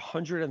 catches for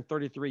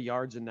 133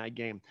 yards in that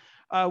game.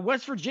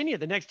 West Virginia,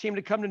 the next team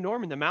to come to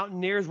Norman, the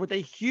Mountaineers with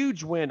a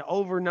huge win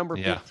over number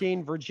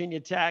 15, Virginia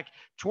Tech,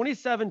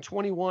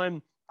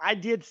 27-21. I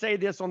did say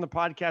this on the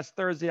podcast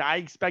Thursday. I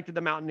expected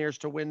the Mountaineers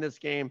to win this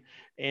game,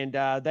 and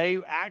they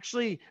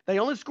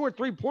only scored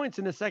 3 points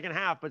in the second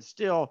half, but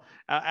still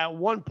at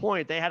one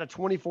point they had a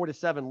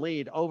 24-7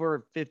 lead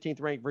over 15th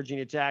ranked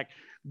Virginia Tech.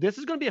 This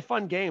is going to be a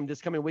fun game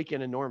this coming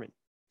weekend in Norman.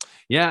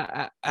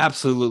 Yeah,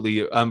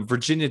 absolutely.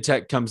 Virginia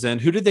Tech comes in.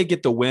 Who did they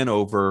get the win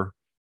over?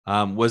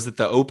 Was it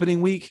the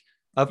opening week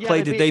of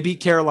play? Did they beat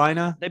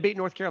Carolina? They beat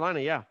North Carolina.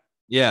 Yeah.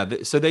 Yeah,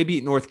 so they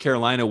beat North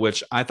Carolina,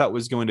 which I thought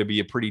was going to be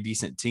a pretty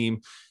decent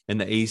team in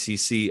the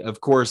ACC.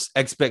 Of course,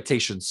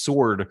 expectations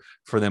soared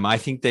for them. I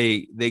think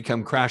they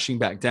come crashing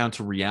back down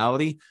to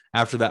reality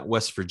after that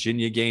West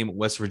Virginia game.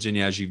 West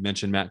Virginia, as you've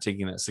mentioned, Matt,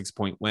 taking that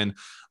 6-point win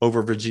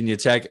over Virginia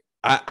Tech.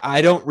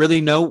 I don't really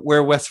know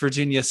where West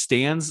Virginia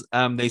stands.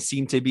 They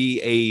seem to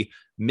be a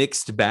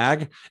mixed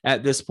bag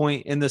at this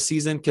point in the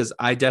season because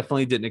I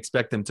definitely didn't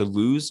expect them to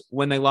lose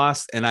when they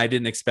lost, and I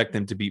didn't expect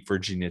them to beat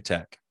Virginia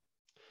Tech.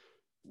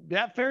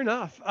 Yeah, fair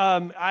enough.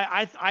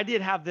 I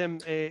did have them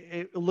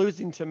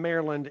losing to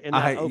Maryland in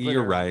that opener.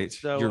 You're right.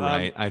 So, you're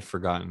right. I'd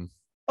forgotten.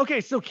 Okay,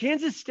 so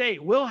Kansas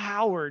State, Will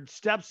Howard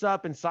steps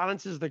up and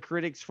silences the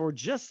critics for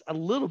just a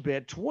little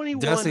bit.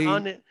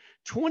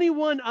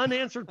 21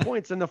 unanswered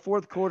points in the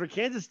fourth quarter.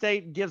 Kansas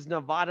State gives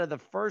Nevada the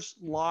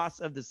first loss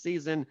of the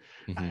season.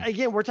 Mm-hmm.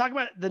 Again, we're talking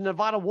about the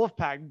Nevada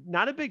Wolfpack,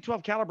 not a Big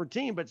 12 caliber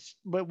team,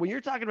 but when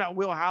you're talking about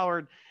Will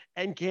Howard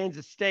and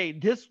Kansas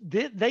State,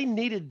 they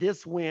needed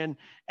this win,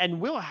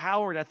 and Will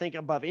Howard, I think,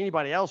 above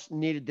anybody else,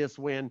 needed this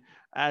win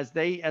as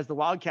the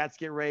Wildcats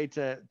get ready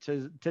to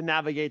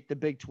navigate the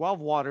Big 12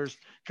 waters,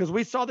 because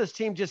we saw this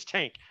team just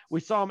tank.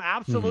 We saw them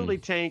absolutely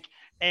tank,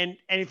 and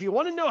if you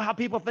want to know how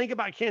people think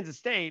about Kansas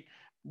State,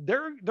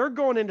 they're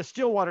going into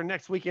Stillwater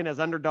next weekend as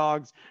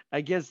underdogs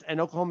against an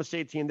Oklahoma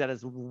State team that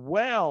has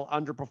well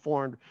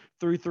underperformed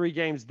through 3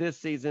 games this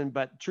season.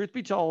 But truth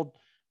be told,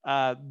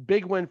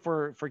 big win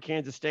for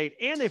Kansas State,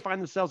 and they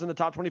find themselves in the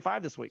top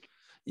 25 this week.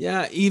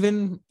 Yeah,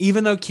 even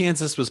though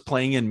Kansas State was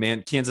playing in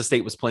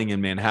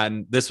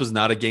Manhattan, this was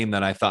not a game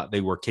that I thought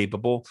they were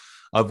capable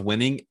of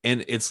winning,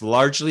 and it's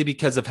largely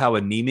because of how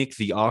anemic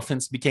the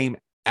offense became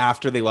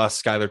after they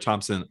lost Skylar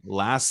Thompson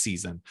last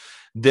season.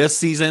 This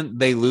season,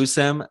 they lose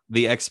him.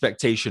 The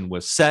expectation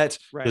was set.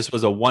 Right. This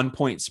was a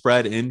 1-point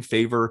spread in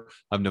favor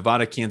of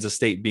Nevada. Kansas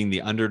State being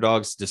the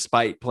underdogs,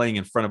 despite playing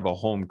in front of a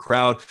home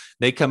crowd.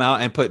 They come out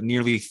and put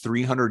nearly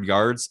 300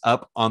 yards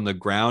up on the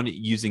ground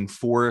using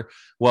 3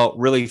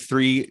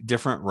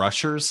 different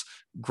rushers.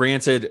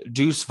 Granted,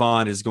 Deuce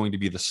Vaughn is going to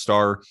be the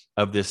star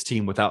of this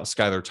team without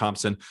Skylar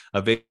Thompson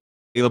available.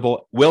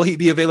 Will he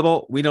be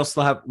available? We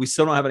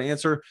still don't have an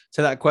answer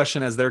to that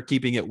question, as they're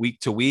keeping it week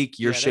to week.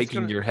 You're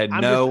shaking your head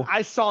no.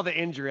 I saw the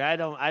injury. I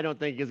don't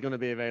think he's going to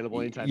be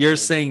available anytime You're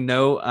soon. Saying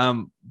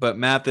no. But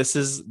Matt, this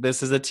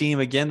is a team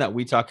again that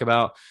we talk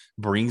about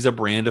brings a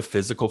brand of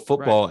physical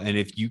football, right. And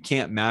if you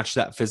can't match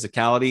that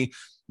physicality,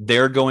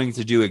 they're going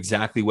to do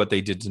exactly what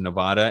they did to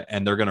Nevada,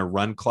 and they're going to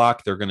run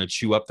clock. They're going to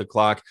chew up the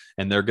clock,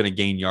 and they're going to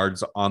gain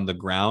yards on the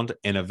ground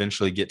and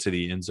eventually get to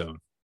the end zone.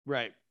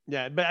 Right.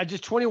 Yeah. But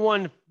just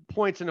 21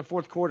 points in the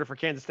fourth quarter for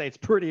Kansas State. It's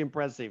pretty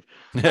impressive.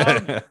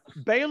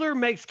 Baylor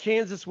makes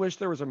Kansas wish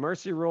there was a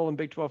mercy rule in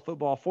Big 12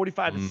 football.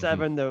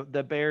 45-7.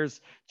 The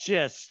Bears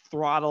just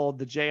throttled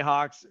the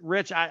Jayhawks.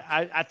 Rich,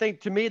 I think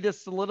to me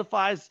this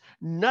solidifies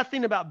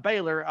nothing about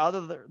Baylor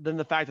other than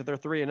the fact that they're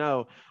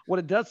 3-0. What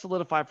it does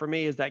solidify for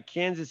me is that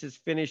Kansas has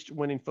finished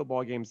winning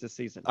football games this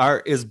season.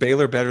 Is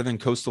Baylor better than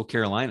Coastal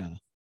Carolina?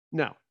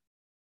 No.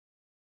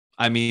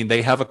 I mean,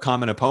 they have a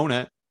common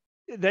opponent.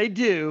 They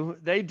do,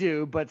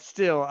 but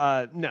still,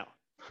 no.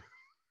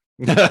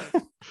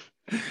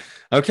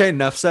 Okay,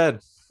 enough said.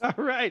 All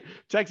right.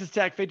 Texas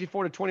Tech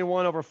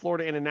 54-21 over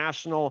Florida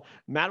International.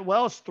 Matt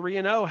Wells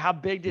 3-0. How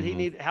big did he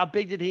need? How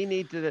big did he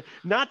need to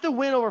not the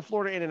win over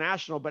Florida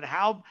International, but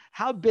how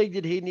big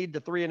did he need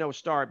the 3-0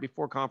 start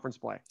before conference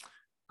play?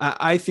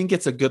 I think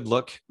it's a good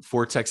look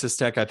for Texas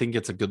Tech. I think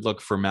it's a good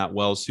look for Matt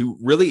Wells, who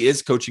really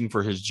is coaching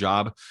for his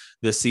job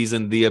this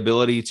season. The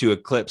ability to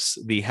eclipse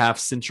the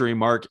half-century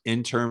mark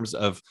in terms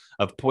of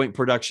point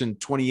production,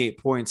 28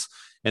 points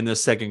in the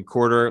second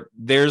quarter.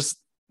 There's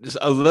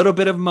a little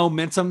bit of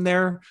momentum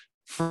there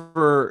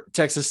for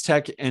Texas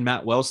Tech and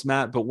Matt Wells,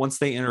 Matt, but once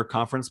they enter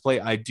conference play,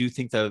 I do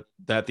think that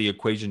the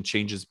equation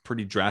changes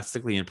pretty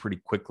drastically and pretty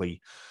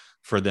quickly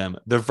for them.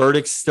 The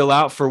verdict's still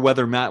out for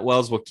whether Matt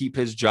Wells will keep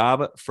his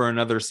job for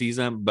another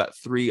season, but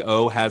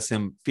 3-0 has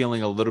him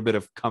feeling a little bit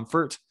of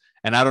comfort,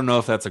 and I don't know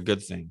if that's a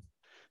good thing.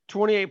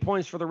 28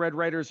 points for the Red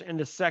Raiders in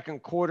the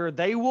second quarter.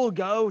 They will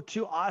go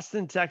to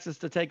Austin, Texas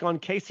to take on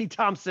Casey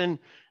Thompson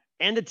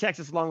and the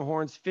Texas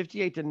Longhorns,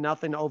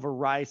 58-0 over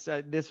Rice.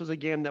 This was a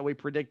game that we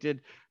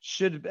predicted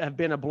should have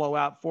been a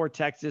blowout for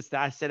Texas.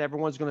 I said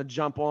everyone's going to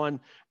jump on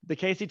the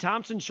Casey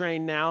Thompson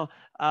train now,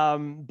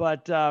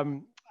 but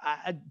I'm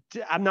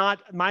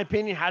not. My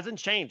opinion hasn't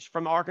changed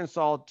from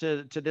Arkansas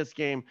to this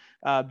game,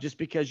 just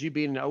because you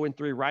beat an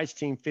 0-3 Rice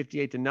team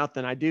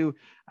 58-0.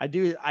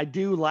 I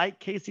do like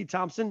Casey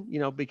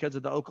Thompson, because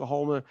of the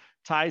Oklahoma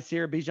ties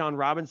here. Bijan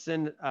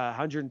Robinson,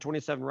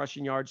 127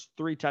 rushing yards,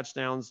 3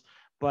 touchdowns.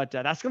 But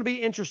that's going to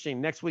be interesting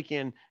next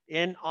weekend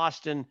in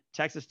Austin,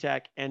 Texas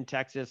Tech, and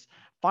Texas.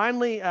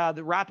 Finally,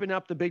 wrapping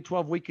up the Big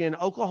 12 weekend,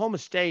 Oklahoma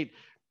State.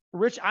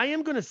 Rich, I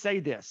am going to say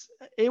this.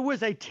 It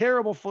was a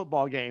terrible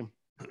football game,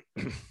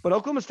 but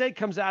Oklahoma State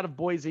comes out of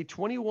Boise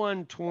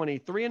 21-20,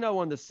 3-0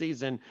 on the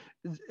season,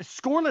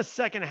 scoreless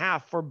second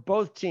half for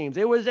both teams.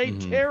 It was a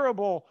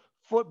terrible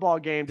football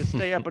game to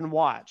stay up and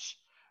watch.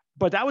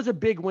 But that was a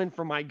big win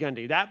for Mike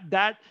Gundy.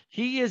 That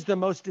he is the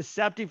most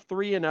deceptive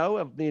 3-0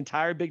 of the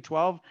entire Big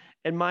 12,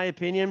 in my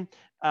opinion.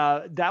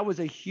 That was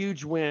a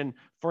huge win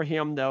for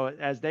him, though,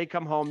 as they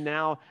come home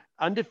now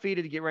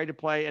undefeated to get ready to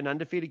play an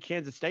undefeated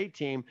Kansas State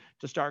team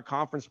to start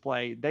conference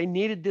play. They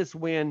needed this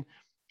win.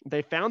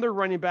 They found their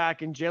running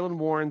back in Jaylen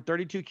Warren,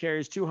 32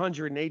 carries,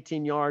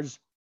 218 yards.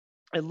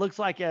 It looks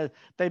like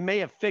they may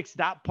have fixed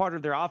that part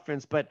of their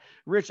offense. But,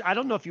 Rich, I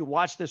don't know if you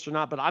watched this or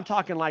not, but I'm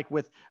talking like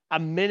with a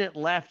minute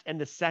left in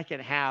the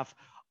second half,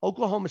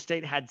 Oklahoma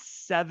State had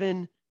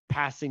 7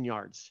 passing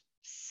yards.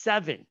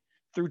 7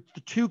 through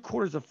the 2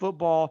 quarters of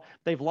football.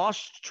 They've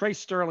lost Trey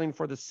Sterling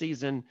for the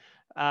season.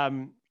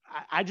 I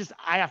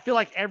feel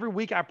like every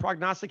week I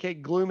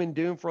prognosticate gloom and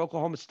doom for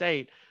Oklahoma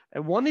State.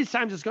 And one of these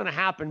times it's going to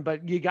happen,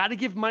 but you got to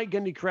give Mike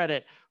Gundy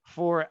credit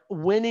for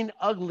winning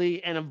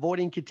ugly and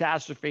avoiding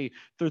catastrophe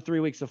through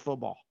 3 weeks of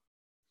football.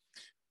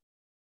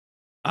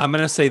 I'm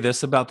going to say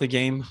this about the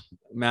game,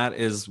 Matt,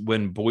 is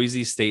when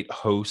Boise State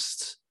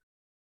hosts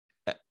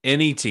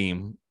any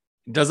team,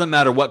 it doesn't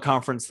matter what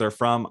conference they're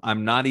from.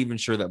 I'm not even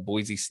sure that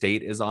Boise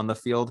State is on the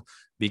field,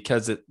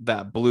 because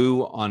that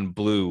blue on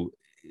blue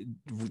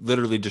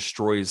literally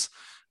destroys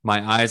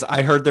my eyes.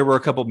 I heard there were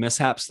a couple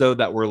mishaps, though,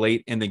 that were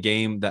late in the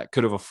game that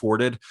could have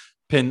afforded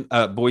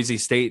Boise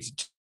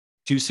State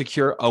to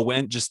secure a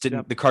win. Just didn't.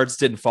 Yep. The cards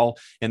didn't fall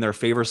in their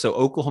favor. So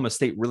Oklahoma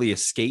State really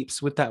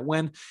escapes with that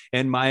win,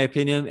 in my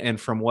opinion, and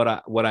from what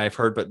I've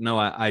heard. But no,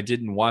 I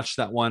didn't watch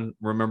that one.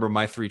 Remember,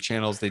 my 3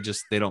 channels, they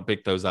don't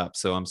pick those up.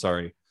 So I'm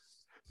sorry.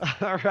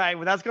 All right.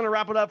 Well, that's going to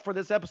wrap it up for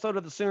this episode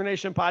of the Sooner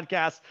Nation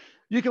podcast.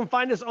 You can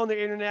find us on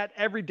the internet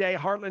every day,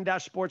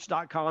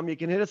 heartland-sports.com. You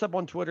can hit us up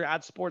on Twitter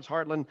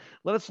 @SportsHeartland.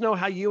 Let us know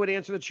how you would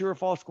answer the true or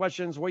false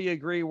questions, where you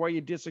agree, where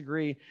you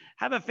disagree.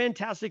 Have a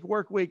fantastic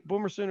work week.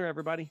 Boomer Sooner,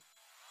 everybody.